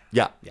 March?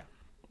 Yeah. Yeah.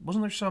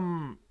 Wasn't there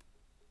some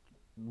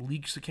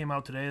leaks that came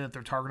out today that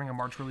they're targeting a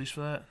March release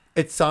for that?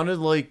 It sounded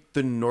like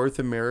the North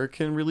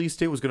American release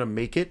date was going to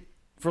make it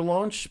for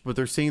launch, but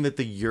they're saying that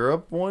the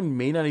Europe one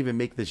may not even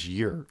make this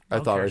year. I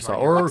Who thought I cares saw,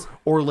 about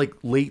or like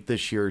late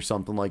this year or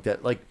something like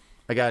that. Like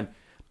again,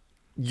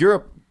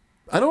 Europe.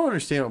 I don't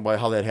understand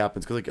how that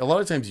happens because like a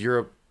lot of times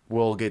Europe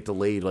will get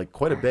delayed like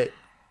quite a bit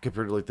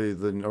compared to like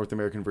the North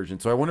American version.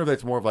 So I wonder if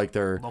that's more of like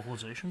their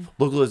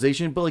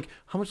localization. But like,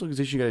 how much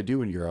localization you got to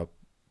do in Europe?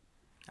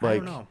 I Like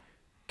don't know.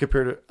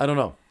 compared to, I don't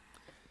know.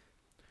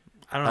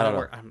 I don't know how that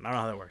works. I don't know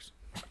how that works.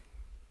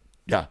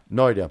 Yeah,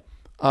 no idea.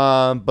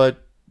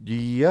 But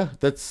yeah,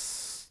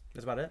 that's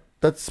about it.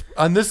 That's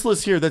on this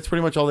list here. That's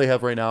pretty much all they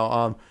have right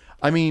now.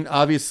 I mean,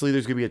 obviously,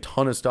 there's gonna be a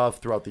ton of stuff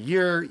throughout the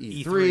year.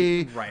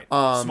 E3, right?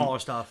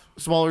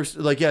 Smaller,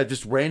 like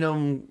just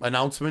random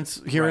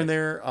announcements here and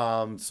Right.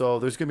 there. So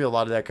there's gonna be a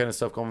lot of that kind of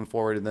stuff going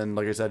forward. And then,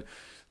 like I said,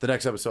 the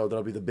next episode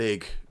that'll be the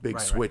big Right.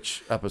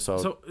 Switch episode.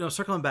 So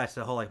circling back to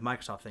the whole like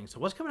Microsoft thing. So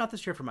what's coming out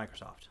this year for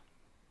Microsoft?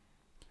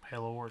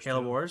 Halo Wars.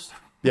 Halo 2. Wars.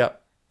 Yeah.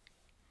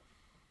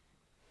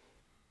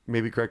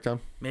 Maybe Crackdown.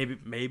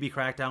 Maybe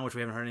Crackdown, which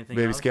we haven't heard anything.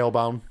 Maybe of.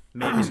 Scalebound.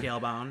 Maybe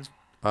Scalebound.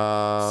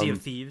 Sea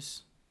of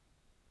Thieves.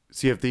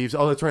 Sea of Thieves.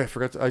 Oh, that's right. I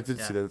forgot. I did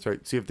Yeah. see that. That's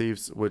right. Sea of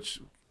Thieves, which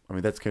I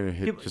mean, that's going to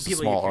hit People- just a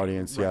people small you can-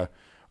 audience. right.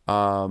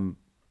 Yeah.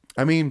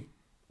 I mean,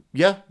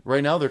 yeah.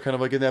 Right now they're kind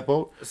of like in that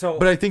boat. So-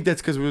 but I think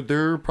that's because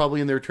they're probably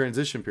in their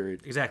transition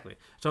period. Exactly.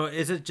 So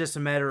is it just a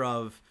matter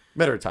of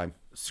Matter of time.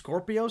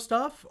 Scorpio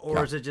stuff, or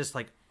Yeah. is it just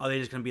like, are they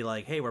just going to be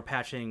like, hey, we're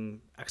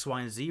patching X,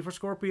 Y, and Z for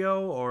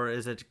Scorpio, or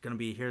is it going to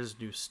be here's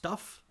new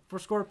stuff for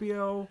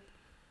Scorpio?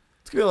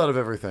 It's gonna be a lot of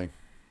everything.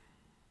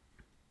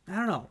 I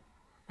don't know.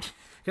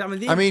 I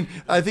I mean,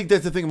 I think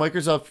that's the thing.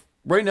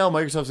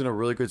 Microsoft's in a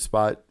really good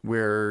spot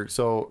where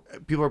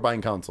people are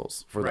buying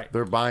consoles for Right. that.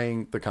 They're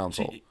buying the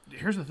console. See,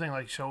 here's the thing,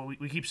 like, so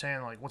we keep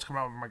saying like, what's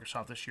coming out with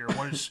Microsoft this year?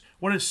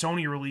 What has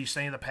Sony released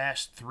any of the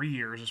past 3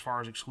 years as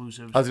far as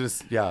exclusives? I was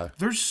just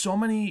There's so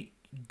many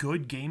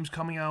good games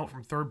coming out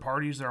from third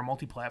parties that are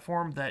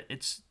multi-platform that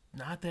it's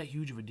not that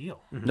huge of a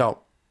deal. No,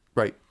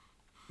 right.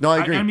 No,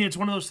 I agree. I mean, it's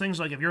one of those things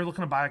like if you're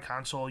looking to buy a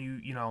console,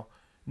 you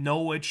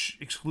know which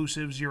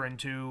exclusives you're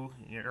into,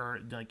 or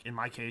like in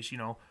my case,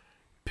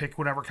 pick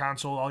whatever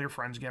console all your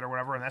friends get or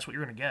whatever, and that's what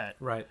you're gonna get.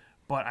 Right.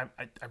 But I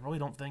really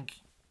don't think.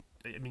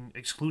 I mean,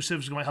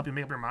 exclusives are going to help you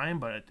make up your mind,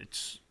 but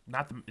it's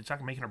not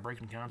making or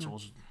breaking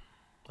consoles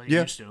like it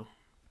used to.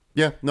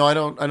 Yeah, no, I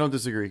don't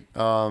disagree.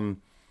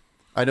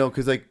 I know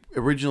because like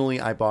originally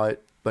I bought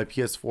my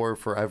PS4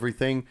 for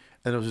everything,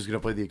 and I was just gonna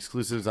play the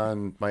exclusives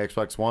on my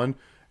Xbox One,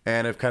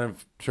 and I've kind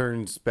of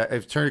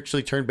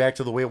actually turned back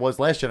to the way it was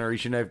last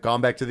generation. I've gone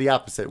back to the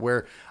opposite,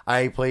 where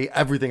I play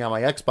everything on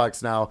my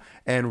Xbox now,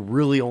 and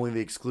really only the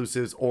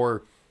exclusives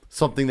or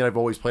something that I've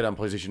always played on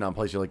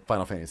PlayStation, like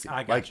Final Fantasy.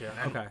 I got you.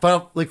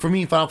 Okay. For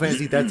me, Final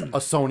Fantasy, that's a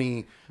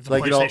Sony, It's a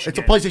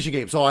PlayStation PlayStation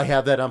game. So I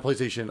have that on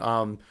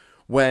PlayStation.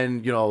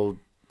 When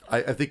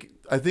I think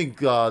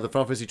the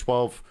Final Fantasy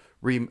 12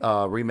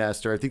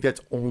 remaster, I think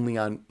that's only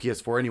on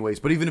PS4 anyways.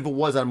 But even if it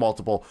was on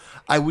multiple,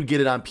 I would get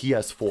it on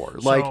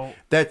PS4.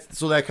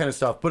 That kind of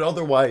stuff. But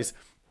otherwise,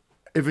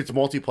 if it's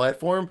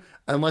multi-platform,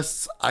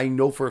 unless I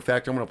know for a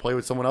fact I'm going to play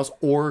with someone else,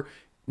 or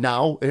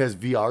now it has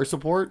VR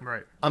support,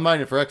 Right. I'm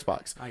buying it for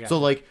Xbox.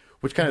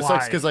 Which kind of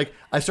sucks because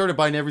I started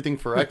buying everything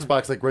for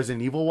Xbox, like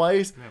Resident Evil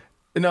wise. Yeah.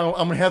 And now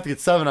I'm gonna have to get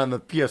 7 on the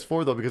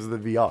PS4 though because of the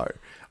VR.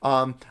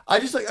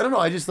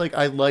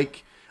 I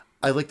like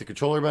I like the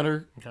controller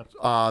better.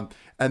 Okay.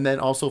 And then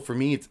also for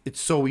me, it's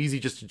so easy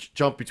just to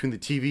jump between the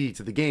TV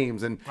to the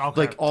games and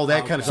Okay. like all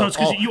that kind of So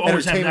stuff. it's because you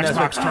always have the entertainment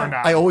Xbox aspect. turned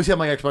on. I always have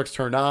my Xbox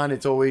turned on.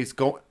 It's always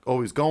going.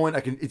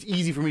 It's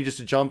easy for me just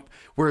to jump.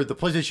 Where the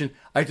PlayStation,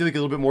 I have to make a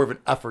little bit more of an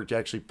effort to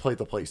actually play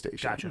the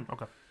PlayStation. Gotcha.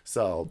 Okay.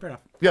 So Fair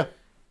enough. yeah.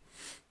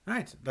 All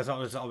right, that's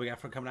all we got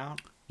for coming out.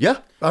 Yeah,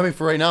 I mean,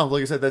 for right now,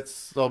 like I said,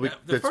 that's all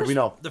that's what we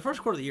know. The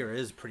first quarter of the year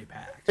is pretty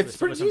packed. It's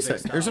pretty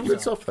decent. There's some good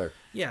stuff there.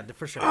 Yeah,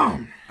 for sure. All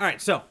right,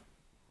 so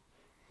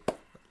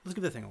let's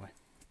give the thing away.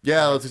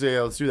 Yeah, let's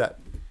do that.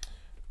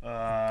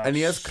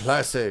 NES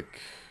Classic.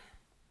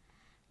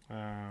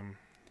 Hang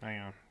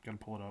on, gonna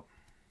pull it up.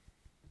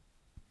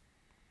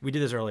 We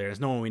did this earlier. There's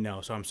no one we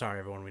know, so I'm sorry,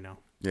 everyone we know.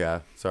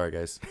 Yeah, sorry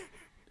guys.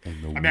 I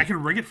mean, I could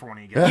rig it for one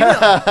of you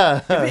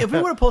guys. If we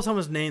would have pulled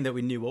someone's name that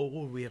we knew, what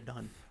would we have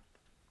done?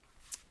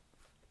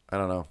 I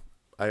don't know.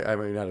 I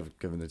might not have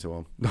given it to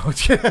him. No, I'm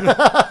just kidding.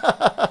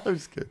 I'm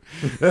just kidding.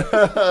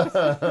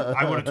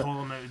 I would have told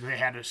them that they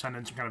had to send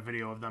in some kind of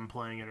video of them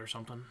playing it or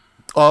something.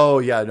 Oh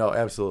yeah, no,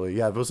 absolutely.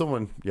 Yeah, if it was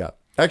someone. Yeah,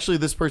 actually,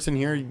 this person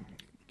here.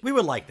 We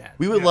would like that.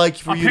 We would like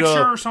for you picture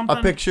to or something?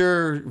 a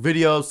picture,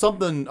 video,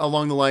 something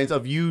along the lines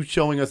of you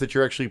showing us that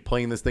you're actually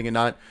playing this thing and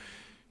not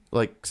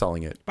like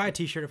selling it. Buy a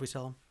T-shirt if we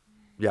sell them.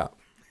 Yeah.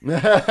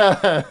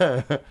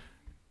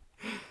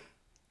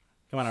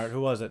 Come on, Art.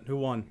 Who was it? Who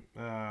won?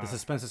 The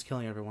suspense is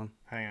killing everyone.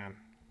 Hang on.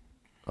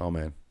 Oh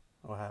man.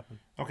 What happened?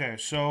 Okay,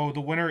 so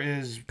the winner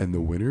is And the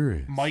winner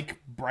is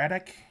Mike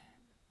Bradek.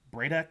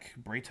 I don't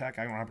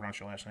know how to pronounce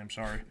your last name.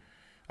 Sorry.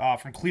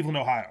 From Cleveland,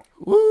 Ohio.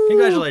 Woo!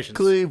 Congratulations.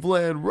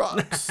 Cleveland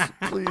rocks.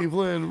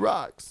 Cleveland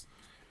rocks.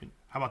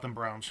 How about them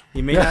Browns?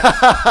 You may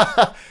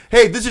not.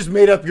 Hey, this just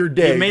made up your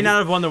day. You may not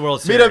have won the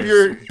World Series. Made up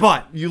your.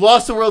 But you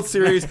lost the World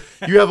Series.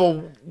 You have a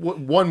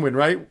one win,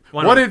 right?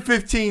 One in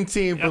 15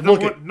 team. Yeah,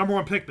 But number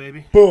one pick,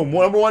 baby. boom,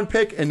 number one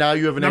pick, and now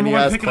you have an Number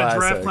NES one pick in a Classic.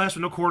 draft class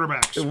with no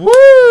quarterbacks.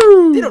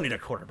 Woo! they don't need a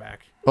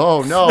quarterback.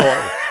 Oh no,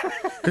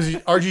 because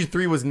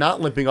RG3 was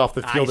not limping off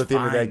the field He's at the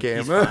end of that fine.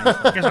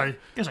 game. He's fine.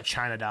 Guess a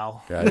China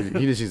doll. Yeah,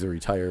 he just needs to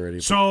retire already.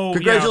 So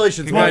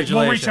congratulations, yeah, man.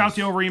 we'll reach out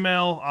to you over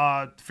email.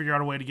 Figure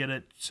out a way to get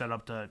it set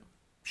up to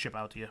ship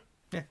out to you.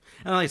 Yeah,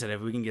 and like I said,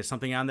 if we can get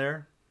something on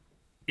there,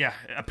 Yeah,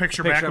 a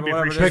picture back would be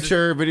whatever it is. appreciated.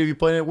 Picture, video, you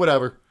playing it,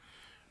 whatever.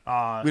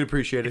 We'd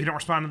appreciate If you it. don't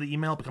respond to the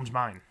email, it becomes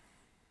mine.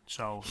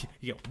 So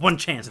you get one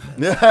chance at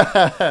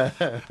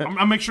this.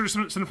 I'll make sure to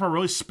send it from a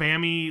really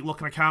spammy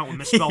looking account with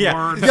misspelled Yeah.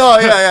 words. Oh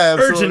yeah,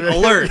 absolutely. Urgent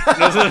alert.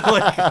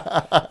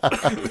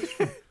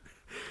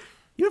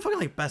 You know, fucking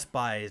like Best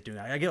Buy is doing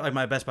that. I get like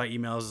my Best Buy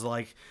emails is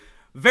like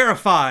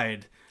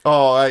verified.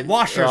 Oh,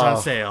 Washers on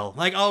sale.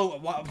 Like,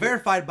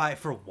 verified by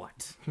for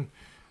what?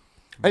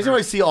 Anytime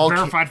I see all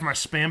Verified for my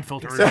spam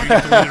filter. You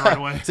get to read it right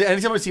away. see,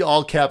 anytime I see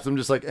all caps, I'm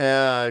just like,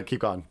 keep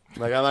going.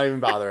 Like I'm not even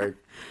bothering.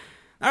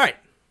 All right.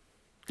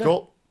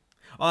 Cool.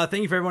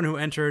 Thank you for everyone who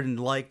entered and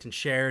liked and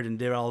shared and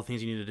did all the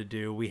things you needed to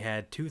do. We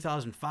had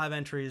 2,005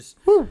 entries.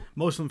 Woo.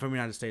 Most of them from the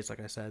United States, like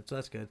I said. So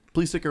that's good.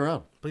 Please stick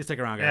around. Please stick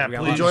around, guys. Yeah, We got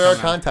a please. lot Enjoy more our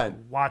coming out. content.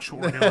 Watch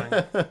what we're doing.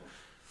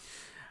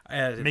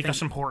 Make Thank-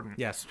 us important.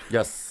 Yes.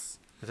 Yes.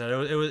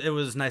 So it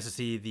was nice to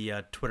see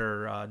the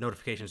Twitter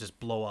notifications just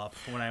blow up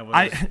when I was.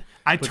 I put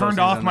those turned things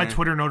off on my there.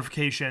 Twitter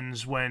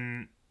notifications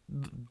when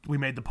we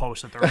made the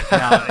post that they're.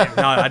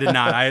 No, I did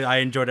not. I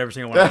enjoyed every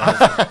single one of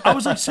those. I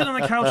was like sitting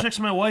on the couch next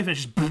to my wife and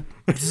it's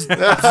just.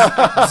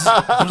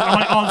 I'm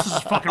like, oh, this is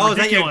fucking Oh, is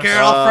that your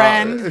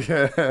ridiculous.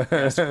 girlfriend?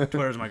 Yes,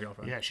 Twitter's my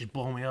girlfriend. Yeah, she's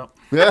blowing me up.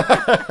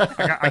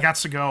 I got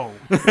to go.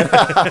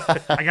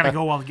 I got to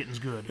go while the getting's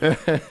good.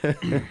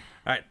 All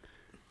right.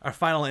 Our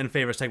final and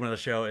favorite segment of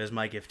the show is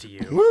my gift to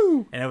you.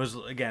 Woo. And it was,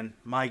 again,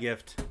 my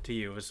gift to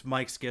you. It was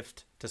Mike's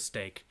gift to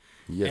Steak.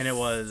 Yes. And it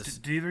was...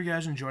 Do either of you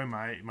guys enjoy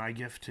my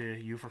gift to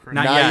you for Christmas?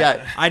 Not Not yet.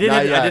 yet. I did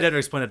Not have yet. to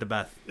explain it to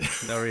Beth,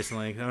 though,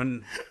 recently.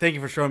 And thank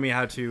you for showing me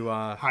how to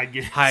Hide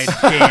games.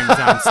 games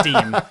on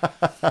Steam.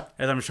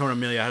 As I'm showing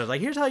Amelia how to,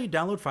 like, here's how you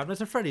download Five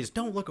Nights at Freddy's.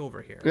 Don't look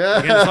over here.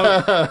 Again,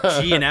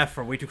 so G and F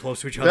are way too close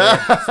to each other.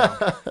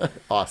 So.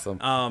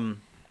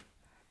 Awesome.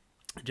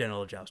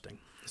 Genital jousting.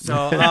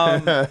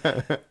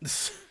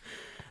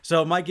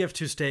 So my gift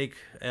to Steak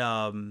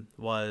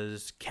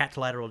was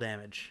Catlateral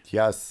Damage.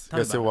 Yes. Tell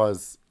me Yes, it about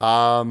was.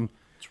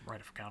 That's right,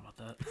 I forgot about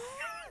that.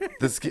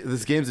 This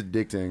game's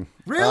addicting.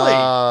 Really?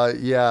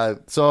 Yeah.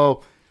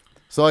 So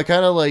I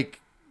kind of like.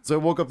 So I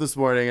woke up this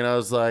morning and I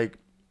was like,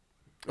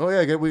 oh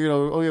yeah, we're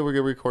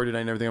gonna record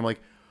tonight and everything. I'm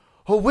like,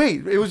 oh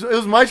wait, it was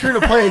my turn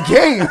to play a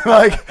game.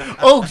 Like,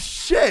 oh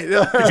shit. Did you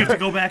have to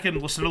go back and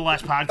listen to the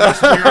last podcast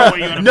to figure out what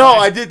you had to No,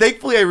 play? I did.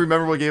 Thankfully, I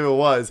remember what game it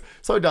was,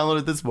 so I downloaded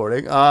it this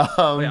morning. Wait, I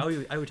owe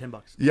you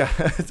 $10. Yeah,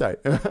 that's all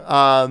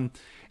right.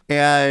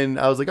 And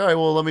I was like, all right,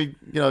 well, let me,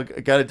 I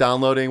got it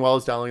downloading. While I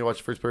was downloading, I watched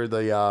the first part of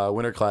the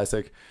Winter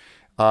Classic.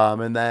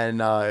 And then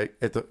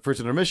at the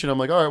first intermission, I'm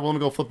like, all right, well, let me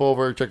go flip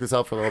over, check this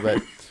out for a little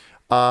bit.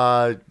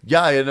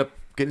 Yeah, I ended up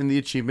getting the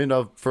achievement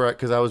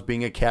because I was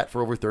being a cat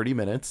for over 30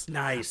 minutes.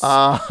 Nice.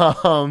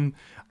 I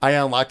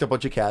unlocked a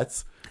bunch of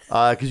cats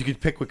because you could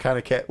pick what kind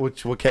of cat,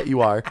 what cat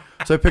you are.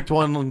 So I picked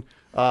one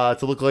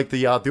to look like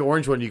the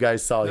orange one you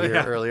guys saw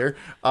here earlier.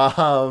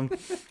 At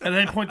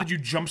any point, did you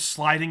jump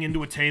sliding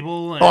into a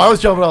table? I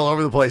was jumping all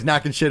over the place,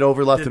 knocking shit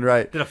over left and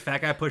right. Did a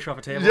fat guy push off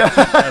a table?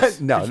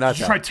 No, not Did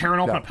you try tearing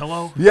open a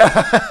pillow?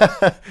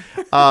 Yeah.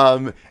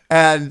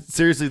 And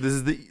seriously, this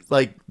is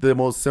the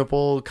most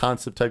simple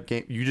concept type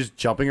game. You just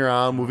jumping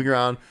around, moving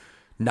around,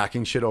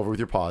 knocking shit over with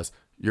your paws.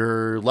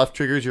 Your left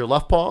triggers your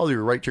left paw,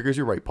 your right triggers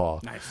your right paw.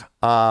 Nice.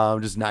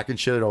 Just knocking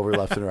shit over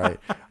left and right.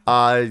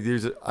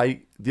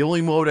 The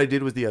only mode I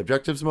did was the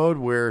objectives mode,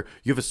 where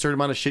you have a certain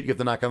amount of shit you have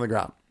to knock on the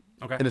ground.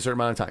 Okay. In a certain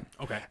amount of time.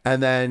 Okay.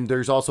 And then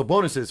there's also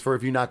bonuses for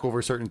if you knock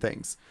over certain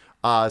things.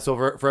 So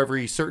for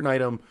every certain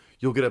item,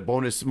 you'll get a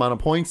bonus amount of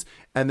points.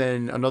 And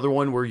then another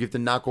one where you have to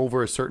knock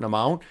over a certain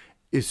amount.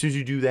 As soon as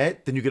you do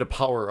that, then you get a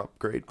power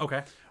upgrade.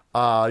 Okay.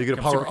 You get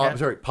a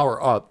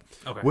power up.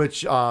 Okay.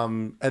 Which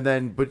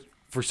but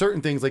for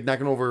certain things like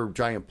knocking over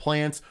giant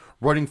plants,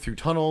 running through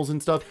tunnels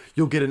and stuff,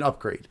 you'll get an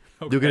upgrade.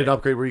 Okay. You'll get an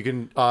upgrade where you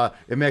can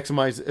it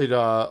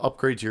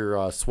upgrades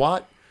your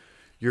SWAT,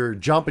 your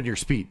jump, and your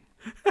speed.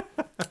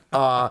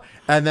 And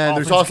then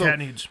there's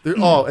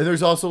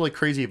also like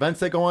crazy events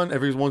that go on.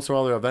 Every once in a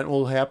while, an event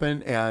will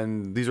happen,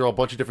 and these are all a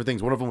bunch of different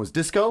things. One of them was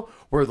disco,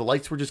 where the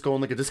lights were just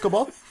going like a disco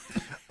ball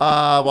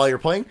while you're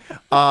playing.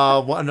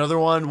 Another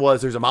one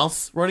was there's a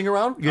mouse running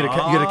around. You had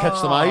to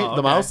catch the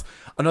mouse.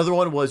 Another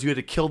one was you had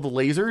to kill the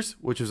lasers,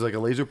 which is like a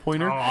laser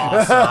pointer.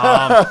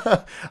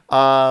 Awesome.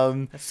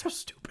 That's so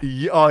stupid.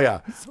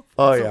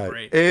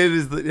 Great. It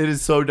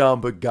is so dumb,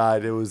 but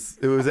God,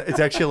 it's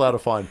actually a lot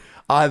of fun.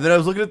 Then I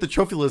was looking at the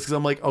trophy list because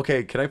I'm like,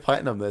 okay, can I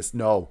platinum this?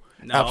 No,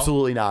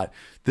 absolutely not.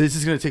 This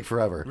is going to take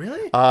forever.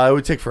 Really? It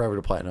would take forever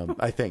to platinum,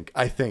 I think.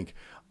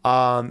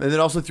 And then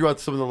also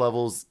throughout some of the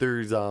levels,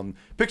 there's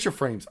picture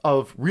frames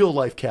of real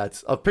life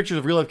cats, of pictures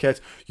of real life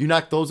cats. You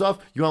knock those off,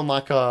 you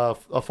unlock a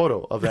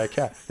photo of that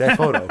cat, that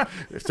photo,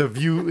 to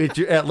view it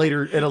at a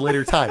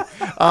later time.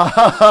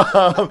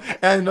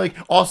 And like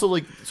also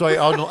like so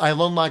I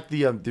unlocked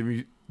the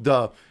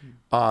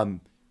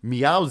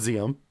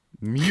Meowseum.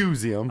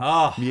 Museum.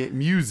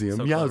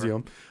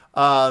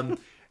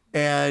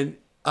 And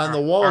on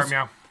the walls,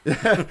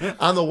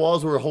 on the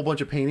walls were a whole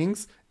bunch of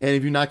paintings, and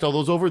if you knocked all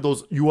those over,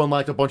 you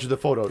unlocked a bunch of the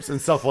photos and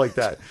stuff like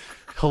that.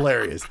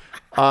 Hilarious.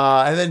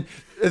 And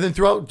then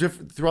throughout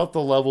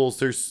the levels,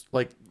 there's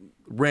like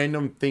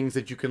random things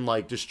that you can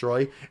like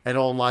destroy, and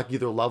it'll unlock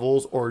either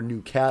levels or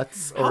new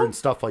cats and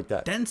stuff like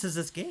that. Dense is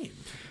this game?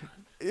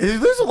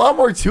 There's a lot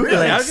more to it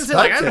than I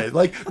expected.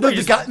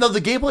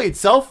 The gameplay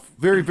itself,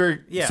 very, very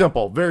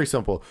simple, very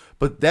simple.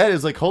 But that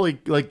is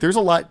there's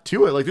a lot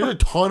to it. Like there's a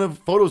ton of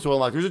photos to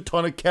unlock. There's a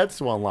ton of cats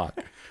to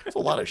unlock. There's a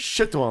lot of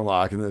shit to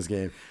unlock in this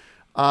game.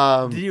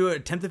 Did you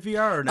attempt the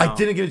VR or no? I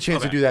didn't get a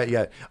chance to do that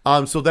yet.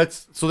 So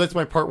that's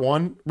my part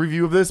 1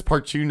 review of this.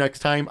 Part 2 next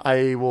time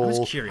I will. I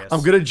was curious.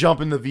 I'm gonna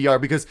jump in the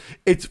VR because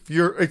it's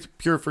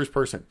pure first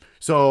person.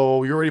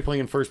 So you're already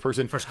playing in first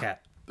person. First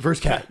cat.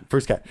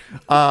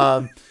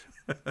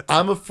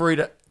 I'm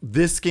afraid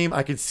this game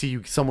I could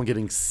see someone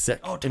getting sick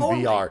in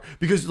VR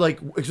because like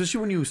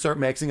especially when you start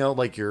maxing out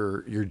like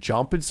your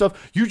jump and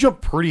stuff, you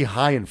jump pretty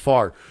high and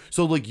far.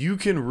 So like you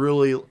can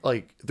really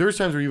like there's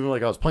times where even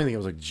like I was playing the game,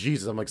 I was like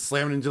Jesus, I'm like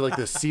slamming into like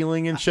the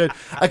ceiling and shit.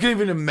 I couldn't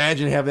even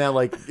imagine having that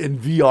like in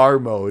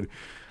VR mode.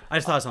 I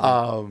just thought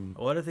something.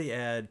 What if they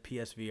add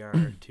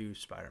PSVR to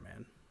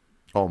Spider-Man?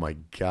 Oh my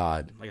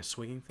God! Like a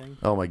swinging thing?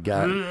 Oh my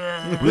God!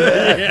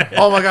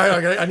 Oh my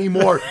God! I need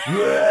more.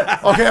 Okay,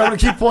 I'm gonna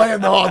keep playing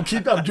though. I'm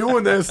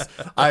doing this.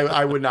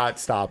 I would not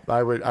stop.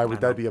 I would.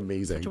 That'd be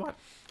amazing.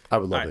 I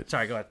would love it.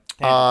 Sorry, go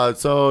ahead.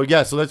 So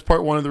that's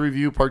part 1 of the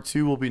review. Part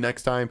 2 will be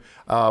next time.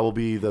 Will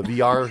be the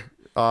VR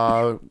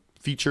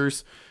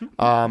features.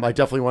 I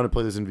definitely want to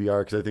play this in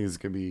VR because I think it's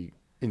gonna be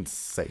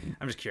insane.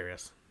 I'm just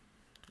curious.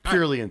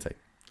 Purely insane.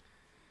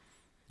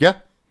 Yeah.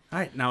 All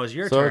right, now it's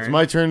your turn. So it's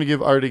my turn to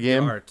give Art a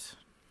game. Art.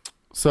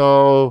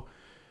 So,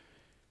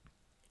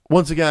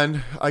 once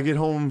again, I get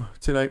home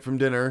tonight from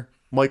dinner.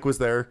 Mike was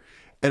there,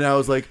 and I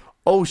was like,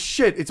 "Oh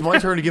shit! It's my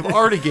turn to give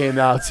Art a game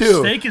now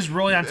too." Steak is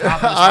really on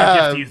top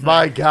of this.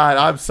 My God,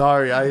 I'm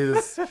sorry.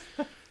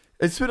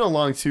 It's been a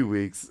long 2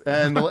 weeks,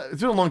 and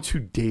it's been a long 2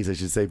 days, I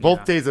should say.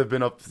 Both days I've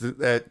been up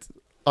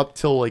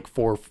till like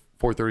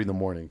 4:30 in the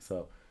morning.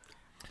 So,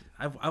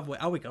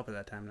 I'll wake up at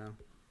that time now.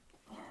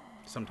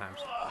 Sometimes.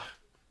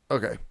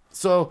 Okay,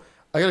 so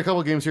I got a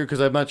couple games here because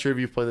I'm not sure if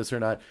you've played this or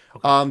not.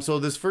 Okay. So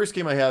this first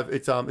game I have,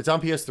 it's on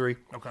PS3.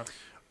 Okay.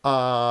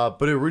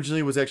 But it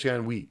originally was actually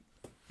on Wii.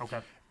 Okay.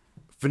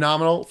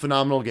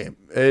 Phenomenal game.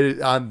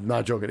 I'm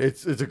not joking.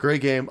 It's a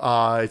great game.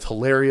 It's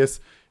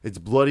hilarious. It's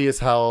bloody as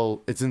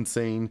hell. It's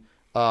insane.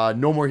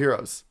 No More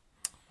Heroes.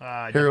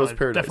 Heroes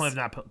Paradise. Definitely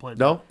have not played.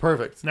 No,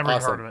 perfect. Never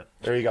even heard of it.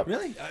 There you go.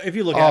 Really? If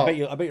you look at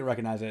it, I bet you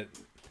recognize it.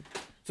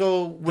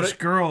 So this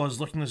girl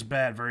is looking this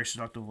bad very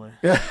seductively.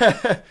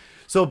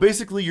 So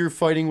basically, you're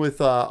fighting with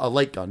a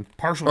light gun,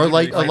 partial or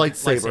nudity, a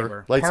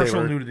lightsaber.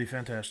 Partial nudity,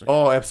 fantastic.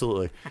 Oh,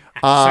 absolutely.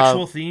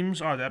 Sexual themes.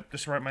 Oh,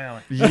 that's right, my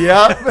alley.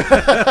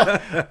 Yeah.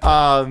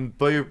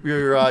 But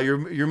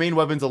your main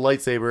weapon's a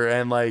lightsaber,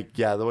 and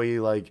the way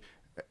you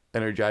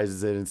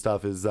energizes it and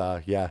stuff is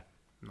yeah.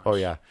 Nice. Oh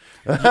yeah.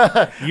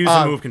 Use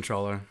the Move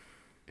controller.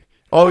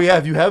 Oh yeah,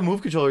 if you have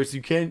Move controllers,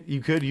 you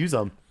could use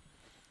them.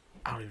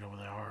 I don't even know where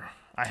they are.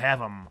 I have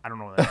them. I don't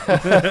know where they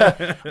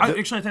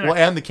are.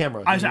 And the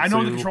camera. I know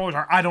where the controllers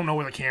are. I don't know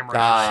where the camera is.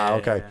 Ah,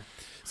 okay.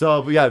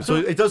 Yeah. So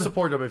it does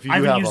support them if you do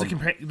have them. I haven't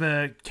used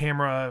the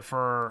camera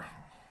for.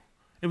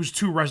 It was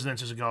 2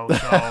 residences ago,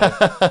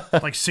 so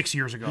like 6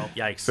 years ago.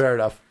 Yikes. Fair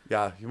enough.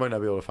 Yeah, you might not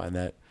be able to find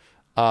that.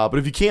 But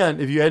if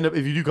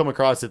you do come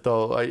across it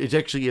though, it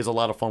actually is a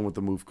lot of fun with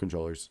the Move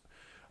controllers.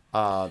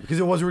 Because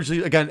it was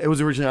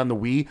originally on the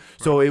Wii,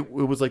 so it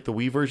was like the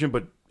Wii version,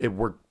 but it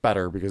worked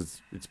better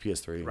because it's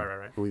PS3.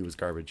 Right. The Wii was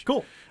garbage.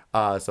 Cool.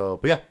 But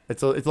yeah,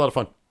 it's a lot of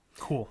fun.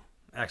 Cool.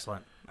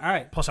 Excellent. All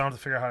right. Plus, I don't have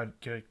to figure out how to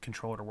get a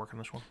controller to work on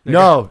this one.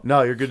 No,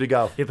 you're good to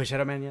go. You play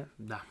Shadow Man yet?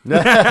 No.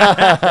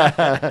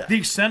 The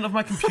extent of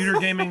my computer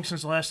gaming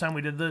since the last time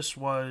we did this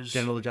was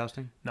genital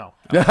adjusting. No,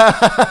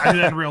 I do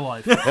that in real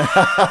life.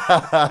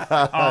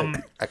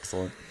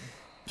 Excellent.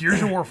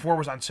 Gears of War 4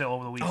 was on sale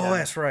over the weekend. Oh,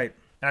 that's right.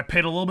 And I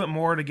paid a little bit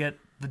more to get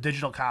the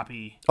digital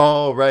copy.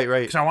 Oh, right.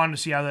 Because I wanted to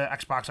see how the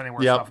Xbox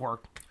Anywhere stuff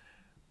worked.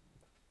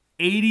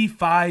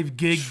 85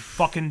 gig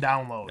fucking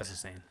download. That's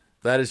insane.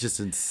 That is just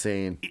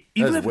insane.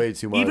 That's way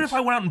too much. Even if I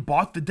went out and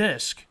bought the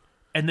disc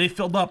and they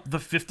filled up the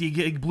 50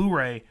 gig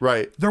Blu-ray,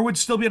 right, there would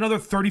still be another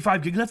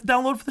 35 gigs left to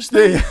download for this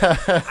thing.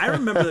 Yeah. I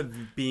remember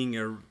that being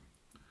a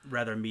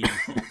rather meaty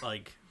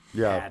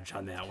badge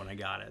on that when I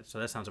got it. So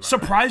that sounds about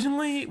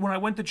surprisingly, when I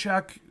went to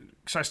check,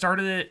 because I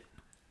started it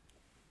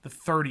the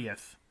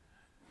 30th,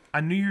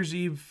 on New Year's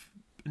Eve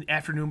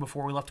afternoon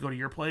before we left to go to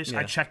your place,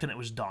 I checked and it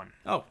was done.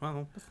 Oh,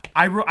 well.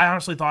 I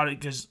honestly thought it,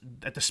 because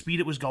at the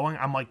speed it was going,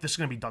 I'm like, this is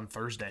going to be done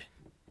Thursday.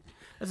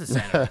 That's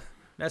insanity.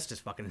 That's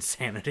just fucking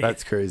insanity.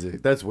 That's crazy.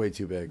 That's way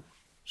too big.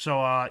 So,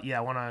 I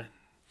want to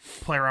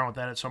play around with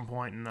that at some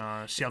point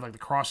and see how the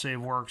cross save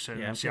works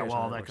and see how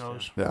well that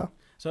goes. Yeah.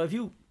 So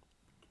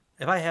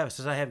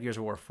since I have Gears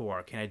of War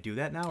 4, can I do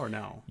that now or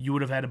no? You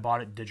would have had to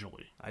bought it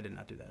digitally. I did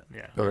not do that.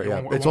 Yeah. Okay,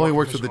 it only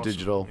works with the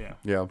digital.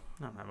 Yeah.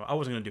 No, I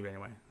wasn't going to do it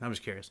anyway. I'm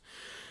just curious.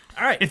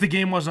 All right. If the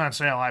game wasn't on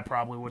sale, I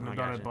probably wouldn't have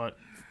done it, but...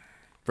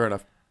 Fair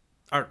enough.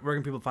 All right, where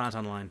can people find us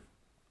online?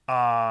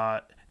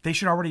 They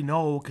should already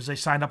know because they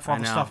signed up for all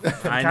the stuff for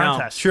the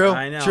contest.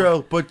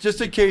 True. But just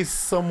in case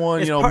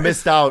someone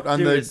missed out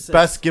on the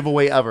best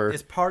giveaway ever,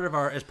 it's part of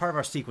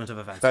our sequence of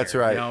events. That's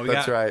right.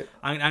 That's right.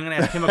 I'm going to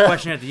ask him a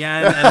question at the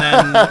end, and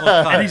then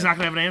and he's not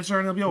going to have an answer,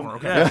 and it'll be over.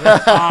 Okay.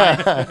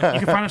 You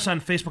can find us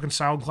on Facebook and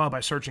SoundCloud by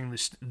searching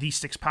the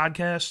Sticks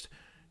Podcast.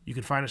 You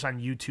can find us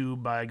on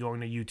YouTube by going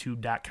to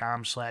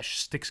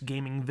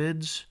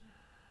youtube.com/SticksGamingVids.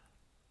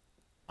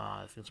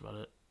 I think that's about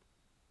it.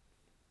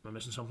 Am I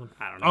missing something?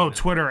 I don't know. Oh,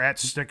 Twitter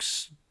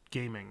 @Sticks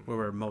Gaming. Where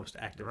we're most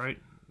active. Right?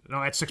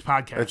 No, @Sticks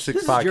Podcast.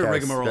 @Sticks Podcast. You're a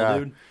rigmarole,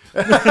 dude.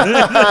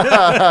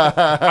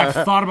 I've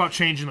thought about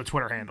changing the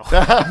Twitter handle.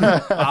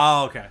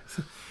 Oh, okay.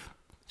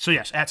 So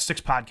yes, @Sticks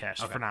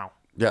Podcast for now.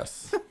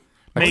 Yes.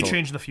 May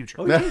change in the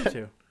future. Oh, you change it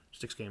too.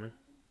 Sticks Gaming.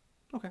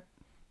 Okay.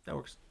 That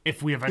works.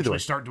 If we eventually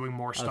start doing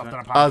more stuff than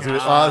a podcast. I was going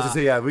to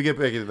say, yeah, we get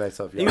back into that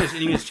stuff. Yeah. You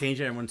can just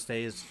change it, everyone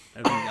stays.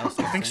 Everything else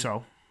I think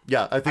so.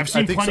 Yeah, I've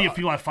seen plenty of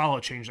people I follow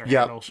change their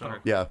handle. So.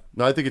 Yeah.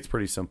 No, I think it's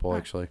pretty simple,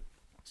 actually.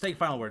 State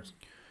final words.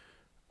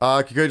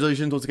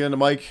 Congratulations once again to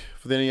Mike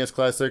for the NES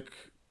Classic.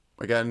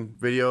 Again,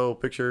 video,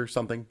 picture,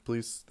 something,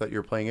 please, that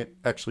you're playing it.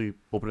 Actually,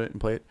 open it and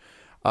play it.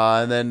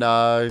 And then...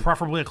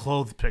 preferably a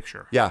clothed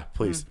picture. Yeah,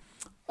 please.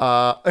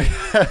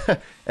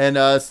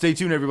 And stay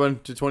tuned,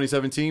 everyone, to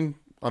 2017.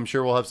 I'm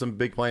sure we'll have some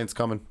big plans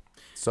coming.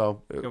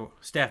 So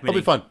staff meeting.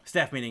 It'll be fun.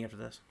 Staff meeting after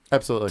this.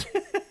 Absolutely.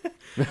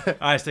 All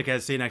right,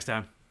 Stickheads. See you next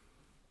time.